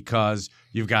Ark, because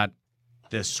you've got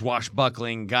this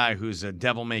swashbuckling guy who's a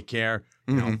devil may care,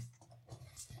 you know,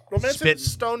 Romancing the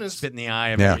Stone is spit in the eye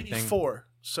of Yeah. everything. 84.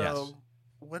 So Yes.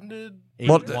 when did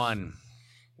 81.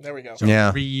 There we go. So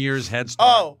Yeah. 3 years head start.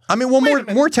 Oh, I mean, Wait a well,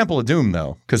 minute. more Temple of Doom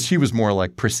though, because she was more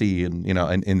like prissy and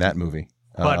in that movie.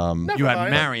 But Never you had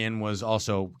mind. Marion was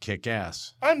also kick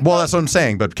ass. Well, that's what I'm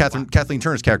saying. But Kathleen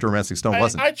Turner's character, Romancing Stone,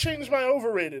 wasn't. I changed my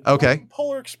overrated. Okay.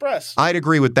 Polar Express. I'd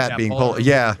agree with that Yeah, being Polar-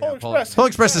 yeah. Polar Yeah, Express. Polar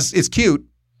Express is cute,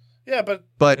 Yeah, but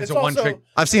but It's a one-trick-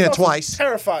 I've seen it's it also twice.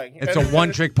 Terrifying. It's And- a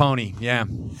one-trick pony. Yeah.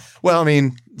 Well, I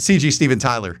mean, CG Steven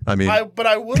Tyler. I mean, But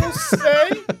I will say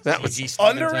that was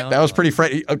Underrated- that was pretty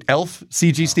fresh. Elf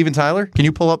CG Steven Tyler. Can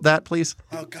you pull up that, please?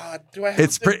 oh God, do I have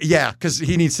It's to- pretty. Yeah, because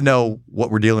he needs to know what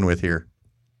we're dealing with here.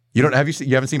 You don't have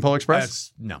you haven't seen Polar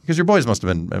Express? No. Because your boys must have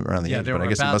been around the Yeah, age, they but were I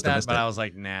guess you about must have that, missed but it. I was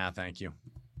like, nah, thank you.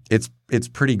 It's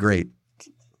pretty great.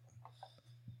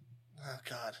 Oh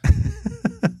God.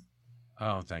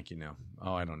 Oh, thank you. No.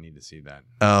 Oh, I don't need to see that.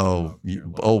 Oh, dear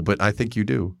Lord. but I think you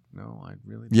do. No, I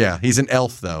really. Yeah, he's an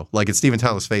elf though. Like it's Steven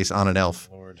Tyler's face on an elf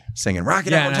Lord. singing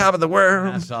 "Rocket Yeah, Up on and Top of the I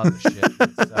World." saw the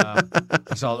shit.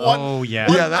 I saw. One- Oh yeah.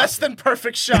 One Yeah, that- less than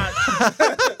perfect shot.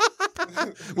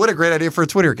 What a great idea for a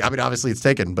Twitter. I mean, obviously it's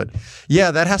taken, but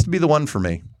yeah, that has to be the one for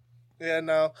me. Yeah,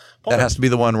 no. That has to be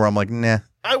the one where I'm like, nah.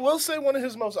 I will say one of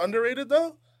his most underrated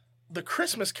though, the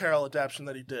Christmas Carol adaptation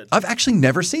that he did. I've actually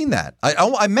never seen that.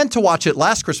 I meant to watch it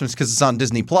last Christmas because it's on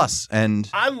Disney Plus, and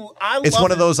I it's love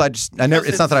one of it. those I never. It's not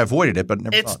it's- that I avoided it, but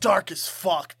never. It's saw it. dark as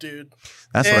fuck, dude.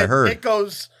 That's what I heard.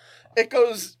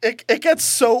 It gets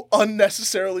so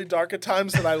unnecessarily dark at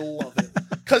times that I love it.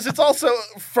 Because it's also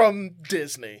from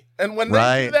Disney. And when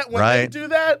they do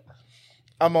that,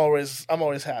 I'm always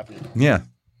happy. Yeah.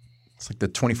 It's like the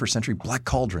 21st century Black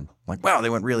Cauldron. Like, wow, they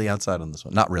went really outside on this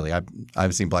one. Not really. I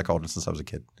haven't seen Black Cauldron since I was a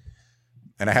kid.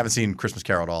 And I haven't seen Christmas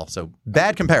Carol at all. So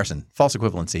bad comparison. False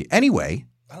equivalency. Anyway.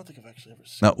 I don't think I've actually ever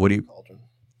seen No, what do you? Cauldron.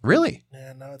 Really?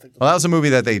 Yeah, no, I think Well, that was a movie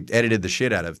that they edited the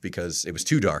shit out of because it was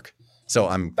too dark. So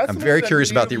I'm that's the very movie that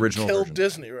curious about the immediately original killed version.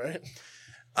 Disney, right?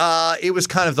 It was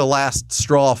kind of the last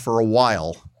straw for a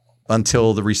while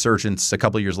until the resurgence a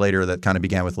couple of years later that kind of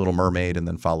began with Little Mermaid and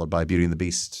then followed by Beauty and the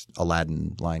Beast,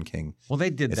 Aladdin, Lion King. Well, they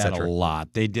did et that a cetera.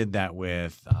 lot. They did that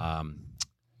with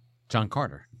John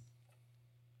Carter.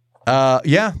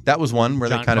 Yeah, that was one where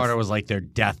John they kind Carter of. was like their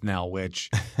death knell, which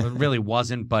it really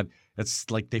wasn't, but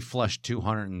it's like they flushed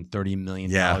 $230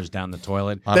 million down the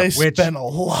toilet. They spent a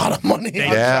lot of money on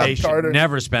They John Carter. should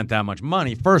never spent that much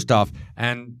money, first off.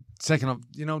 And second off,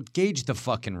 gauge the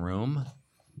fucking room.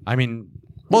 I mean,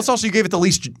 Well, it's also you gave it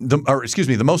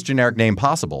the most generic name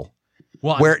possible.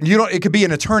 well, Where it could be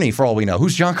an attorney for all we know.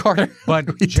 Who's John Carter? but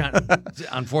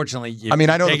unfortunately, I mean,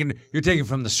 I know you're taking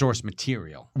from the source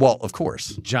material. Well, of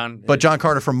course. But John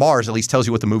Carter from Mars at least tells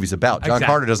you what the movie's about. John Exactly.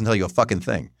 Carter doesn't tell you a fucking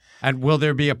thing. and will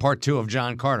there be a part 2 of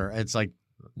John Carter? It's like,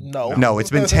 No,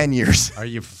 it's been 10 years. are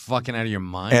you fucking out of your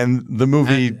mind? And the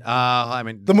movie. And, I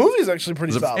mean, The movie is actually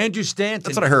pretty solid. Andrew Stanton.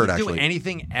 That's what I heard, did he actually. Do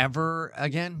anything ever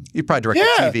again? You probably directed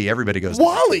Yeah. TV. Everybody goes to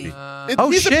Wally.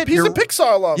 TV. He's shit, he's a you're-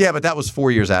 Pixar alum. Yeah, but that was 4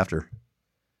 years after.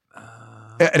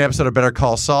 An episode of Better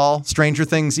Call Saul, Stranger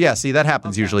Things. Yeah, see, that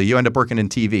happens usually. You end up working in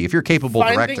TV. If you're a capable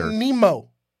Finding director, Nemo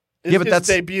is Yeah, but his that's-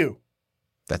 debut.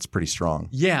 that's pretty strong.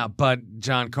 Yeah, but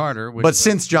John Carter. Which But was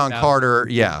since John 2000 Carter,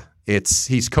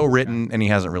 he's co-written and he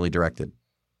hasn't really directed.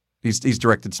 He's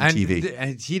directed some and TV,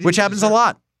 and he didn't which happens deserve- a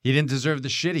lot. He didn't deserve the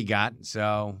shit he got,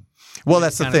 so. Well,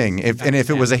 that's the Kinda- thing.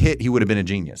 If it was a hit, he would have been a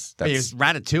genius. Wait, it was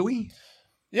Ratatouille?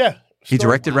 Yeah. He Still-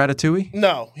 directed Ratatouille.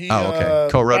 No. He, Oh, okay.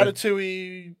 Co-wrote it?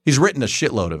 Ratatouille He's written a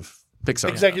shitload of Pixar.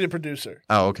 executive producer,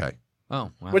 Oh, okay. Oh,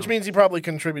 wow. which means he probably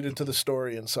contributed to the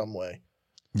story in some way.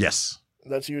 Yes.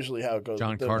 That's usually how it goes.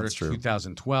 John with them. Carter, That's true.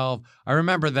 2012. I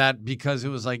remember that because it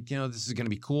was like, this is going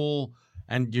to be cool,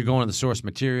 and you're going to the source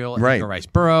material. Right. Edgar Rice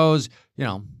Burroughs,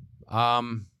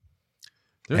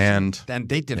 And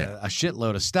they did a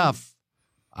shitload of stuff.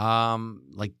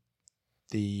 Like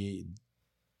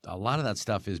a lot of that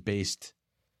stuff is based.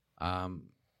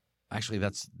 Actually,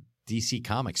 that's DC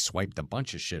Comics swiped a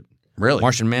bunch of shit. really?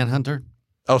 Martian Manhunter.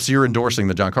 Oh, so you're endorsing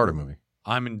the John Carter movie?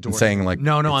 I'm endorsing. saying, like,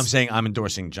 no, I'm it's- saying I'm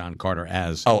endorsing John Carter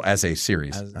as. As a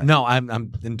series. No, I'm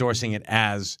endorsing it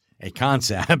as a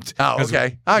concept. Oh, 'cause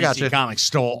okay. I DC gotcha. Comics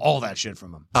stole all that shit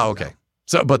from him. Oh, okay.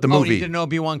 So, but the Oh, he movie didn't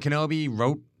Obi-Wan Kenobi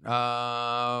wrote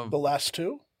The last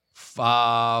two?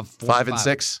 5 and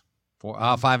 6.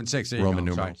 5 and 6. There you Roman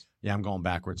go. Sorry. numerals. Yeah, I'm going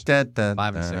backwards. Dun, dun,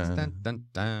 5 and 6. dun. Dun, dun,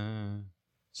 dun.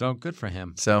 So good for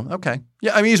him. So, okay.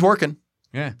 Yeah, I mean, he's working.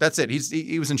 Yeah. That's it.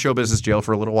 He was in show business jail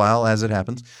for a little while, as it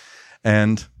happens.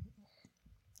 And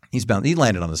he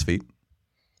landed on his feet.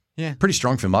 Yeah. Pretty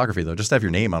strong filmography, though. Just to have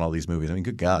your name on all these movies. I mean,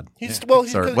 good God.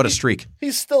 Pixar, What a streak.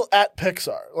 He's still at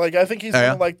Pixar. Like, I think he's Oh, yeah?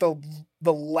 one of, like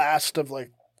the last of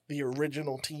like the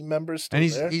original team members still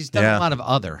And there. he's done Yeah. a lot of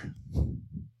other.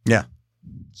 Yeah.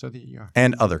 So there you are.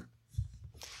 And other.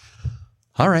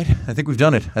 All right. I think we've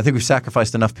done it. I think we've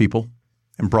sacrificed enough people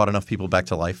and brought enough people back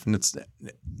to life. And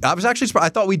I was actually surprised. I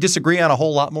thought we'd disagree on a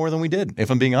whole lot more than we did, if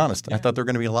I'm being honest. I thought there were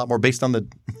going to be a lot more based on the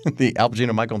Al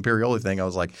Pacino, Michael Imperioli thing. I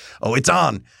was like, oh, it's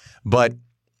on. But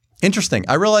interesting.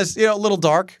 I realized, a little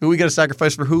dark who we got to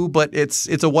sacrifice for who, but it's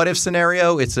a what if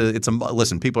scenario.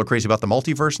 Listen, people are crazy about the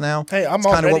multiverse now. Hey, I'm It's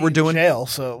kinda already what we're doing. in jail,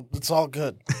 so it's all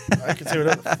good. I can say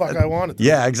whatever the fuck I wanted.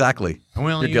 Yeah, exactly. And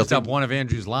we only You're used guilty. up one of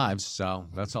Andrew's lives, so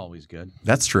that's always good.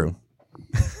 That's true.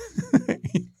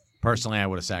 Personally, I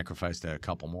would have sacrificed a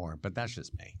couple more, but that's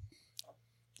just me.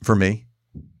 For me?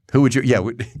 Who would you? Yeah.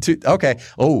 Okay.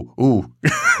 Oh, ooh.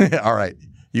 All right.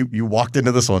 You walked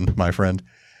into this one, my friend.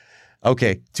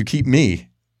 Okay. To keep me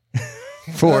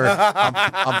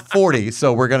I'm 40,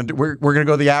 so we're gonna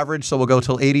go the average. So we'll go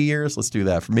till 80 years. Let's do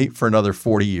that for me for another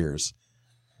 40 years.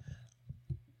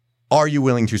 Are you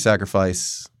willing to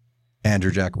sacrifice Andrew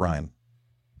Jack Ryan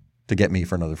to get me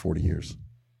for another 40 years?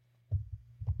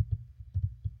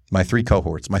 My 3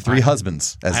 cohorts, my 3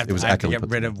 husbands, as it was I have to accurately get put.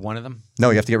 rid of one of them. No,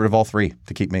 you have to get rid of all 3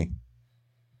 to keep me.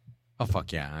 Oh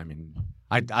fuck yeah! I mean,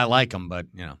 I like them, but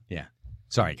yeah.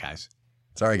 Sorry guys.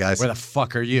 Sorry, guys. Where the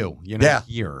fuck are you? You're not Yeah.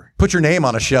 here. Put your name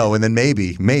on a show, and then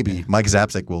maybe Mike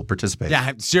Zapsik will participate.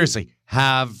 Yeah, seriously,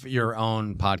 have your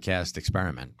own podcast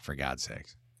experiment for God's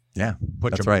sakes. Yeah,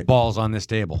 Put that's your right. balls on this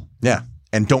table. Yeah,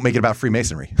 and don't make it about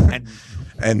Freemasonry. And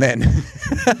And then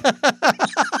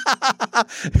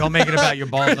don't make it about your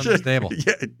balls on this table.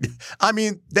 Yeah, I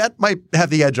mean, that might have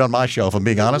the edge on my show, if I'm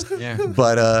being honest. Yeah.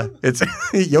 But it's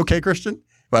you okay, Christian?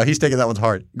 Well, he's taking that one's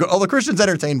hard. The Christian's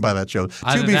entertained by that show.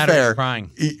 Either To be that or he's fair,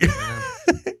 crying.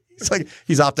 It's like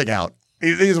he's opting out.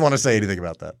 He doesn't want to say anything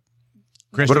about that.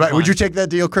 Christian, What about? Would fine. you take that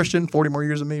deal, Christian? 40 more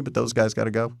years of me, but those guys got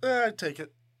to go. I'd take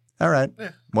it. All right.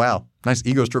 Yeah. Wow. Nice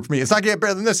ego stroke for me. It's not getting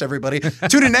better than this, everybody.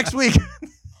 Tune in next week.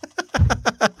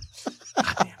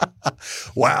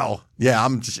 Wow. Yeah,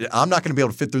 I'm not going to be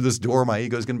able to fit through this door. My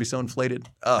ego is going to be so inflated.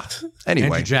 Anyway.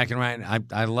 Andrew Jack and Ryan,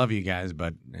 I love you guys,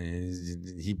 but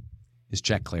his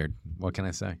check cleared. What can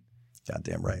I say?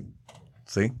 Goddamn right.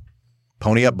 See?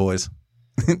 Pony up, boys.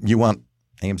 You want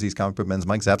AMC's Comic Book Men's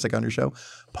Mike Zapsik on your show?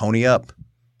 Pony up.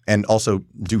 And also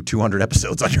do 200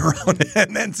 episodes on your own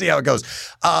and then see how it goes.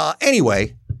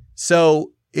 Anyway,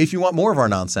 so if you want more of our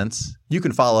nonsense, you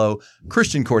can follow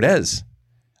Christian Cortez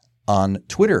on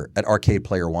Twitter at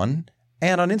ArcadePlayer1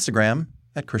 and on Instagram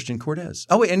at Christian Cortez.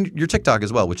 Oh, wait, and your TikTok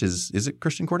as well, which is it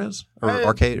Christian Cortez? Or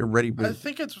Arcade or Ready? I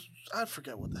think I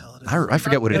forget what the hell it is. I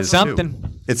forget what it is. Something. Too.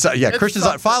 It's Christian's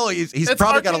on follow. He's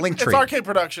probably got a link tree. It's Arcade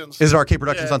Productions. Is it Arcade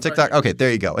Productions on TikTok? Arcade. Okay, there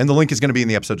you go. And the link is going to be in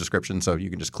the episode description, so you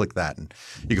can just click that and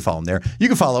you can follow him there. You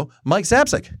can follow Mike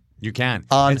Zapsik. You can.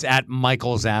 On- It's at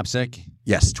Michael Zapsik.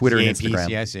 Yes, Twitter and Instagram.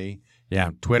 CAPCIC.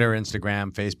 Yeah, Twitter,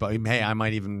 Instagram, Facebook. Hey, I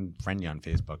might even friend you on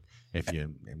Facebook if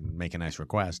you make a nice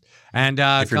request. And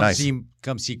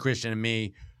come see Christian and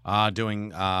me doing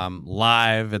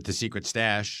live at the Secret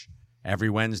Stash every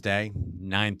Wednesday,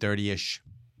 9:30-ish.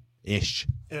 Ish.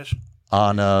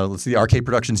 On let's see, the Arcade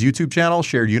Productions YouTube channel,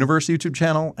 Shared Universe YouTube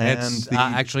channel, and It's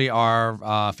actually our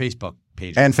Facebook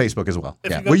page. and Facebook as well.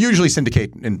 Yeah, we usually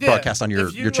syndicate and broadcast on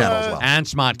your channel as well. And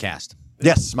Smodcast.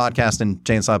 Yes, Smodcast and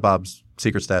Jay and Silent Bob's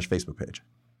Secret Stash Facebook page.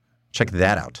 Check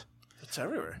that out. It's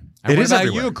everywhere. And It what is about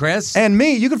everywhere. you, Chris? And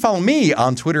me, you can follow me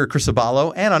on Twitter, Chris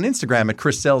Abalo, and on Instagram at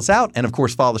Chris Sells Out. And of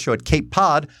course, follow the show at Cape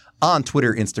Pod on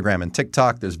Twitter, Instagram, and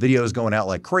TikTok. There's videos going out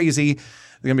like crazy.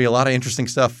 There's going to be a lot of interesting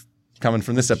stuff coming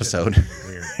from this episode.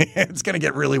 It's going to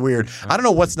get really weird. I don't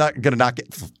know what's not going to not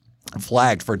get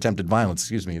flagged for attempted violence.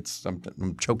 Excuse me.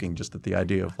 I'm choking just at the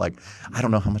idea of like, I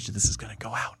don't know how much of this is going to go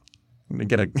out. I'm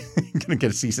going to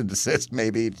get a cease and desist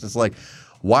maybe. It's just like,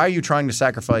 why are you trying to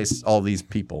sacrifice all these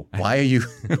people? Why are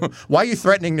you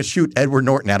threatening to shoot Edward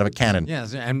Norton out of a cannon?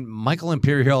 Yes, and Michael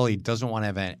Imperioli doesn't want to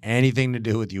have anything to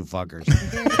do with you fuckers.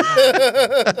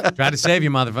 Try to save you,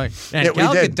 motherfucker. And Yeah, we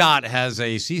Gal did. Gadot has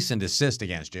a cease and desist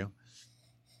against you.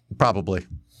 Probably.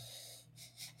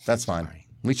 That's fine.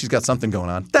 At least she's got something going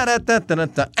on.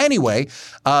 Da-da-da-da-da-da. Anyway,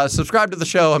 subscribe to the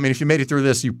show. I mean, if you made it through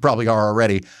this, you probably are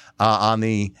already on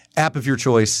the app of your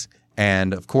choice.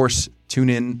 And, of course, tune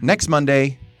in next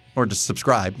Monday or just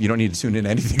subscribe. You don't need to tune in to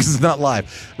anything because it's not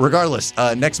live. Regardless,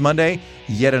 next Monday,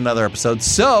 yet another episode.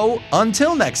 So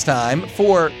until next time,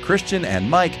 for Christian and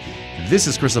Mike, this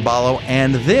is Chris Abalo,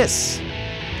 and this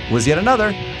was yet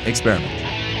another experiment.